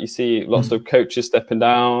think, like, you see lots of coaches stepping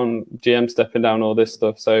down, GM stepping down, all this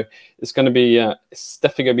stuff. So it's going to be, it's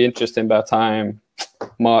definitely going to be interesting by the time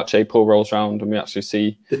March, April rolls around and we actually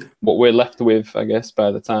see what we're left with, I guess,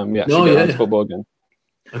 by the time we actually get into football again.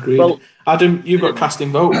 Agreed. Well, Adam, you've got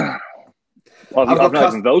casting vote. Well, I've not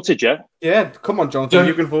even voted yet. Yeah, come on, Jonathan,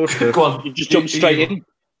 you can vote first. Go on. You just jump straight in.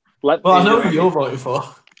 Well, I know who you're voting for.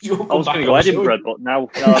 I was going to go Edinburgh, but now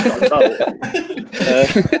I've got a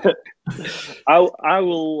vote.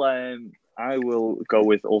 I will go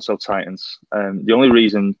with also Titans. The only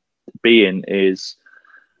reason being is,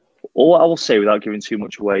 all I will say without giving too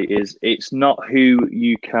much away is it's not who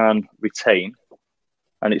you can retain,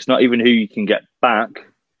 and it's not even who you can get back.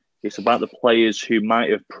 It's about the players who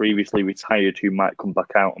might have previously retired who might come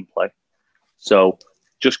back out and play. So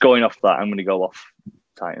just going off that, I'm going to go off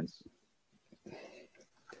Titans.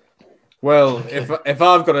 Well, if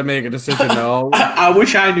I've got to make a decision now... I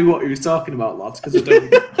wish I knew what he was talking about, lads, because I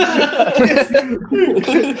don't.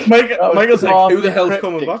 Michael's like, who the hell's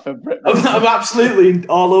coming back? I'm absolutely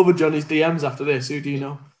all over Johnny's DMs after this. Who do you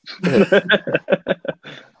know?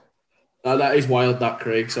 That is wild, that,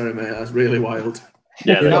 Craig. Sorry, mate. That's really wild.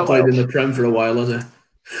 Yeah, You've not played in the Prem for a while, has it?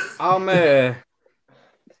 I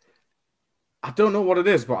don't know what it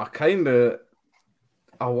is, but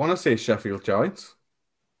I want to say Sheffield Giants.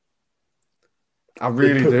 I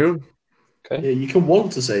really do. Okay. Yeah, you can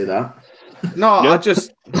want to say that. No, yeah. I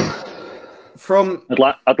just I'd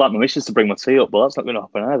like my missus to bring my tea up, but that's not going to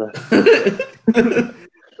happen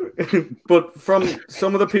either. But from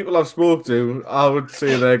some of the people I've spoke to, I would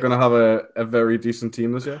say they're going to have a very decent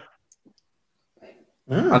team this year.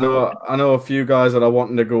 I know a few guys that are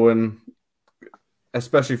wanting to go in,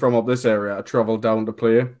 especially from up this area, I travel down to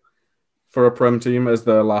play for a Prem team as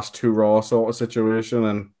the last two Raw sort of situation,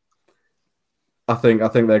 and I think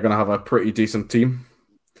they're going to have a pretty decent team.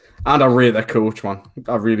 And I rate their coach, man.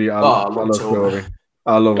 I love Toby.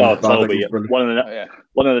 I love him. Toby, one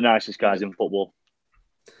of the nicest guys in football.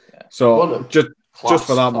 Yeah. So just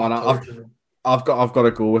for that, man, I've got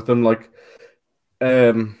to go with them. Like,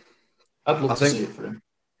 I'd love to see it for him.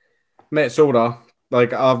 Mate, so would I.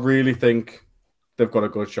 Like, I really think they've got a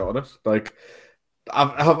good shot at it. Like,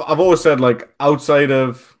 I've always said, like, outside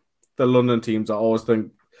of the London teams, I always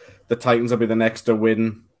think the Titans will be the next to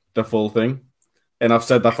win the full thing. And I've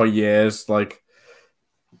said that for years. Like,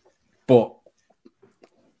 but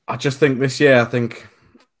I just think this year, I think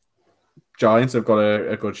Giants have got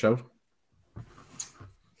a good shout.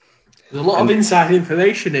 There's a lot of inside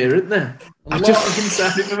information here, isn't there? A lot of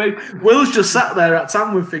inside information. Will's just sat there at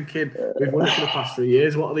Tamworth thinking, we've won it for the past 3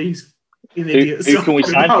 years. What are these idiots? Who can we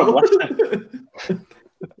sign from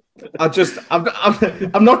Leicester?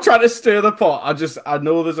 I'm not trying to stir the pot. I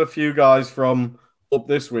know there's a few guys from up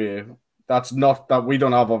this way. That we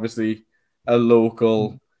don't have, obviously, a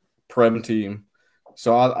local Prem team.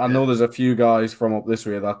 So I know there's a few guys from up this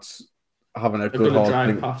way that's having a good hard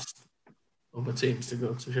drive past other teams to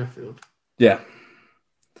go to Sheffield. Yeah.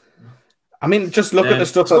 I mean, just look at the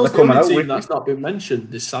stuff that they're coming out with. That's not been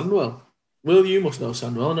mentioned is Sandwell. Will, you must know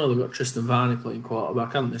Sandwell. I know they've got Tristan Varney playing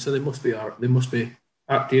quarterback, haven't they? So they must be.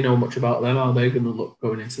 Do you know much about them? How are they going to look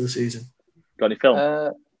going into the season? Got any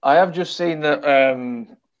film? I have just seen that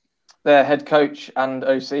their head coach and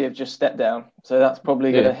OC have just stepped down, so that's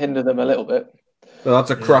probably going to hinder them a little bit. Well, that's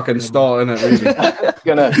a cracking start, isn't it? Really,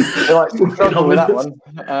 they like struggle with that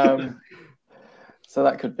one. So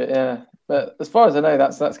that could be, yeah. But as far as I know,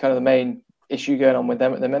 that's kind of the main issue going on with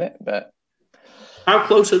them at the minute. But how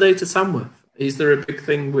close are they to Tamworth? Is there a big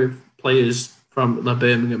thing with players from the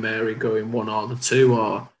Birmingham area going one or the two,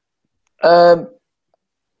 or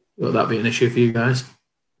will that be an issue for you guys?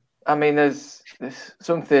 I mean, there's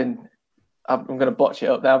something. I'm going to botch it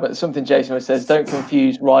up now, but something Jason always says: don't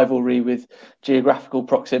confuse rivalry with geographical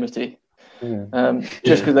proximity.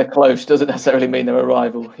 Just because they're close doesn't necessarily mean they're a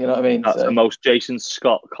rival. You know what I mean? That's the most Jason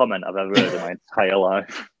Scott comment I've ever heard in my entire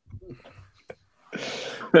life.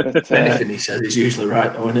 But, anything he says is usually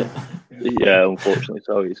right, though, isn't it? Yeah, unfortunately,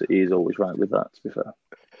 so he's always right with that. To be fair.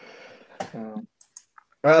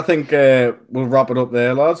 I think we'll wrap it up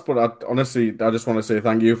there, lads. But honestly, I just want to say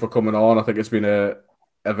thank you for coming on. I think it's been a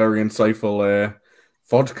very insightful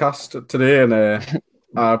podcast today, and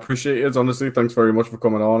I appreciate it. Honestly, thanks very much for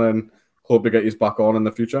coming on, and hope to get you back on in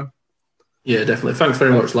the future. Yeah, definitely. Thanks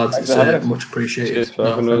very much, lads. It's much appreciated.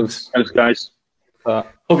 Thanks, guys. Hope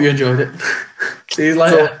you enjoyed it. See you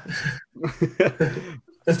later.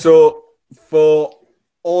 So for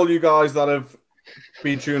all you guys that have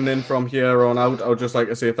been tuning in from here on out, I would just like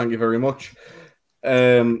to say thank you very much.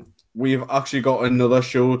 We've actually got another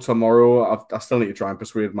show tomorrow. I still need to try and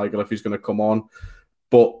persuade Michael if he's going to come on.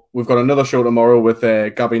 But we've got another show tomorrow with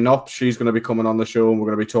Gabby Knopp. She's going to be coming on the show, and we're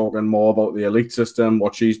going to be talking more about the elite system,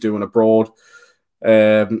 what she's doing abroad.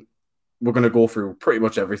 We're going to go through pretty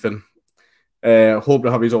much everything. Hope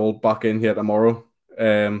to have you all back in here tomorrow.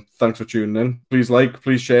 Thanks for tuning in. Please like,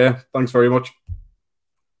 please share. Thanks very much.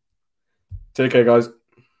 Take care, guys.